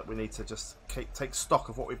tunnels that we need to just take stock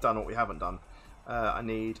of what we've done and what we haven't done. I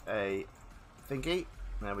need a thingy.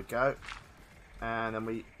 There we go. and then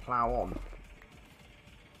we plough on.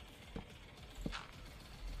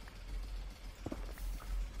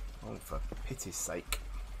 Oh, for pity's sake.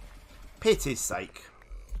 Pity's sake.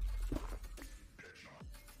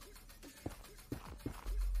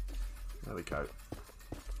 There we go.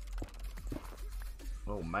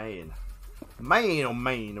 Oh, man. Man, oh,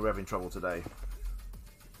 man, we're having trouble today.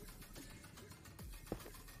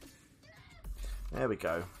 There we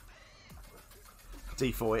go.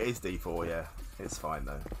 D4, it is D4, yeah. It's fine,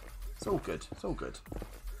 though. It's all good. It's all good.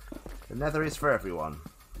 The nether is for everyone,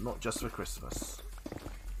 not just for Christmas.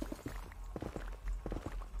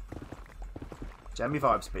 Jammy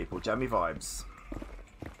vibes, people. Jammy vibes.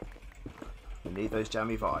 We need those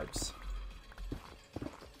jammy vibes.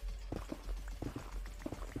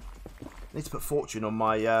 I need to put fortune on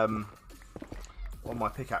my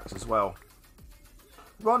pickaxe as well.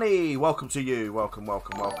 Ronnie, welcome to you. Welcome,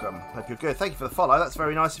 welcome, welcome. Hope you're good. Thank you for the follow. That's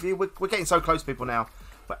very nice of you. We're getting so close, people, now.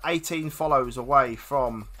 We're 18 follows away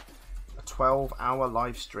from a 12-hour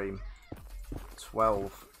live stream.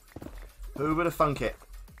 12. Who would have thunk it?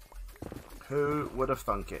 Who would have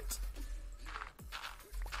thunk it?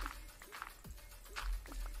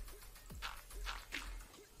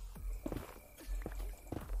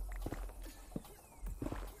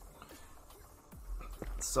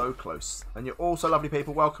 So close. And you're also lovely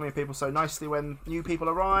people, welcoming people so nicely when new people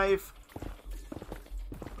arrive.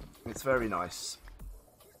 It's very nice.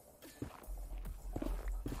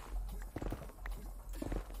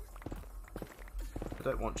 I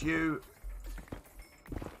don't want you.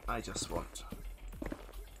 I just want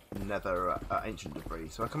nether ancient debris.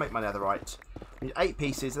 So I can make my netherite. We need 8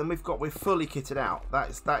 pieces, and we're fully kitted out.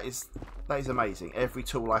 That is amazing. Every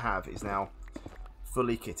tool I have is now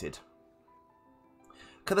fully kitted.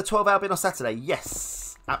 Could the 12-hour be on Saturday?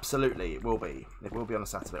 Yes, absolutely, it will be. It will be on a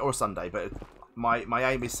Saturday or a Sunday, but my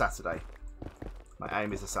aim is Saturday. My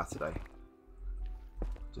aim is a Saturday.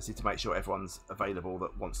 Just need to make sure everyone's available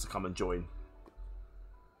that wants to come and join.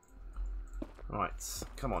 Right,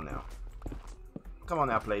 come on now. Come on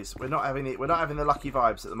now, please. We're not having the lucky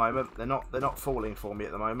vibes at the moment. They're not falling for me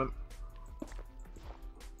at the moment.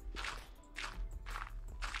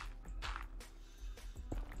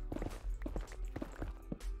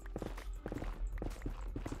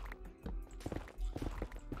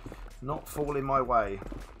 Not falling my way.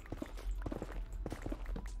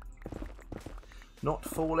 Not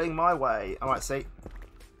falling my way. Alright, see.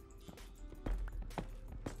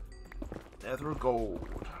 Nether of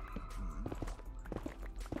gold.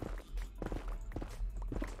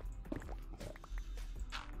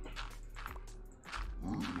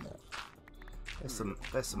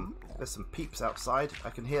 There's some peeps outside. I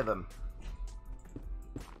can hear them.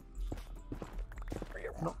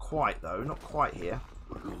 Not quite though. Not quite here.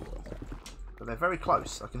 But they're very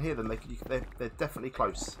close. I can hear them. They're definitely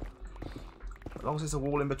close. As long as there's a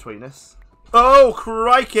wall in between us. Oh,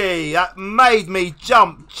 crikey! That made me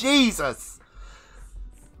jump. Jesus!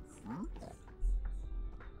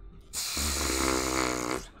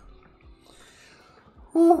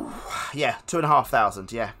 Ooh. Yeah,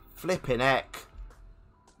 2,500. Yeah, flipping heck.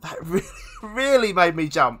 That really made me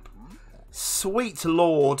jump. Sweet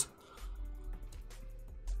Lord.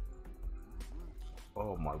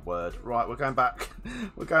 Oh my word. Right, we're going back.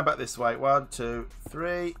 We're going back this way. 1, 2,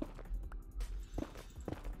 3.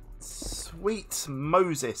 Sweet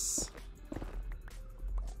Moses.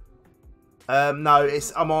 No,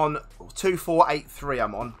 I'm on 2483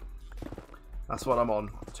 I'm on. That's what I'm on.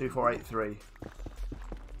 2483.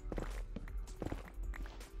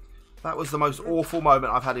 That was the most awful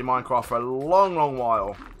moment I've had in Minecraft for a long, long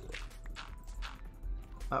while.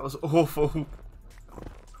 That was awful.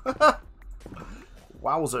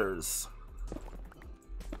 Wowzers.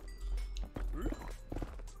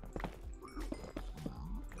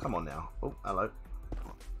 Come on now. Oh, hello.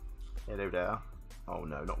 Hello there. Oh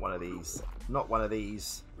no, not one of these. Not one of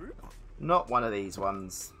these. Not one of these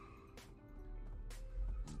ones.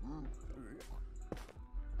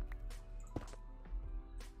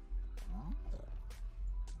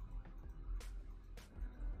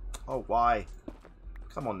 Oh, why?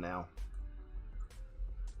 Come on now.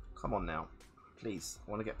 Come on now. Please, I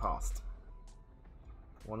want to get past.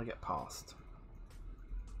 I want to get past.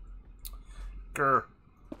 Grr.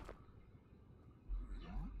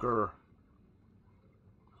 Grr.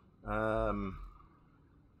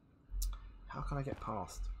 How can I get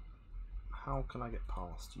past? How can I get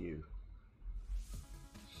past you?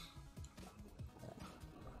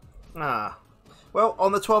 Ah. Well,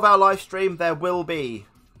 on the 12-hour live stream, there will be.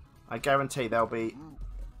 I guarantee there'll be.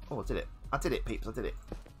 Oh, I did it. I did it, peeps. I did it.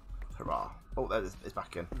 Hurrah. Oh, there it is. It's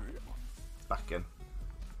back in. It's back in.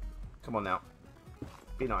 Come on now.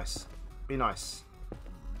 Be nice. Be nice.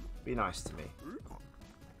 Be nice to me.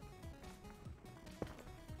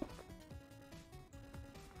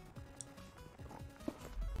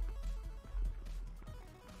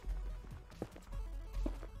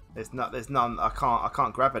 There's none. I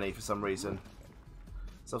can't grab any for some reason.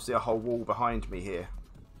 There's obviously a whole wall behind me here.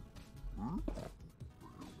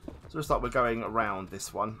 So looks like we're going around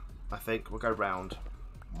this one. I think we'll go round.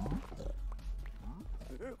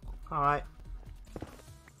 Alright.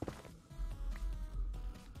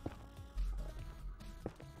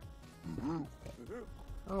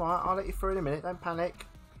 Alright, I'll let you through in a minute. Don't panic.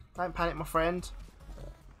 Don't panic, my friend.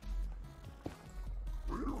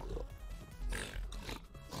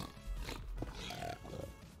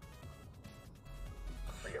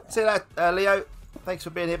 See you later, Leo. Thanks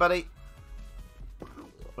for being here, buddy.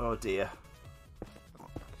 Oh dear.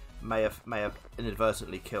 May have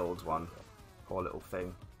inadvertently killed one. Poor little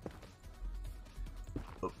thing.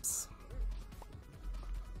 Oops.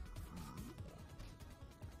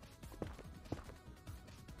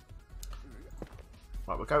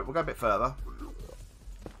 Right, we'll go a bit further.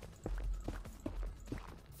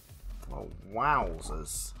 Oh,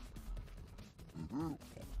 wowzers.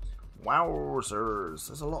 Wowzers.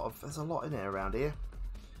 There's a lot in here around here.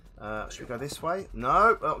 Should we go this way?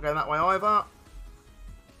 No, we're not going that way either.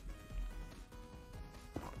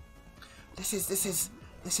 This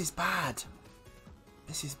is bad.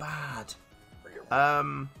 This is bad. I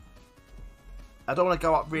don't want to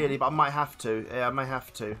go up really, but I might have to. Yeah, I may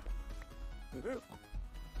have to.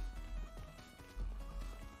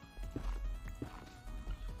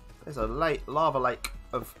 There's a lava lake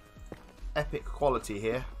of epic quality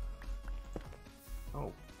here.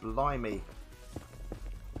 Oh, blimey.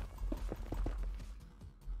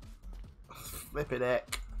 Flippin'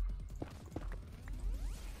 heck.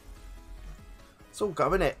 It's all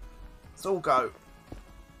go, innit? It's all go.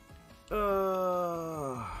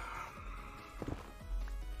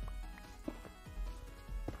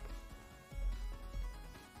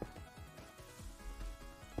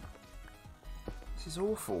 This is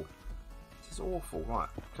awful. This is awful. Right,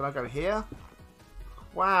 can I go here?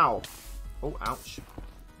 Wow. Oh, ouch.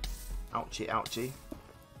 Ouchie, ouchie.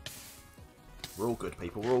 We're all good,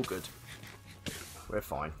 people. We're all good. We're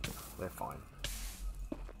fine. We're fine.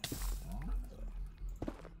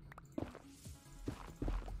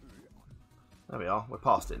 There we are. We're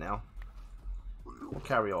past it now. We'll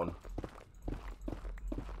carry on.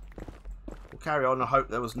 We'll carry on. I hope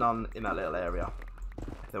there was none in that little area.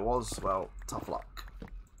 If there was, well, tough luck.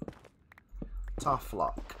 Tough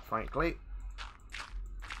luck, frankly.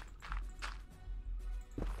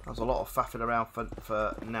 There's a lot of faffing around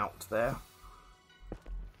for Nout there.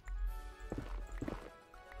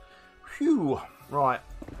 Phew. Right.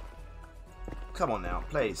 Come on now,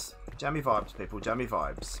 please. Jammy vibes, people. Jammy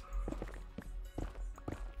vibes.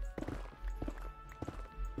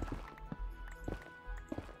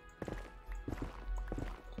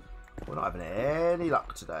 We're not having any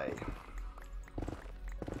luck today.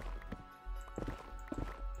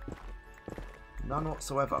 None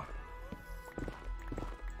whatsoever.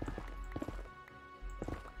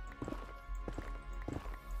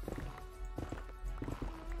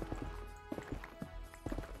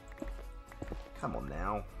 Come on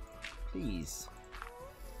now. Please.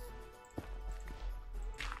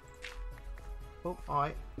 Oh,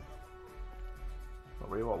 alright. Not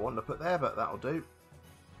really what I wanted to put there, but that'll do.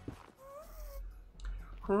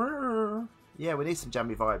 Yeah, we need some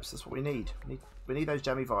jammy vibes. That's what we need. We need those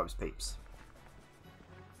jammy vibes, peeps.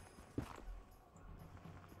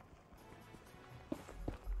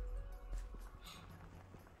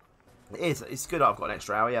 It is. It's good I've got an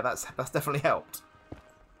extra hour. Yeah, that's definitely helped.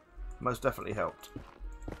 Most definitely helped.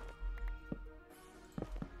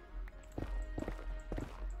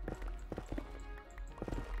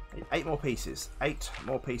 Eight more pieces. 8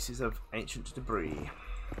 more pieces of ancient debris.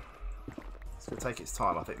 It's going to take its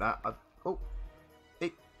time, I think that. Oh.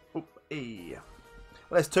 Well,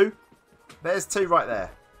 there's 2. There's 2 right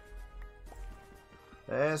there.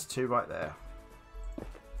 There's 2 right there.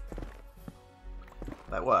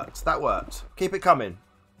 That worked. That worked. Keep it coming.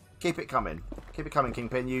 Keep it coming. Keep it coming,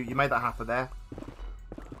 Kingpin. You made that happen there.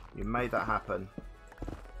 You made that happen.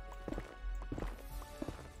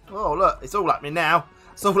 Oh, look. It's all happening now.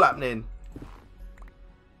 It's all happening.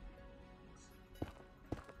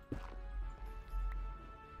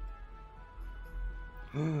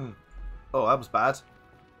 Oh, that was bad.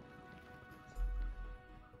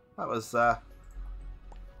 That was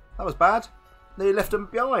bad. No, you left them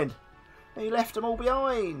behind. No, you left them all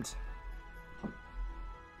behind.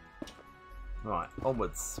 Right,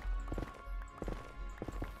 onwards.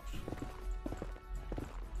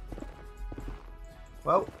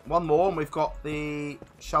 Well, one more, and we've got the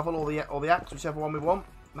shovel or the axe, whichever one we want.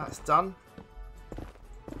 That's done.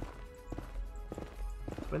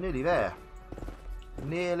 We're nearly there.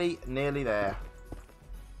 Nearly there.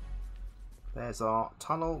 There's our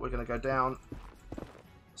tunnel. We're going to go down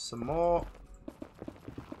some more.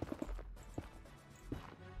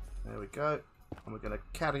 There we go. And we're going to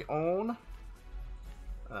carry on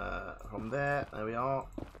from there. There we are.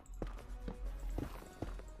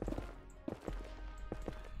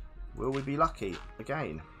 Will we be lucky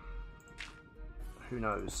again? Who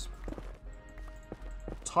knows?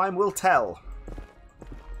 Time will tell.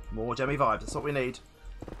 More jammy vibes. That's what we need.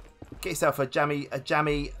 Get yourself a jammy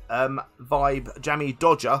vibe, jammy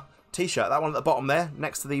Dodger t-shirt. That one at the bottom there,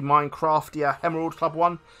 next to the Minecraftia Emerald Club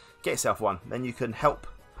one. Get yourself one. Then you can help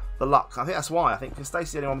the luck. I think that's why. I think because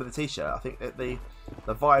Stacey's the only one with a t-shirt. I think that the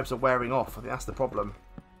vibes are wearing off. I think that's the problem.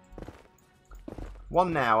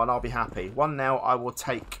 One now and I'll be happy. One now I will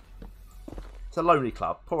take. It's a lonely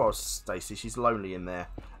club. Poor old Stacey. She's lonely in there.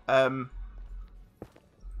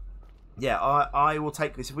 Yeah, I will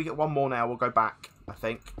take this. If we get one more now, we'll go back, I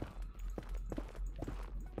think.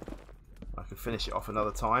 I can finish it off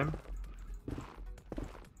another time.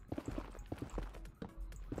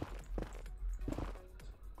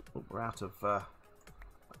 Oh, we're out of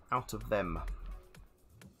them.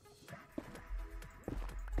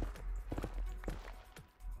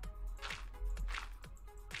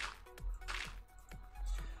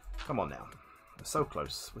 Come on now. We're so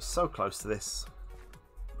close. We're so close to this.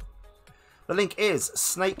 The link is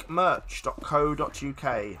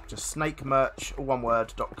snakemerch.co.uk. Just snakemerch, all one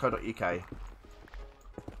word, .co.uk.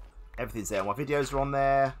 Everything's there. My videos are on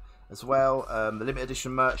there as well. The limited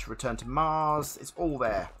edition merch, Return to Mars. It's all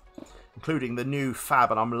there. Including the new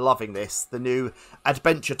fab, and I'm loving this. The new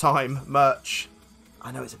Adventure Time merch.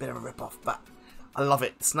 I know it's a bit of a rip-off, but I love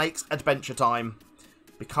it. Snake's Adventure Time.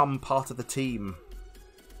 Become part of the team.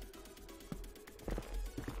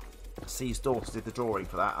 C's daughter did the drawing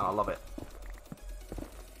for that, and I love it.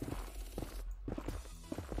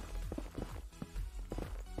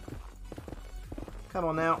 Come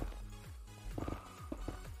on now.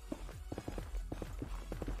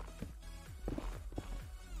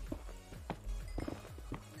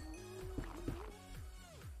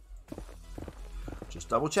 Just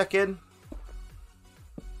double checking.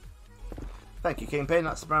 Thank you, Kingpin.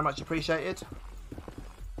 That's very much appreciated.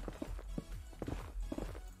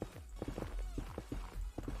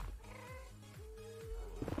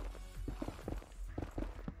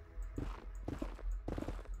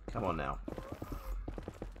 Come on now.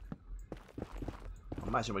 I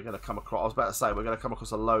imagine we're going to come across. I was about to say we're going to come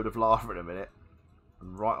across a load of lava in a minute.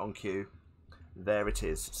 And right on cue. There it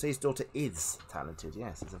is. C's daughter is talented.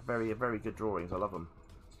 Yes, it's a very good drawings. I love them.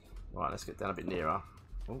 Right, let's get down a bit nearer.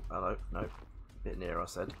 Oh, hello. No, a bit nearer. I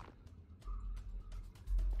said.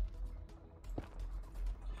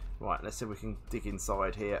 Right, let's see if we can dig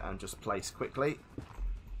inside here and just place quickly.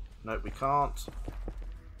 Nope, we can't.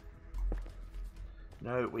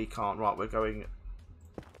 No, we can't. Right, we're going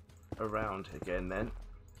around again then.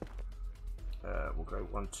 We'll go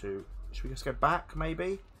 1, 2. Should we just go back,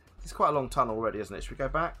 maybe? It's quite a long tunnel already, isn't it? Should we go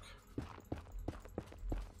back?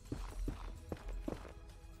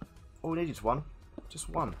 All we need is one. Just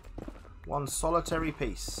one. One solitary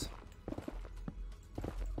piece.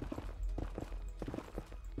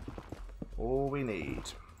 All we need.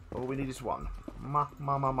 All we need is one. Ma.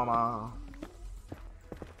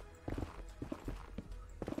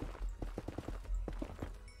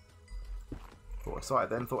 Got excited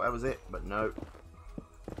then, thought that was it, but no.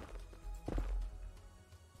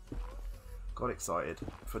 Got excited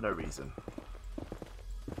for no reason.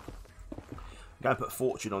 I'm going to put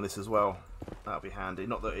fortune on this as well. That'll be handy.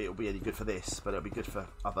 Not that it'll be any good for this, but it'll be good for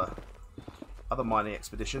other mining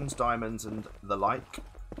expeditions, diamonds and the like.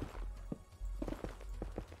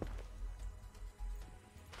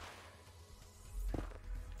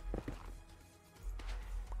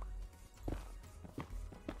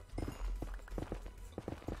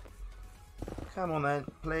 Come on then,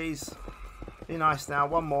 please. Be nice now.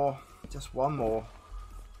 One more. Just one more.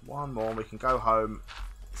 One more and we can go home.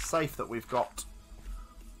 Safe that we've got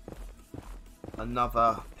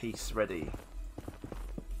another piece ready.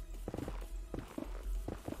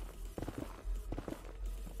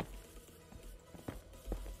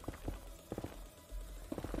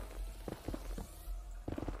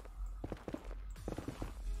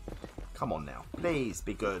 Come on now. Please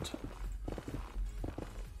be good.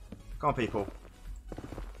 Come on, people.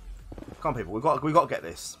 Come on, people. We've got to get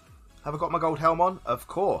this. Have I got my gold helm on? Of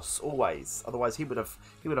course, always. Otherwise, he would have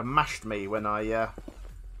mashed me when I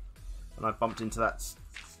bumped into that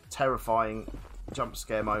terrifying jump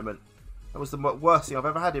scare moment. That was the worst thing I've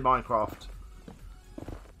ever had in Minecraft.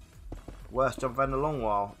 Worst jump I've had in a long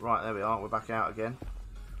while. Right, there we are. We're back out again.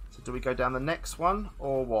 So do we go down the next one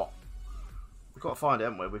or what? We've got to find it,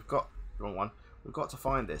 haven't we? We've got... Wrong one. We've got to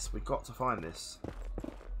find this. We've got to find this.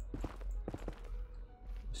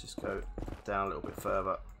 Let's just go down a little bit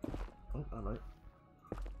further. Oh, hello.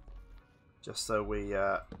 Just so we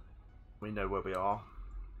know where we are.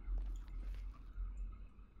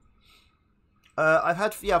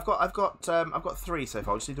 I've got 3 so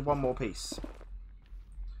far. I just need one more piece.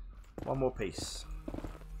 One more piece.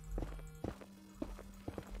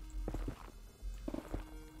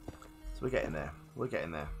 So we're getting there. We're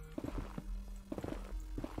getting there.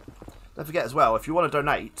 Don't forget as well, if you want to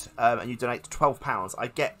donate, and you donate to £12, I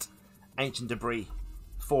get ancient debris,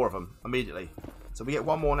 4 of them immediately. So we get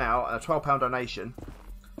 1 more now and a £12 donation,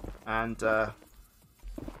 and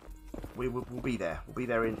we'll be there. We'll be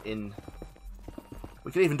there in.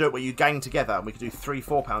 We could even do it where you gang together, and we could do 3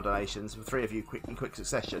 £4 donations for 3 of you in quick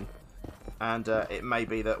succession. And it may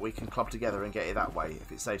be that we can club together and get it that way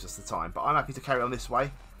if it saves us the time. But I'm happy to carry on this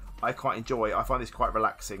way. I quite enjoy it. I find this quite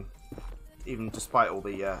relaxing, even despite all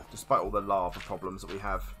the lava problems that we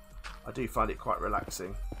have. I do find it quite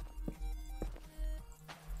relaxing.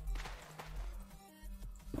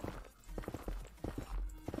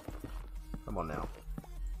 Come on now.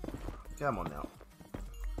 Come on now.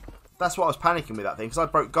 That's what I was panicking with that thing, because I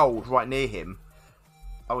broke gold right near him.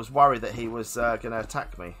 I was worried that he was going to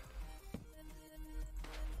attack me.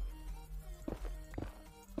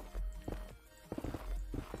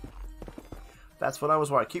 That's what I was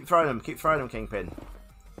worried. Keep throwing them, Kingpin.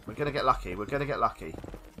 We're going to get lucky. We're going to get lucky.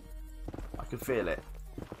 I can feel it.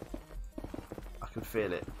 I can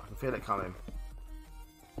feel it. I can feel it coming.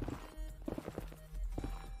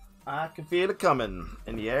 I can feel it coming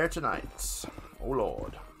in the air tonight. Oh,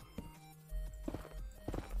 Lord.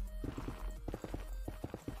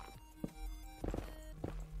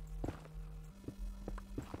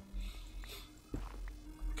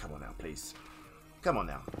 Come on now, please. Come on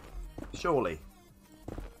now. Surely.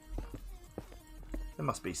 There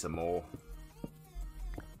must be some more.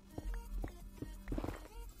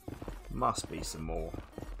 Must be some more.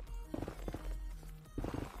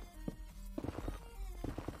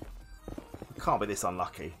 Can't be this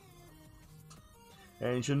unlucky.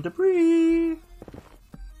 Ancient debris.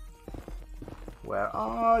 Where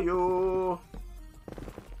are you?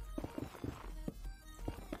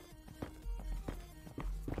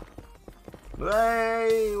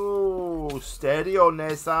 Hey, oh, steady on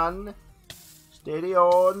there, son. Steady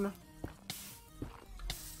on.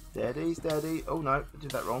 Steady, steady. Oh no, I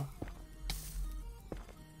did that wrong.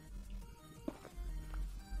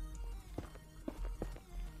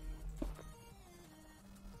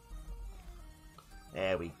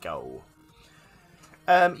 There we go.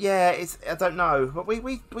 Yeah, I don't know, but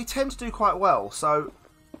we tend to do quite well. So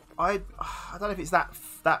I don't know if it's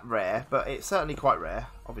that rare, but it's certainly quite rare,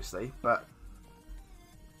 obviously. But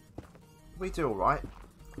we do all right.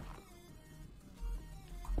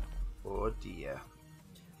 Oh dear,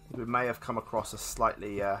 we may have come across a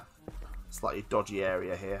slightly dodgy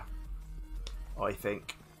area here, I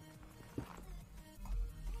think.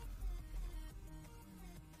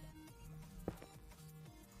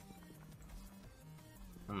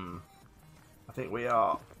 I think we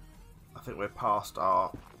are. I think we're past our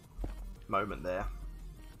moment there.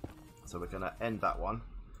 So we're going to end that one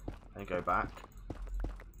and go back.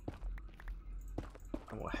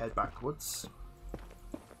 And we'll head backwards.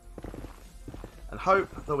 And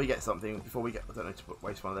hope that we get something before we get... I don't need to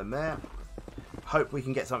waste one of them there. Hope we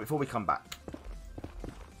can get something before we come back.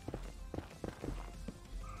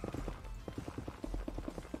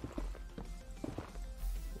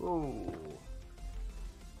 Ooh.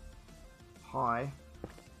 Hi.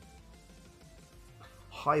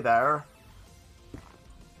 Hi there.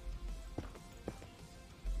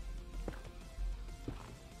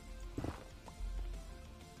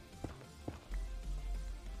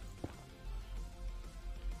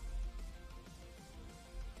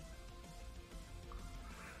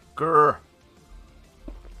 Grr.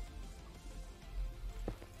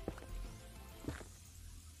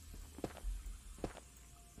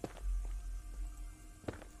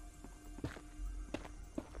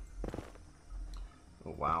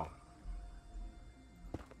 Oh, wow.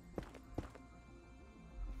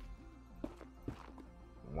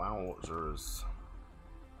 Wowzers.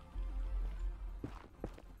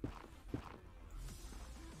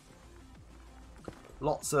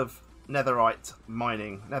 Lots of netherite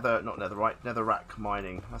mining. Not netherite, netherrack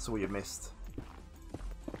mining. That's all you've missed.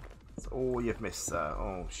 That's all you've missed, sir.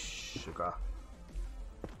 Oh, sugar.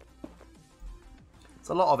 It's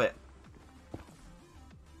a lot of it.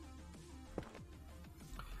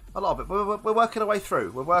 A lot of it. We're working our way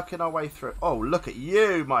through. We're working our way through. Oh, look at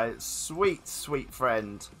you, my sweet, sweet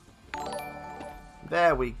friend.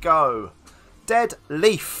 There we go. Dead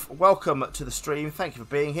Leaf, welcome to the stream. Thank you for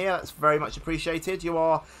being here. That's very much appreciated. You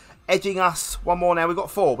are edging us. One more now. We've got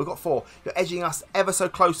four. We've got four. You're edging us ever so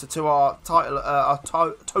closer to our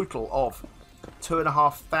title, total of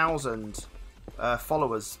 2,500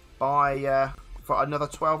 followers by for another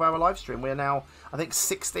 12-hour live stream. We're now, I think,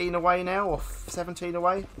 16 away now, or 17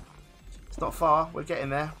 away. It's not far. We're getting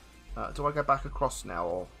there. Do I go back across now,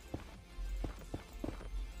 or?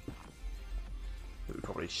 I think we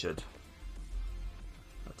probably should.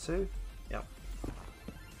 Two. Yep.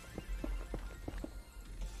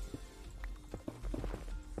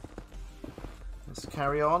 Let's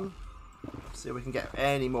carry on. See if we can get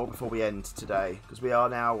any more before we end today, because we are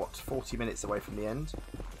now, what, 40 minutes away from the end.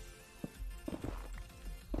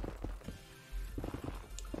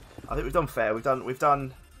 I think we've done fair. We've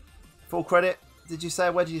done full credit. Did you say?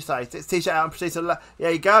 Where did you say? It's t-shirt out and proceed to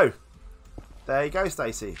there you go. There you go,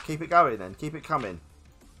 Stacey. Keep it going then. Keep it coming.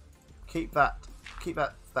 Keep that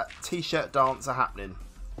t-shirt dancer happening.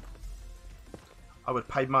 I would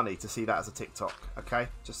pay money to see that as a TikTok. Okay,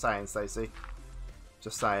 just saying, Stacey.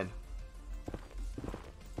 Just saying.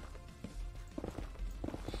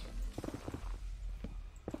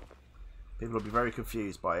 People will be very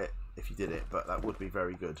confused by it if you did it, but that would be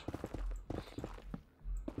very good.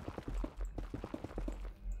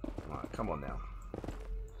 Right, come on now.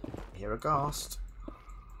 Here aghast.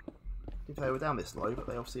 If they were down this low, but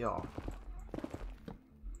they obviously are.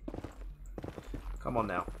 Come on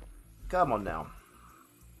now. Come on now.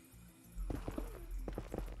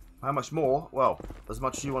 How much more? Well, as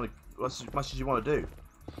much as you want to, as much as you want to do.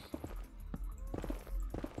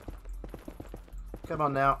 Come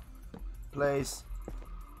on now, please.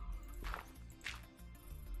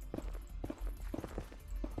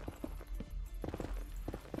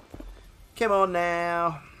 Come on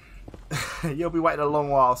now. You'll be waiting a long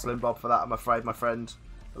while, Slim Bob, for that, I'm afraid, my friend.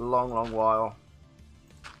 A long, long while.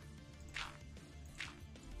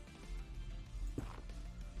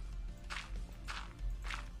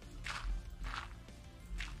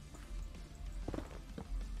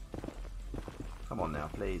 Come on now,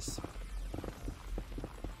 please.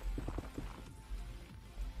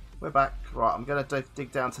 We're back. Right, I'm going to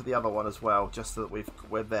dig down to the other one as well, just so that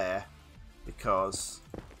we're there, because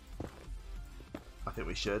I think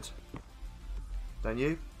we should. Don't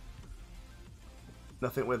you? I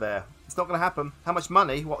think we're there. It's not going to happen. How much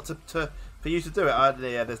money? What for you to do it?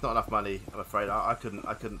 Yeah, there's not enough money. I'm afraid I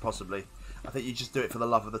couldn't possibly. I think you just do it for the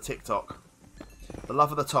love of the TikTok, the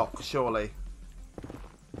love of the talk. Surely.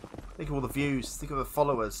 Think of all the views. Think of the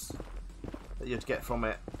followers that you'd get from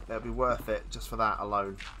it. It'd be worth it just for that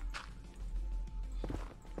alone.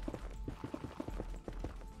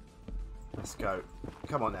 Let's go.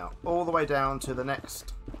 Come on now. All the way down to the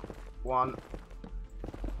next one.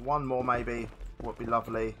 One more maybe. Would be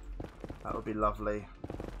lovely. That would be lovely.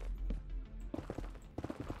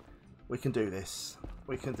 We can do this.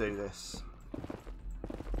 We can do this.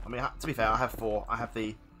 I mean, to be fair, I have four. I have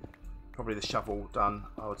probably the shovel done,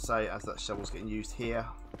 I would say, as that shovel's getting used here.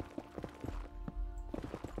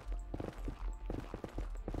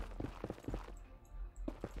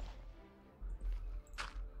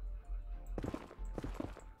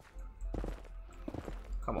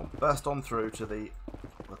 Come on, burst on through to the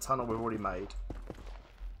tunnel we've already made.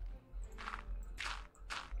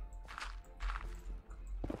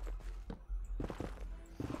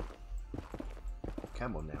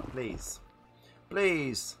 Come on now, please.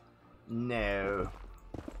 Please. No.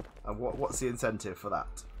 And what's the incentive for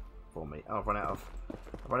that for me? Oh, I've run out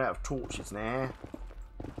of torches now.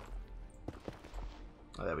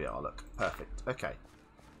 Oh, there we are. Look, perfect. Okay,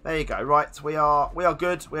 there you go. Right, we are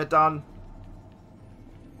good. We're done.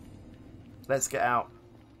 Let's get out.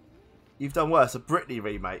 You've done worse. A Britney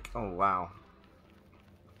remake. Oh wow.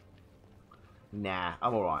 Nah,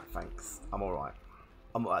 I'm all right. Thanks. I'm all right.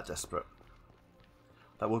 I'm not that desperate.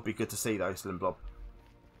 That would be good to see though, Slim Blob.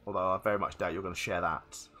 Although I very much doubt you're going to share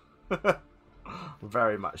that.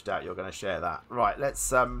 Very much doubt you're going to share that. Right, let's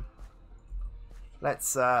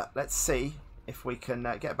see if we can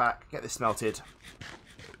get this smelted.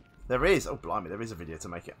 There is. Oh blimey, there is a video to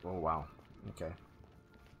make it. Oh wow. Okay.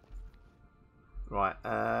 Right.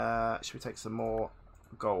 Should we take some more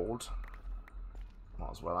gold?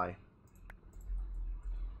 Might as well, eh?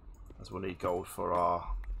 As we'll need gold for our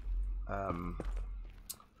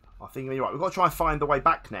thingy. Right, we've got to try and find the way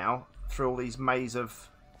back now through all these maze of...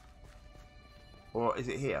 Or is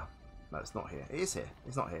it here? No, it's not here. It is here.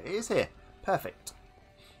 It's not here. It is here. Perfect.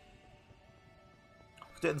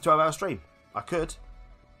 Do it in the 12-hour stream. I could.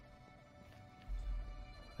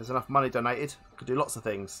 There's enough money donated. I could do lots of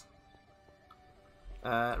things.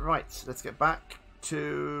 Right, let's get back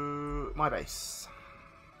to my base.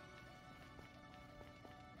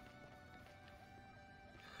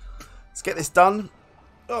 Let's get this done.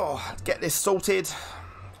 Oh, get this sorted.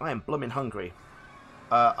 I am blooming hungry.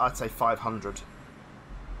 I'd say 500.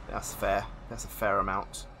 That's fair. That's a fair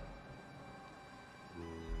amount.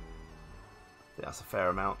 That's a fair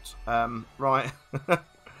amount. Right.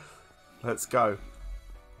 Let's go.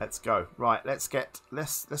 Let's go. Right, let's get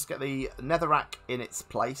the netherrack in its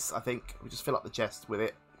place. I think we just fill up the chest with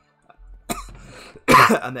it.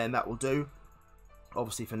 And then that will do.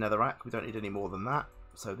 Obviously for netherrack, we don't need any more than that.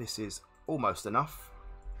 So this is almost enough.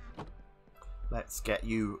 Let's get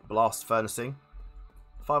you blast furnacing.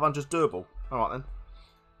 500's doable. Alright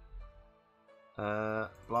then.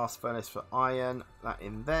 Blast furnace for iron. That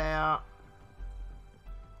in there.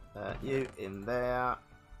 You in there.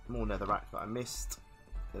 More netherrack that I missed.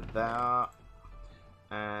 There.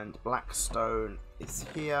 And blackstone is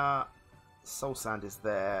here. Soul sand is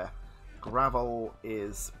there. Gravel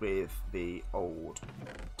is with the old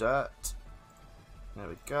dirt. There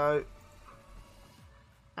we go.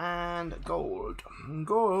 And gold.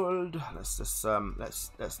 Gold. Let's just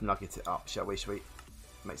let's nugget it up, shall we? Shall we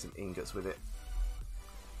make some ingots with it?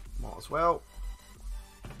 Might as well.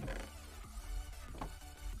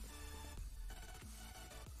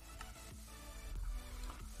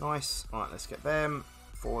 Nice. Right, let's get them.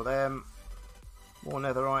 4 of them. More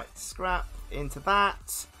netherite scrap into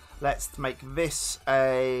that. Let's make this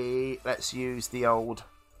a... Let's use the old...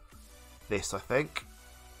 This, I think.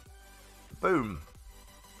 Boom.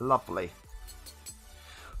 Lovely.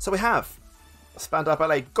 So we have Spandau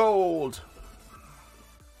Ballet Gold.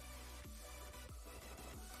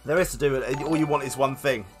 There is to do it. All you want is one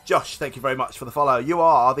thing. Josh, thank you very much for the follow. You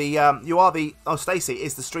are the oh, Stacey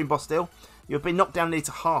is the stream boss still. You've been knocked down nearly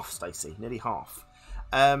to half, Stacey. Nearly half.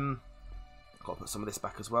 Got to put some of this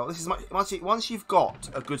back as well. This is once you've got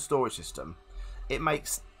a good storage system, it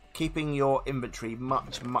makes keeping your inventory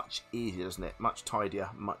much easier, doesn't it? Much tidier,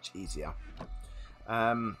 much easier.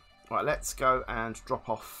 Right, let's go and drop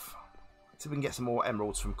off. See if we can get some more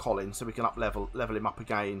emeralds from Colin, so we can level him up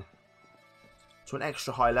again to an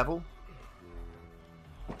extra high level.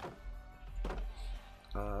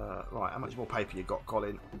 Right, how much more paper you got,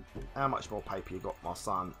 Colin? How much more paper you got, my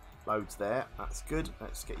son? Loads there. That's good.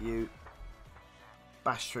 Let's get you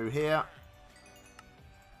bash through here.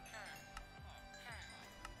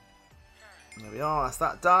 There we are. That's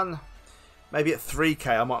that done. Maybe at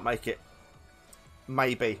 3k I might make it.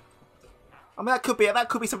 Maybe. I mean, that could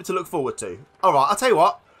be something to look forward to. All right, I'll tell you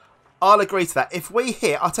what. I'll agree to that. If we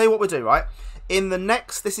hit, I'll tell you what we'll do, right? In the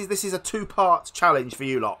next, this is a 2-part challenge for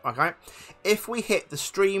you lot, okay? If we hit the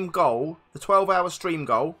stream goal, the 12-hour stream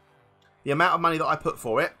goal, the amount of money that I put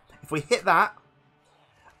for it, if we hit that,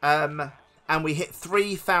 and we hit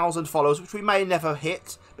 3,000 followers, which we may never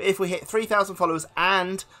hit, but if we hit 3,000 followers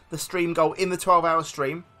and the stream goal in the 12-hour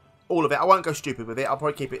stream, all of it, I won't go stupid with it, I'll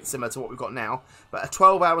probably keep it similar to what we've got now, but a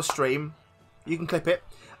 12-hour stream, you can clip it.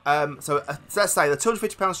 So let's say the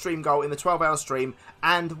 £250 stream goal in the 12-hour stream,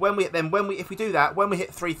 and if we do that, when we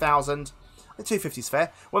hit 3,000, the 250 is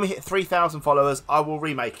fair. When we hit 3,000 followers, I will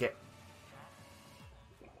remake it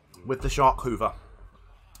with the Shark Hoover.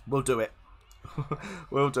 We'll do it.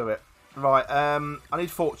 We'll do it. Right. I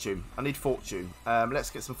need fortune. Let's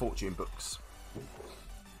get some fortune books.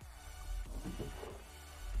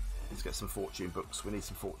 Let's get some fortune books. We need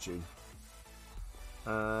some fortune.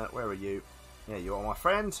 Where are you? Yeah, you are, my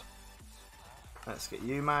friend. Let's get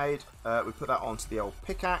you made. We put that onto the old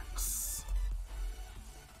pickaxe.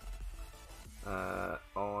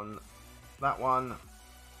 On that one.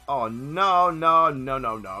 Oh, no.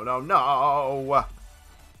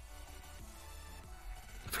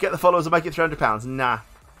 Forget the followers and make it £300.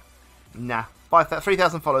 Nah.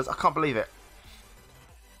 3,000 followers. I can't believe it.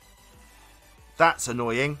 That's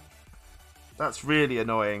annoying. That's really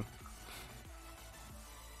annoying.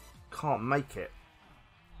 Can't make it.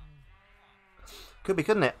 Could be,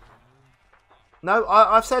 couldn't it? No,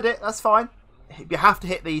 I've said it. That's fine. You have to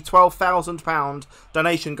hit the £12,000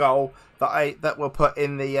 donation goal that we'll put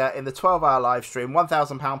in the 12-hour live stream.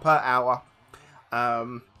 £1,000 per hour.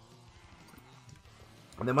 And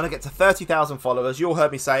then when I get to 30,000 followers, you all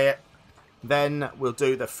heard me say it. Then we'll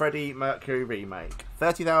do the Freddie Mercury remake.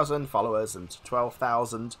 30,000 followers and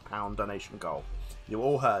 £12,000 donation goal. You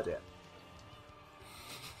all heard it.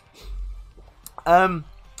 I'm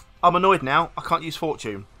annoyed now. I can't use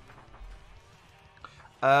fortune.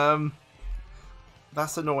 That's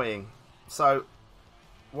annoying. So,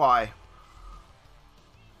 why?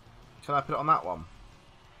 Can I put it on that one?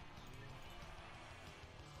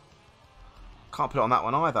 Can't put it on that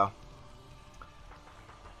one either.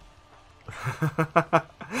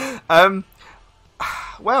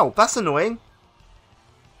 Well, that's annoying.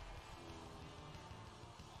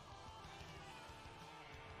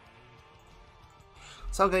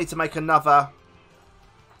 So I'm going to need to make another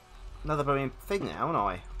blooming thing now, aren't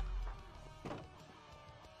I?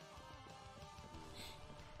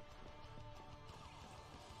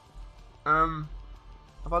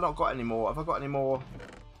 Have I not got any more? Have I got any more?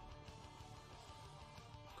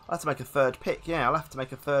 I'll have to make a third pick. Yeah, I'll have to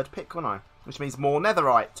make a third pick, won't I? Which means more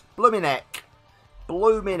netherite. Blooming heck.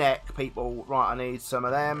 Blooming heck, people. Right, I need some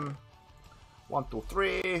of them. 1, 2,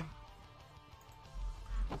 3.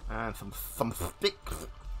 And some sticks.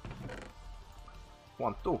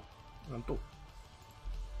 1, 2. 1, 2.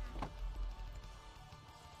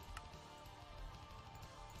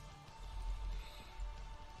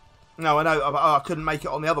 No, I know. I couldn't make it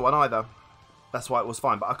on the other one either. That's why it was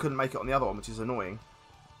fine. But I couldn't make it on the other one, which is annoying.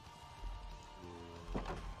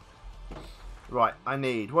 Right, I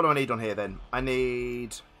need... What do I need on here then? I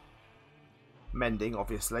need... mending,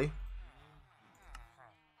 obviously.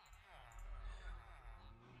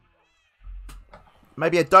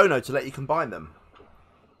 Maybe a dono to let you combine them.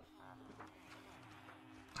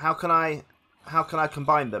 How can I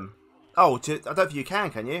combine them? Oh, I don't think you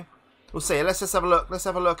can you? We'll see. Let's just have a look. Let's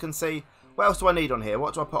have a look and see. What else do I need on here?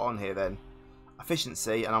 What do I put on here then?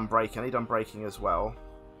 Efficiency and unbreaking. I need unbreaking as well.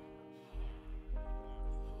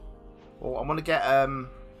 Well, I want to get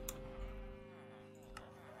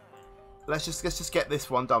let's just get this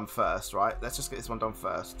one done first, right? Let's just get this one done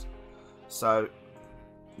first. So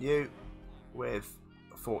you with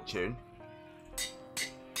fortune,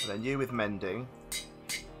 and then you with mending,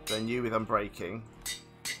 then you with unbreaking.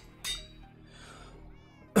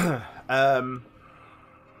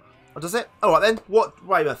 What does it? All right then. What,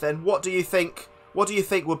 Weymouth? Then what do you think? What do you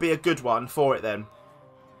think would be a good one for it then?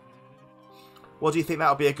 What do you think that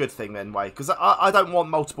would be a good thing then, Way? Because I don't want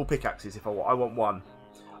multiple pickaxes. If I want one,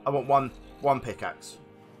 I want one pickaxe.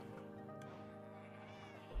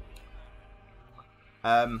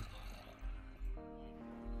 What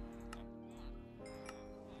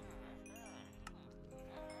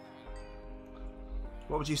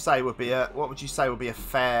would you say would be a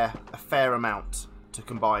fair amount to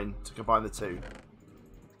combine the two?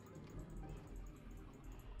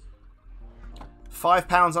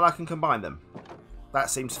 £5 and I can combine them. That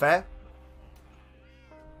seems fair.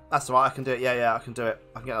 That's all right. I can do it. Yeah, I can do it.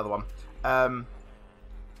 I can get another one.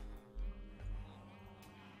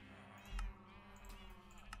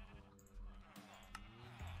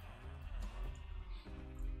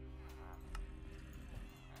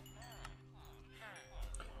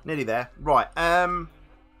 Nearly there. Right.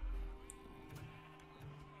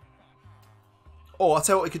 Or I'll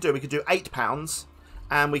tell you what we could do. We could do £8,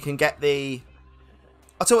 and we can get the.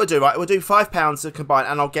 I'll tell you what we'll do. Right, we'll do £5 to combine,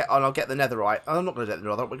 and I'll get the netherite. I'm not going to do the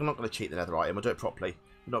netherite. We're not going to cheat the netherite, and we'll do it properly.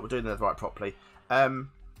 We're doing the netherite properly. So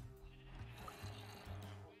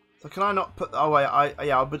can I not put? Oh wait,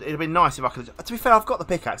 yeah. It'd be nice if I could. To be fair, I've got the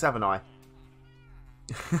pickaxe, haven't I?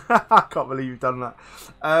 I can't believe you've done that.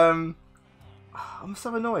 I'm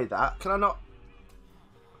so annoyed that. Can I not?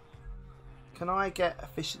 Can I get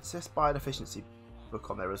efficiency? Let's buy an efficiency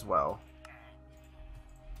book on there as well.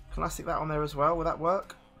 Can I stick that on there as well? Will that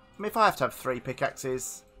work? I mean, if I have to have 3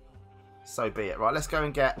 pickaxes, so be it. Right, let's go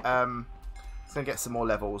and get some more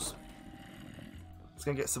levels. Let's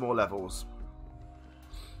go and get some more levels.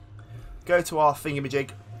 Go to our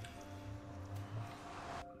thingamajig.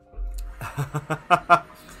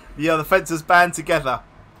 Yeah, the fences band together.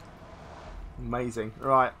 Amazing.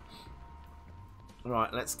 Right.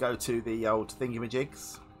 Right, let's go to the old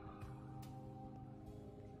thingamajigs.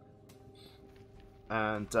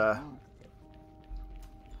 And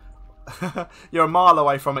you're a mile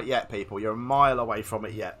away from it yet, people. You're a mile away from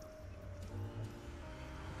it yet.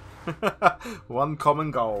 One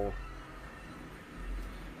common goal.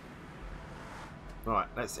 Right,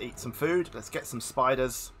 let's eat some food. Let's get some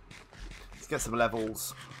spiders. Let's get some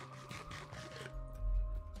levels.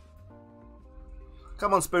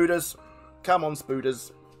 Come on, spooders. Come on,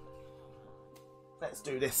 spooders. Let's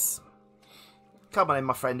do this. Come on in,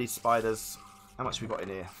 my friendly spiders. How much have we got in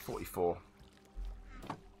here? 44.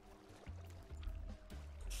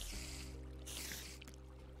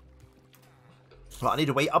 Right, I need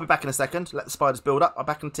to wait. I'll be back in a second. Let the spiders build up. I'm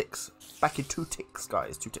back in ticks. Back in 2 ticks,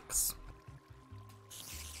 guys. 2 ticks.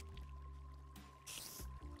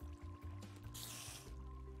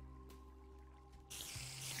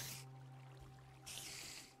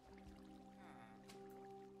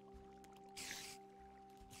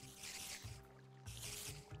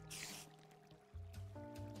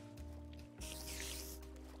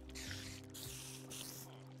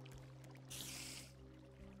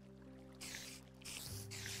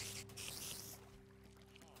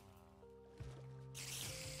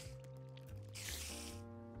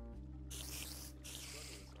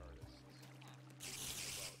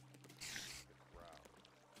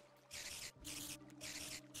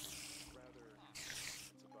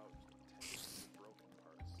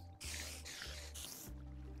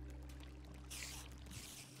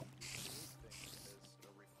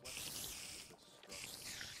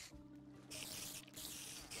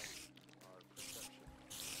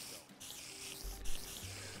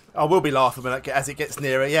 I will be laughing when as it gets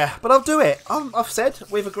nearer, yeah. But I'll do it. I've said,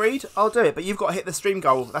 we've agreed, I'll do it. But you've got to hit the stream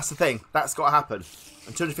goal. That's the thing. That's got to happen.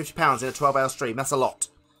 And £250 in a 12-hour stream, that's a lot.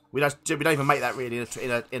 We don't even make that really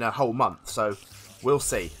in a whole month. So we'll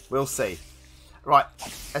see. We'll see. Right,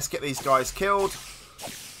 let's get these guys killed.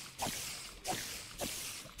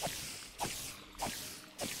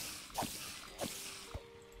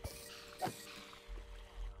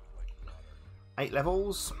 Eight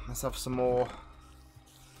levels. Let's have some more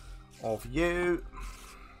of you.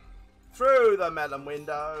 Through the melon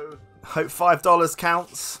window. Hope $5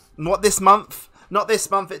 counts. What, this month? Not this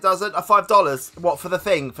month, it doesn't. $5. What, for the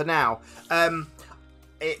thing, for now?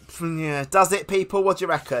 Yeah, does it, people? What do you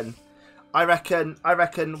reckon? I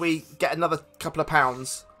reckon we get another couple of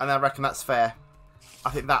pounds, and I reckon that's fair. I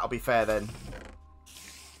think that'll be fair then.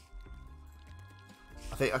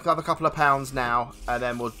 I think another couple of pounds now, and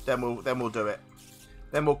then we'll do it.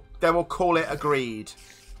 Then we'll call it agreed.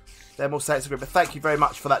 Then we'll say it's agreed. But thank you very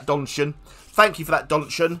much for that donation. Thank you for that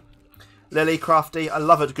donation, Lily Crafty. I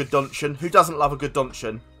love a good donation. Who doesn't love a good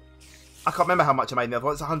donation? I can't remember how much I made in the other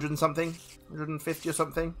one. It's 100 and something, 150 or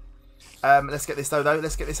something. Let's get this though.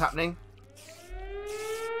 Let's get this happening.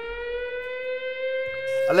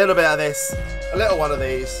 A little bit of this. A little one of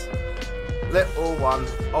these. Little one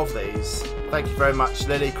of these. Thank you very much,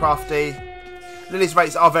 Lily Crafty. Lily's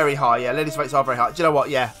rates are very high. Yeah, Lily's rates are very high. Do you know what?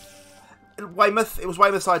 Yeah. Weymouth. It was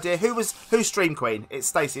Weymouth's idea. Who's Stream Queen? It's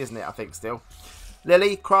Stacey, isn't it? I think still.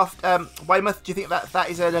 Lily Craft. Weymouth. Do you think that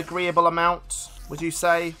is an agreeable amount? Would you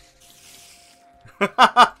say?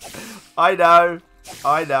 I know.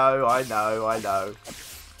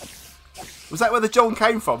 Was that where the John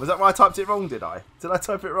came from? Was that why I typed it wrong, did I? Did I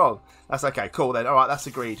type it wrong? That's okay, cool then. Alright, that's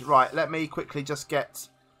agreed. Right, let me quickly just get...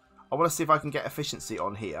 I want to see if I can get efficiency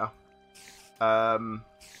on here. Can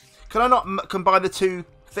I not combine the two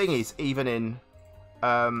thingies even in...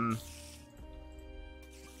 So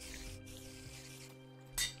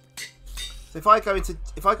if I go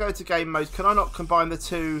into game mode, can I not combine the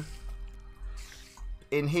two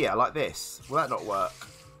in here like this? Will that not work?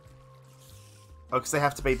 Oh, because they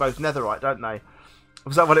have to be both netherite, don't they?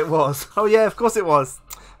 Was that what it was? Oh yeah, of course it was.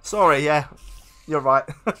 Sorry, yeah, you're right.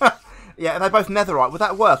 Yeah, if they're both netherite, would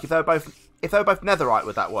that work? If they were both netherite,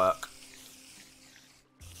 would that work?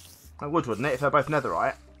 It would, wouldn't it? If they're both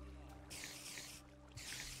netherite.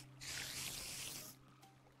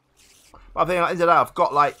 But I think at the end of the day, I've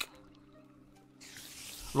got like.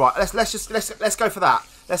 Right, let's go for that.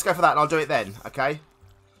 Let's go for that, and I'll do it then. Okay,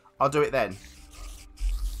 I'll do it then.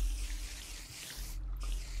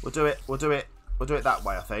 We'll do it that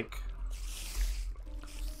way, I think.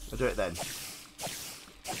 We'll do it then.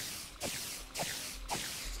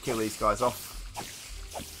 Let's kill these guys off.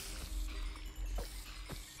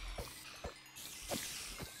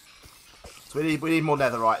 So we need more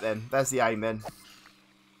netherite then. There's the aim then.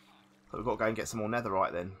 So we've got to go and get some more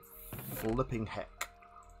netherite then. Flipping heck.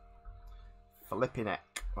 Flipping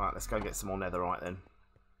heck. Right, let's go and get some more netherite then.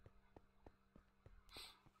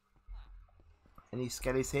 Any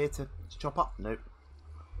skellies here to chop up? Nope.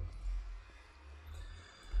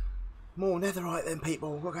 More netherite then,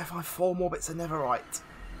 people. We've got to go find 4 more bits of netherite.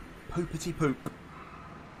 Poopity poop.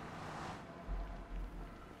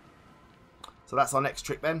 So that's our next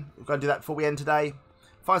trick then. We're going to do that before we end today.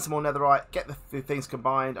 Find some more netherite. Get the things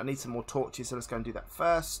combined. I need some more torches, so let's go and do that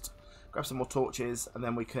first. Grab some more torches, and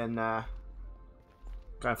then we can go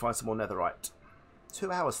and find some more netherite.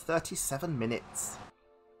 2 hours, 37 minutes.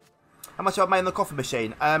 How much have I made on the coffee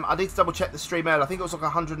machine? I need to double check the stream earlier. I think it was like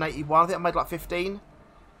 181. I think I made like 15.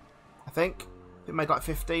 I think it made like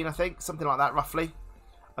 15. I think something like that roughly.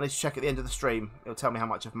 I need to check at the end of the stream. It'll tell me how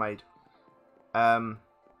much I've made. Wrong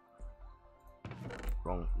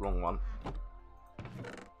one.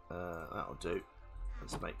 That'll do.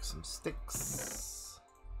 Let's make some sticks.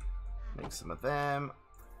 Make some of them.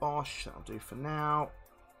 Bosh. That'll do for now.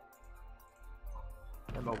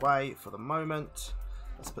 Them away for the moment.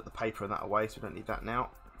 Let's put the paper in that away, so we don't need that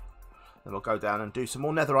now. Then we'll go down and do some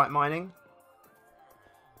more netherite mining.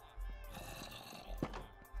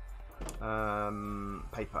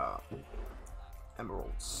 Paper.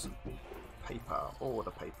 Emeralds. Paper. All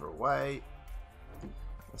the paper away.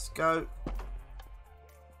 Let's go.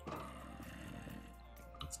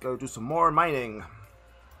 Let's go do some more mining.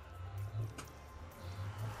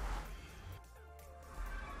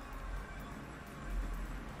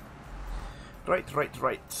 Great.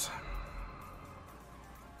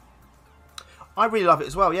 I really love it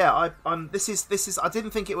as well. Yeah, this is. I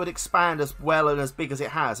didn't think it would expand as well and as big as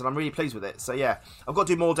it has, and I'm really pleased with it. So yeah, I've got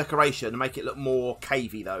to do more decoration and make it look more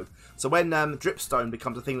cavey though. So when dripstone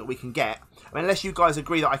becomes a thing that we can get, I mean, unless you guys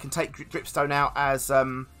agree that I can take dripstone out as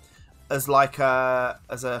as like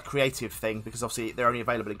as a creative thing, because obviously they're only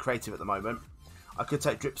available in creative at the moment. I could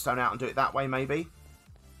take dripstone out and do it that way, maybe.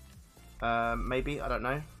 Maybe, I don't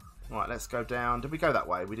know. Right, let's go down. Did we go that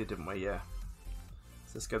way? We did, didn't we? Yeah.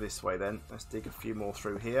 So let's go this way then. Let's dig a few more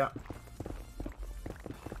through here.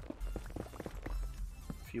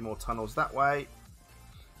 A few more tunnels that way.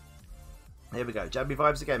 Here we go. Jammy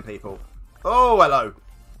vibes again, people. Oh, hello.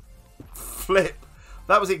 Flip.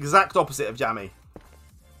 That was the exact opposite of jammy.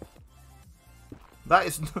 That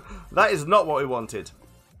is not what we wanted.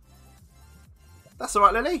 That's all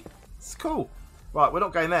right, Lily. It's cool. Right, we're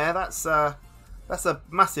not going there. That's a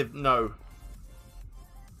massive no.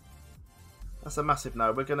 That's a massive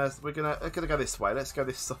no. We're gonna go this way. Let's go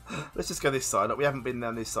this. Let's just go this side. Look, we haven't been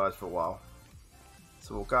down this side for a while,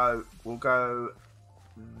 so we'll go.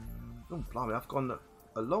 Oh, blimey! I've gone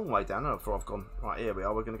a long way down before I've gone. Right, here we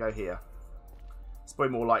are. We're gonna go here. It's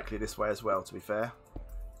probably more likely this way as well, to be fair.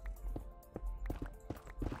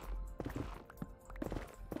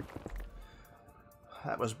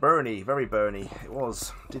 That was burny, very burny. It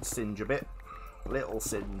was. Did singe a bit. Little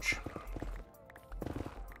singe.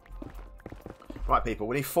 Right, people,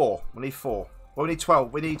 we need 4. We need 4. Well, we need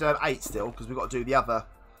 12. We need 8 still, because we've got to do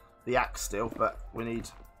the axe still, but we need...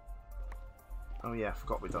 Oh yeah, I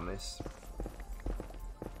forgot we've done this.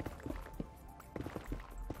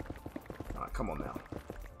 Alright, come on now.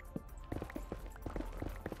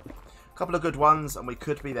 A couple of good ones, and we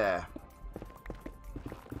could be there.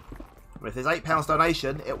 If there's £8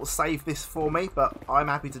 donation, it will save this for me, but I'm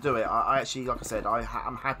happy to do it. I actually, like I said,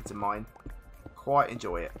 I'm happy to mine. Quite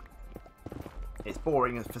enjoy it. It's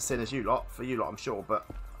boring for you lot, I'm sure, but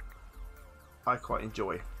I quite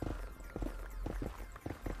enjoy.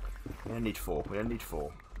 We only need 4. We only need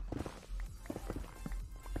 4.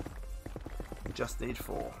 We just need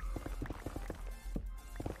 4.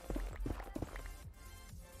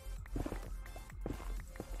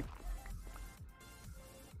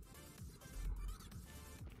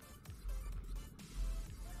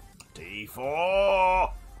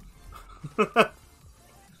 T4.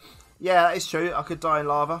 Yeah, that is true. I could die in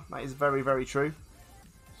lava. That is very, very true.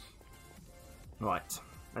 Right,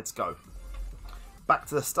 let's go. Back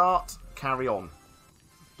to the start. Carry on.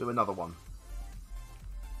 Do another one.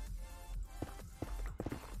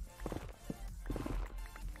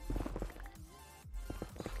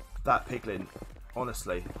 That piglin,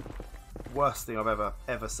 honestly, worst thing I've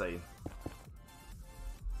ever seen.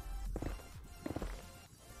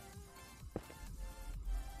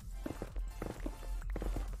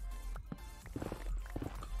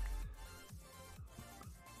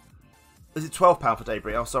 Is it £12 for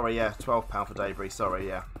debris? Oh, sorry, yeah, £12 for debris. Sorry,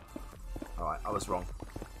 yeah. Alright, I was wrong.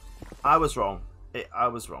 I was wrong. I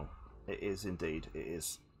was wrong. It is indeed. It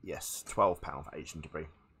is. Yes, £12 for ancient debris.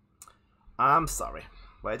 I'm sorry.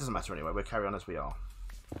 Well, it doesn't matter anyway. We'll carry on as we are.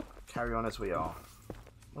 Carry on as we are.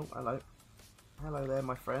 Oh, hello. Hello there,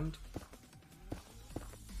 my friend.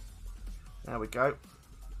 There we go.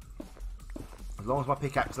 As long as my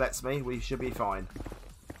pickaxe lets me, we should be fine.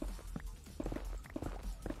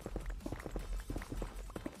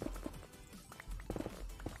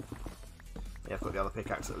 Yeah, I've got the other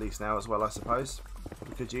pickaxe at least now as well, I suppose.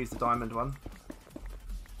 We could use the diamond one.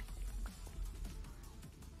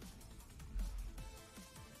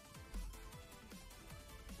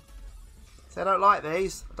 See, I don't like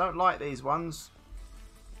these. I don't like these ones.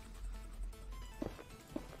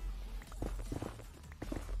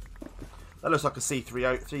 That looks like a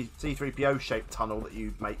SeaThreePeeO shaped tunnel that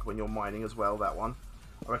you make when you're mining as well, that one.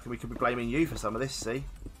 I reckon we could be blaming you for some of this, see?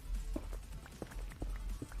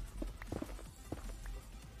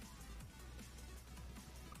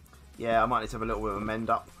 Yeah, I might need to have a little bit of a mend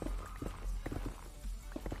up.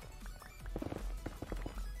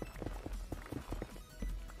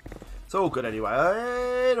 It's all good anyway.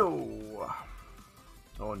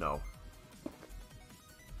 Oh no.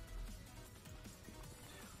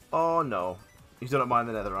 Oh no. You do not mind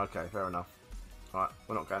the nether. Okay, fair enough. Alright,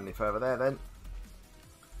 we're not going any further there then.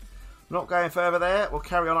 Not going further there. We'll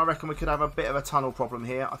carry on. I reckon we could have a bit of a tunnel problem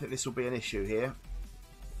here. I think this will be an issue here.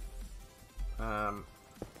 No.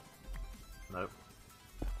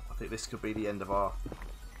 I think this could be the end of our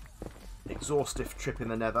exhaustive trip in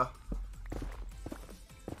the nether.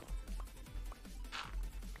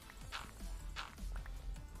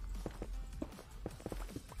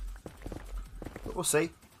 But we'll see.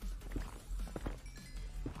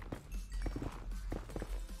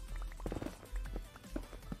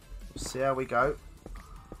 We'll see how we go.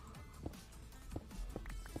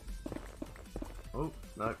 Oh,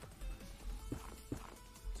 no.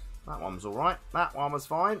 That one was alright. That one was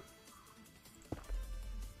fine.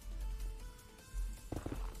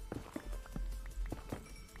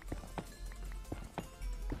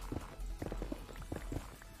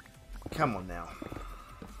 Come on now.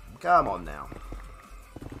 Come on now.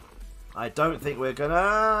 I don't think we're gonna...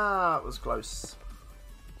 That was close.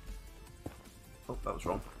 Oh, that was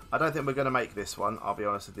wrong. I don't think we're gonna make this one, I'll be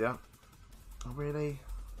honest with you. Oh, really?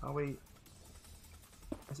 Are we...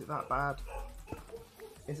 Is it that bad?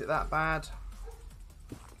 Is it that bad?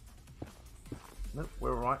 Nope,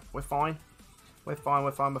 we're alright. We're fine. We're fine,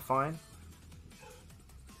 we're fine, we're fine.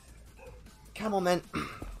 Come on then.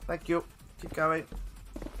 Thank you. Keep going.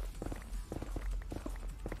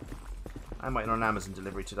 I'm waiting on an Amazon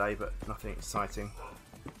delivery today, but nothing exciting.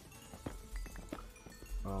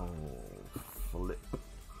 Oh, flip.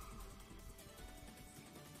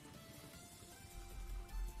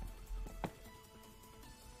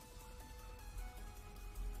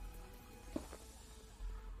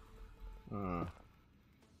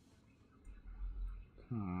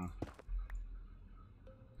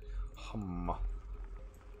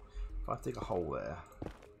 If I dig a hole there,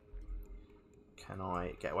 can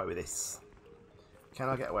I get away with this? Can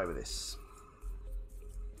I get away with this?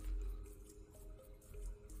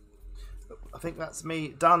 I think that's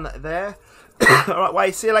me done there. Alright,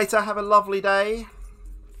 Wade, see you later. Have a lovely day.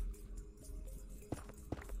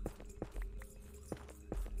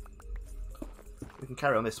 We can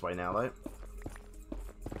carry on this way now, though.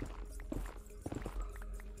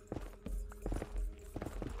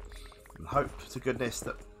 And hope to goodness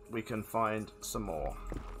that we can find some more.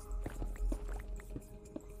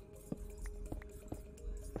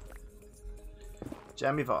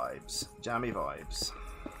 Jammy vibes. Jammy vibes.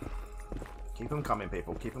 Keep them coming,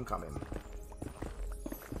 people. Keep them coming.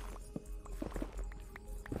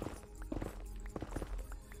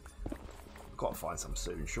 Got to find some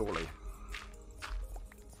soon, surely.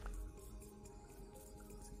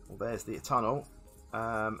 Well, there's the tunnel.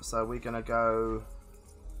 So we're going to go...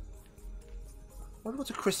 What was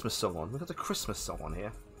a Christmas song on? We've got a Christmas song on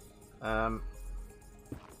here. I'll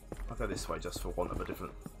go this way just for want of a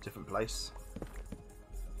different place.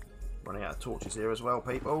 Running out of torches here as well,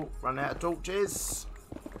 people. Running out of torches.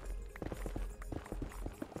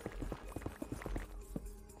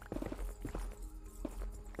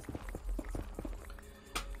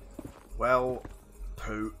 Well,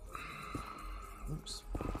 poo. Oops.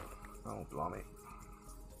 Oh, blimey.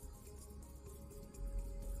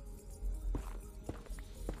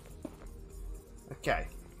 Okay.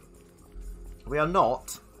 We are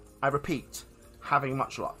not, I repeat, having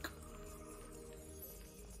much luck.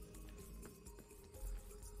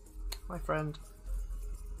 Hi, friend.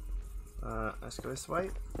 Let's go this way.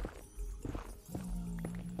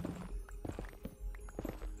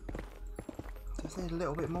 Just need a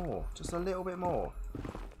little bit more. Just a little bit more.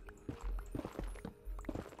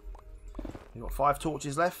 We've got 5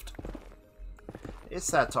 torches left. It is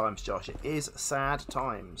sad times, Josh. It is sad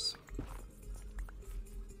times.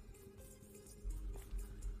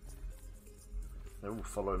 They're all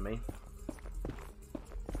following me.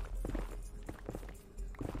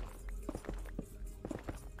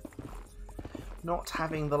 Not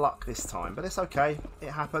having the luck this time, but it's okay. It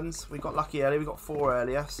happens. We got lucky earlier. We got 4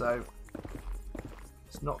 earlier, so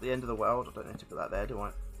it's not the end of the world. I don't need to put that there, do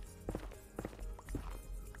I?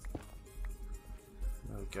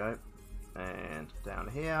 There we go. And down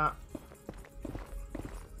here.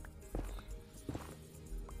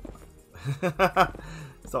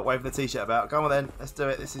 Stop waving the t-shirt about. Come on then, let's do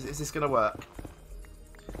it. Is this going to work?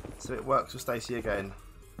 So it works with Stacey again.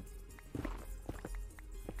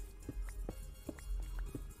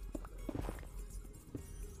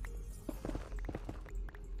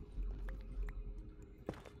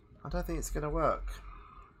 I don't think it's going to work.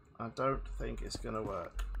 I don't think it's going to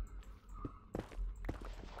work.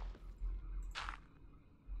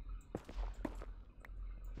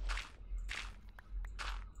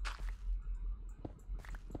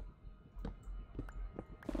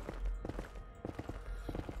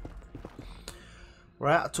 We're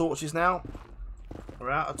out of torches now.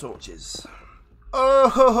 We're out of torches. Oh,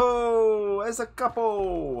 ho, ho, there's a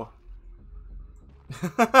couple.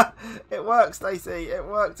 It worked, Stacey. It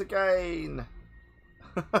worked again.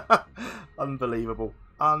 Unbelievable.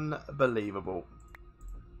 Unbelievable.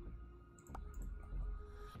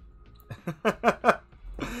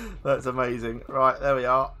 That's amazing. Right, there we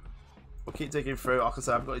are. We'll keep digging through. Like I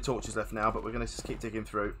say, I haven't got any torches left now, but we're going to just keep digging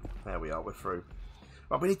through. There we are. We're through.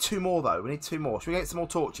 Right, we need 2 more though. We need 2 more. Should we get some more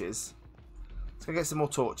torches? Let's go get some more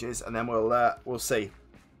torches, and then we'll see.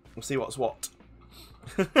 We'll see what's what.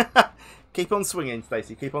 Keep on swinging,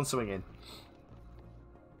 Stacey. Keep on swinging.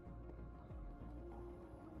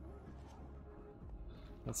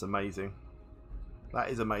 That's amazing. That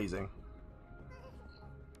is amazing.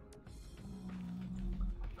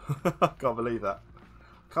 I can't believe that.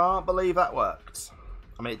 Can't believe that worked.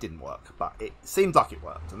 I mean, it didn't work, but it seemed like it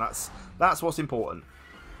worked, and that's what's important.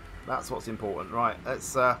 That's what's important. Right,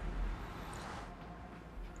 let's go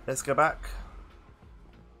back.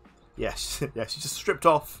 Yes, yeah, she just stripped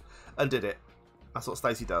off and did it. That's what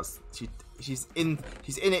Stacey does. She's in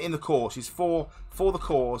it in the core. She's for the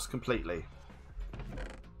cause completely.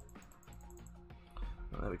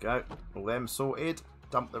 There we go. All them sorted.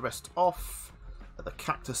 Dump the rest off at the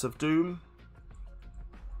Cactus of Doom.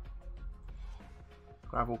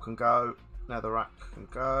 Gravel can go. Netherrack can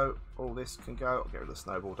go. All this can go. I'll get rid of the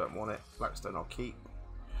snowball. Don't want it. Blackstone I'll keep.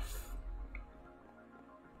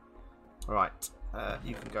 Right.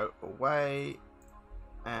 You can go away.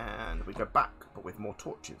 And we go back, but with more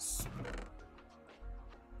torches.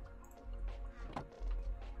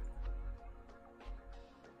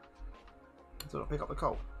 Did I pick up the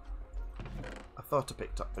coal? I thought I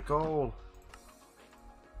picked up the coal.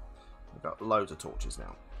 We've got loads of torches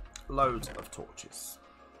now. Loads of torches.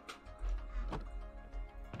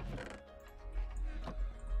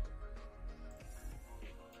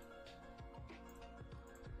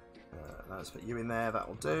 Let's put you in there. That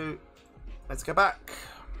will do. Let's go back.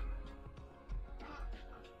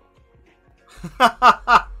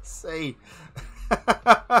 See.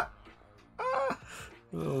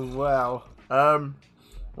 Oh, wow.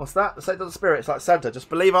 What's that? The State of the Spirit. It's like Santa. Just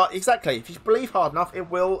believe hard. Exactly. If you believe hard enough, it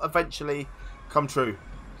will eventually come true.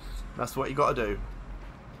 That's what you got to do.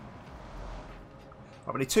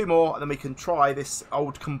 Right, we need 2 more, and then we can try this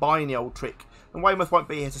old combine old trick. And Weymouth won't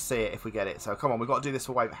be here to see it if we get it. So come on, we've got to do this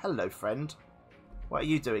for Weymouth. Hello, friend. What are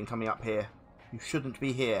you doing coming up here? You shouldn't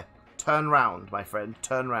be here. Turn round, my friend.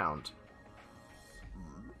 Turn round.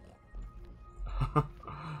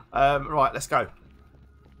 Right, let's go.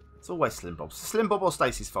 It's always Slim Bob's. Slim Bob or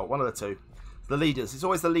Stacey's fault. One of the two. The leaders. It's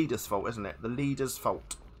always the leader's fault, isn't it? The leader's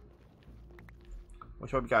fault.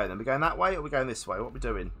 Which way are we going then? Are we going that way or are we going this way? What are we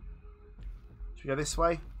doing? Should we go this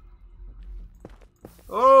way?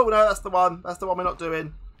 Oh no, that's the one. That's the one we're not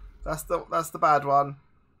doing. That's the bad one.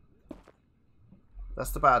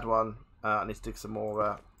 That's the bad one. I need to dig some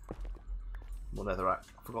more netherrack.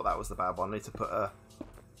 I forgot that was the bad one. I need to put a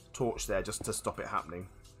torch there just to stop it happening.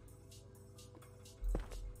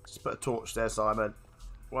 Just put a torch there, Simon.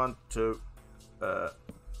 1, 2,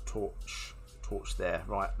 torch there.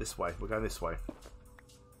 Right, this way. We're going this way.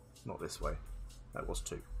 Not this way. That was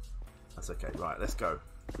 2. That's okay. Right, let's go.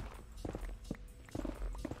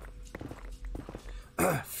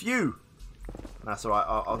 Phew. That's alright.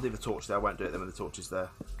 I'll leave the torch there. I won't do it then when the torch is there.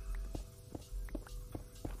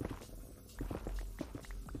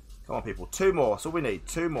 Come on, people. 2 more. That's all we need.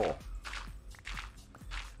 2 more.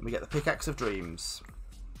 And we get the Pickaxe of Dreams.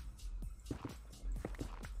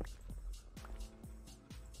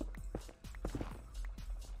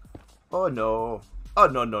 Oh no. Oh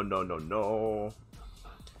no, no, no, no, no.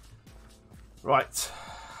 Right.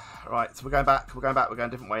 Right, so we're going back. We're going back. We're going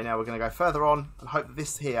a different way now. We're going to go further on and hope that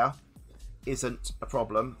this here isn't a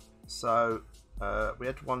problem. So, we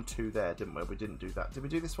had 1, 2 there, didn't we? We didn't do that. Did we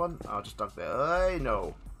do this one? Oh, I just dug there. Hey,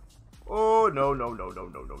 no. Oh, no, no, no, no,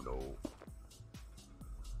 no, no, no.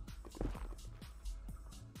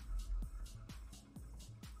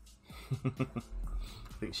 I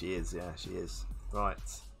think she is. Yeah, she is. Right.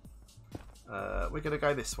 We're going to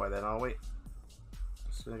go this way then, are we?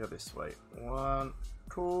 Just going to go this way. 1,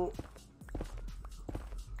 2.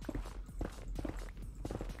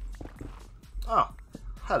 Ah,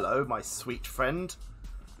 hello, my sweet friend.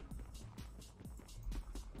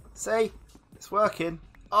 See? It's working.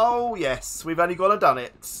 Oh, yes. We've only gone and done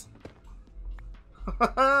it.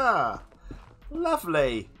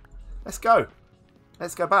 Lovely. Let's go.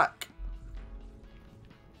 Let's go back.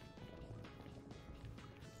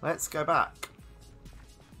 Let's go back.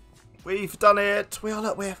 We've done it. We are,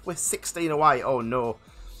 look, we're 16 away. Oh no,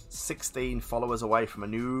 16 followers away from a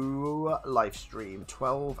new live stream.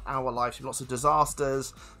 12-hour live stream. Lots of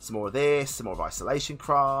disasters. Some more of this. Some more of isolation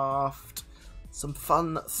craft. Some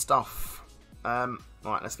fun stuff. Right,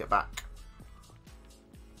 let's get back.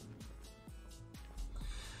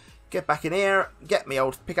 Get back in here. Get me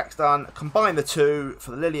old pickaxe done. Combine the 2 for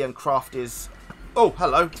the Lillian Crafties. Oh,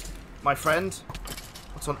 hello, my friend.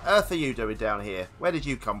 What on earth are you doing down here? Where did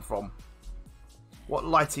you come from? What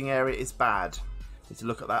lighting area is bad? Need to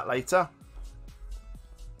look at that later.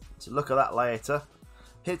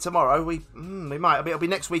 Here tomorrow. We might. It'll be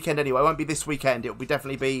next weekend anyway. It won't be this weekend. It'll be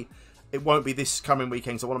definitely be. It won't be this coming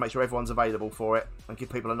weekend. So I want to make sure everyone's available for it and give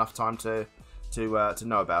people enough time to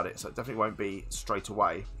know about it. So it definitely won't be straight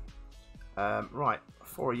away. Right,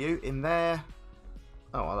 4 of you in there.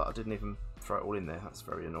 Oh, I didn't even throw it all in there. That's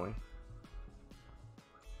very annoying.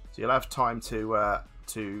 So you'll have time to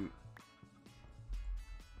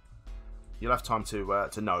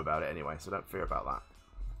know about it anyway. So don't fear about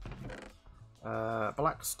that.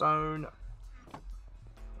 Blackstone,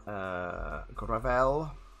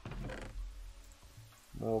 gravel,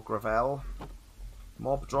 more gravel,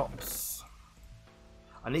 mob drops.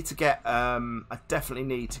 I need to get. I definitely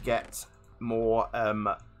need to get more.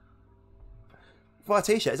 Buy a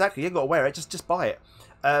t-shirt. Exactly. You ain't got to wear it. Just buy it.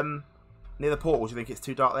 Near the portal. Do you think it's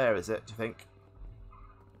too dark there? Is it? Do you think?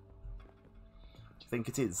 Do you think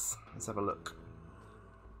it is? Let's have a look.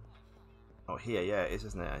 Oh, here. Yeah, it is,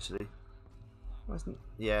 isn't it? Actually.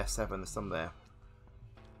 Yeah, 7. There's some there.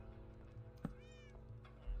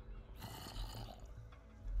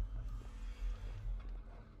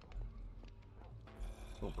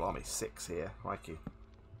 Oh, blimey, 6 here. Crikey.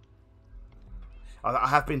 I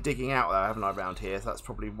have been digging out, though, haven't I, around here? So that's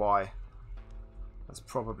probably why. That's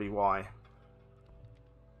probably why.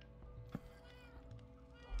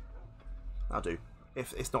 I'll do.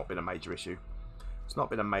 If it's not been a major issue. It's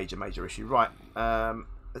not been a major issue. Right.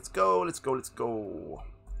 Let's go. Let's go. Let's go.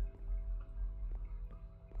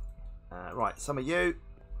 Right. Some of you.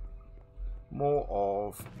 More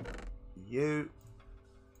of you.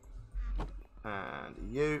 And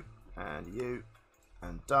you. And you.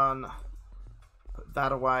 And done. Put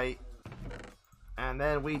that away. And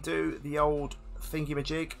then we do the old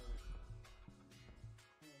thingy-majig.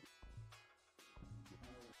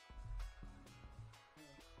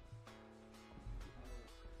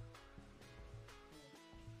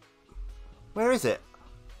 Where is it?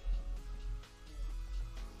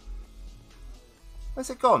 Where's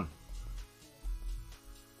it gone?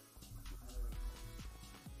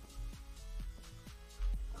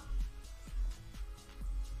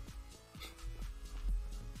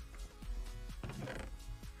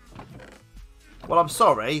 Well, I'm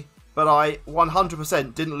sorry, but I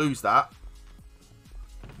 100% didn't lose that.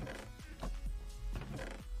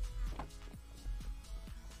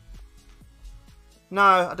 No,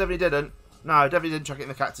 I definitely didn't. No, I definitely didn't chuck it in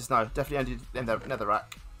the cactus. No, definitely ended in the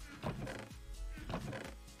netherrack.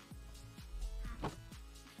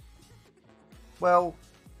 Well,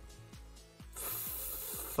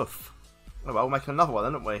 oh, well, we'll make another one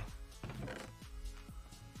then, won't we?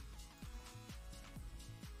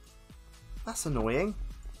 That's annoying.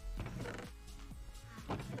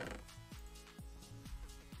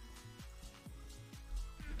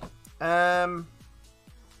 I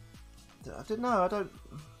don't know. I don't.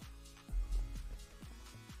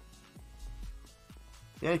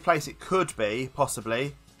 The only place it could be,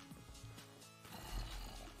 possibly.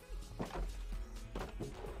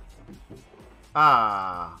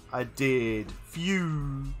 Ah, I did.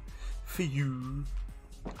 Phew. Phew.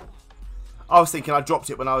 I was thinking I dropped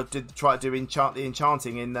it when I did try to do the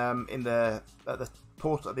enchanting in the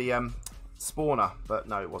port at the spawner, but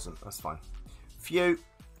no, it wasn't. That's fine. Phew.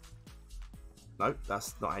 No,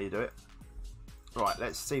 that's not how you do it. Right,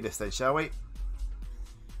 let's see this then, shall we?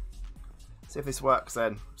 See if this works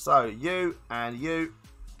then. So, you and you.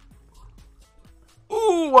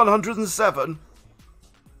 Ooh, 107.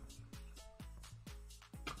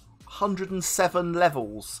 107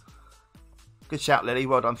 levels. Good shout, Lily.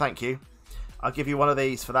 Well done, thank you. I'll give you one of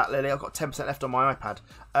these for that, Lily. I've got 10% left on my iPad.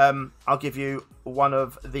 I'll give you one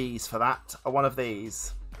of these for that. One of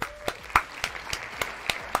these.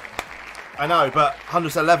 I know, but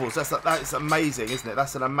 107 levels. That's amazing, isn't it?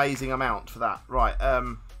 That's an amazing amount for that. Right.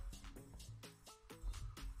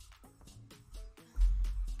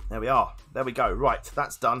 There we are. There we go. Right,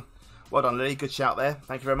 that's done. Well done, Lily. Good shout there.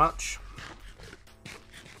 Thank you very much.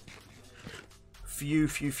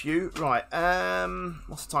 Phew. Right.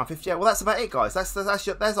 What's the time? 50. Yeah, well, that's about it, guys. There's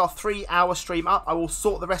our 3-hour stream up. I will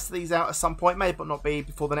sort the rest of these out at some point, maybe, but not be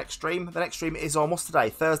before the next stream. The next stream is on what's today?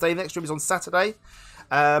 Thursday. The next stream is on Saturday.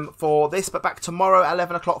 For this, but back tomorrow at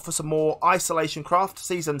 11 o'clock for some more Isolation Craft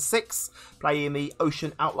Season 6, playing the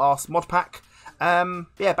Ocean Outlast mod pack.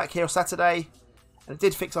 Yeah, back here on Saturday. And it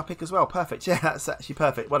did fix our pick as well. Perfect. Yeah, that's actually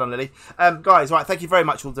perfect. Well done, Lily. Guys, right, thank you very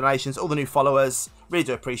much for all the donations, all the new followers. Really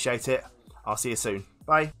do appreciate it. I'll see you soon.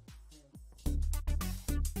 Bye.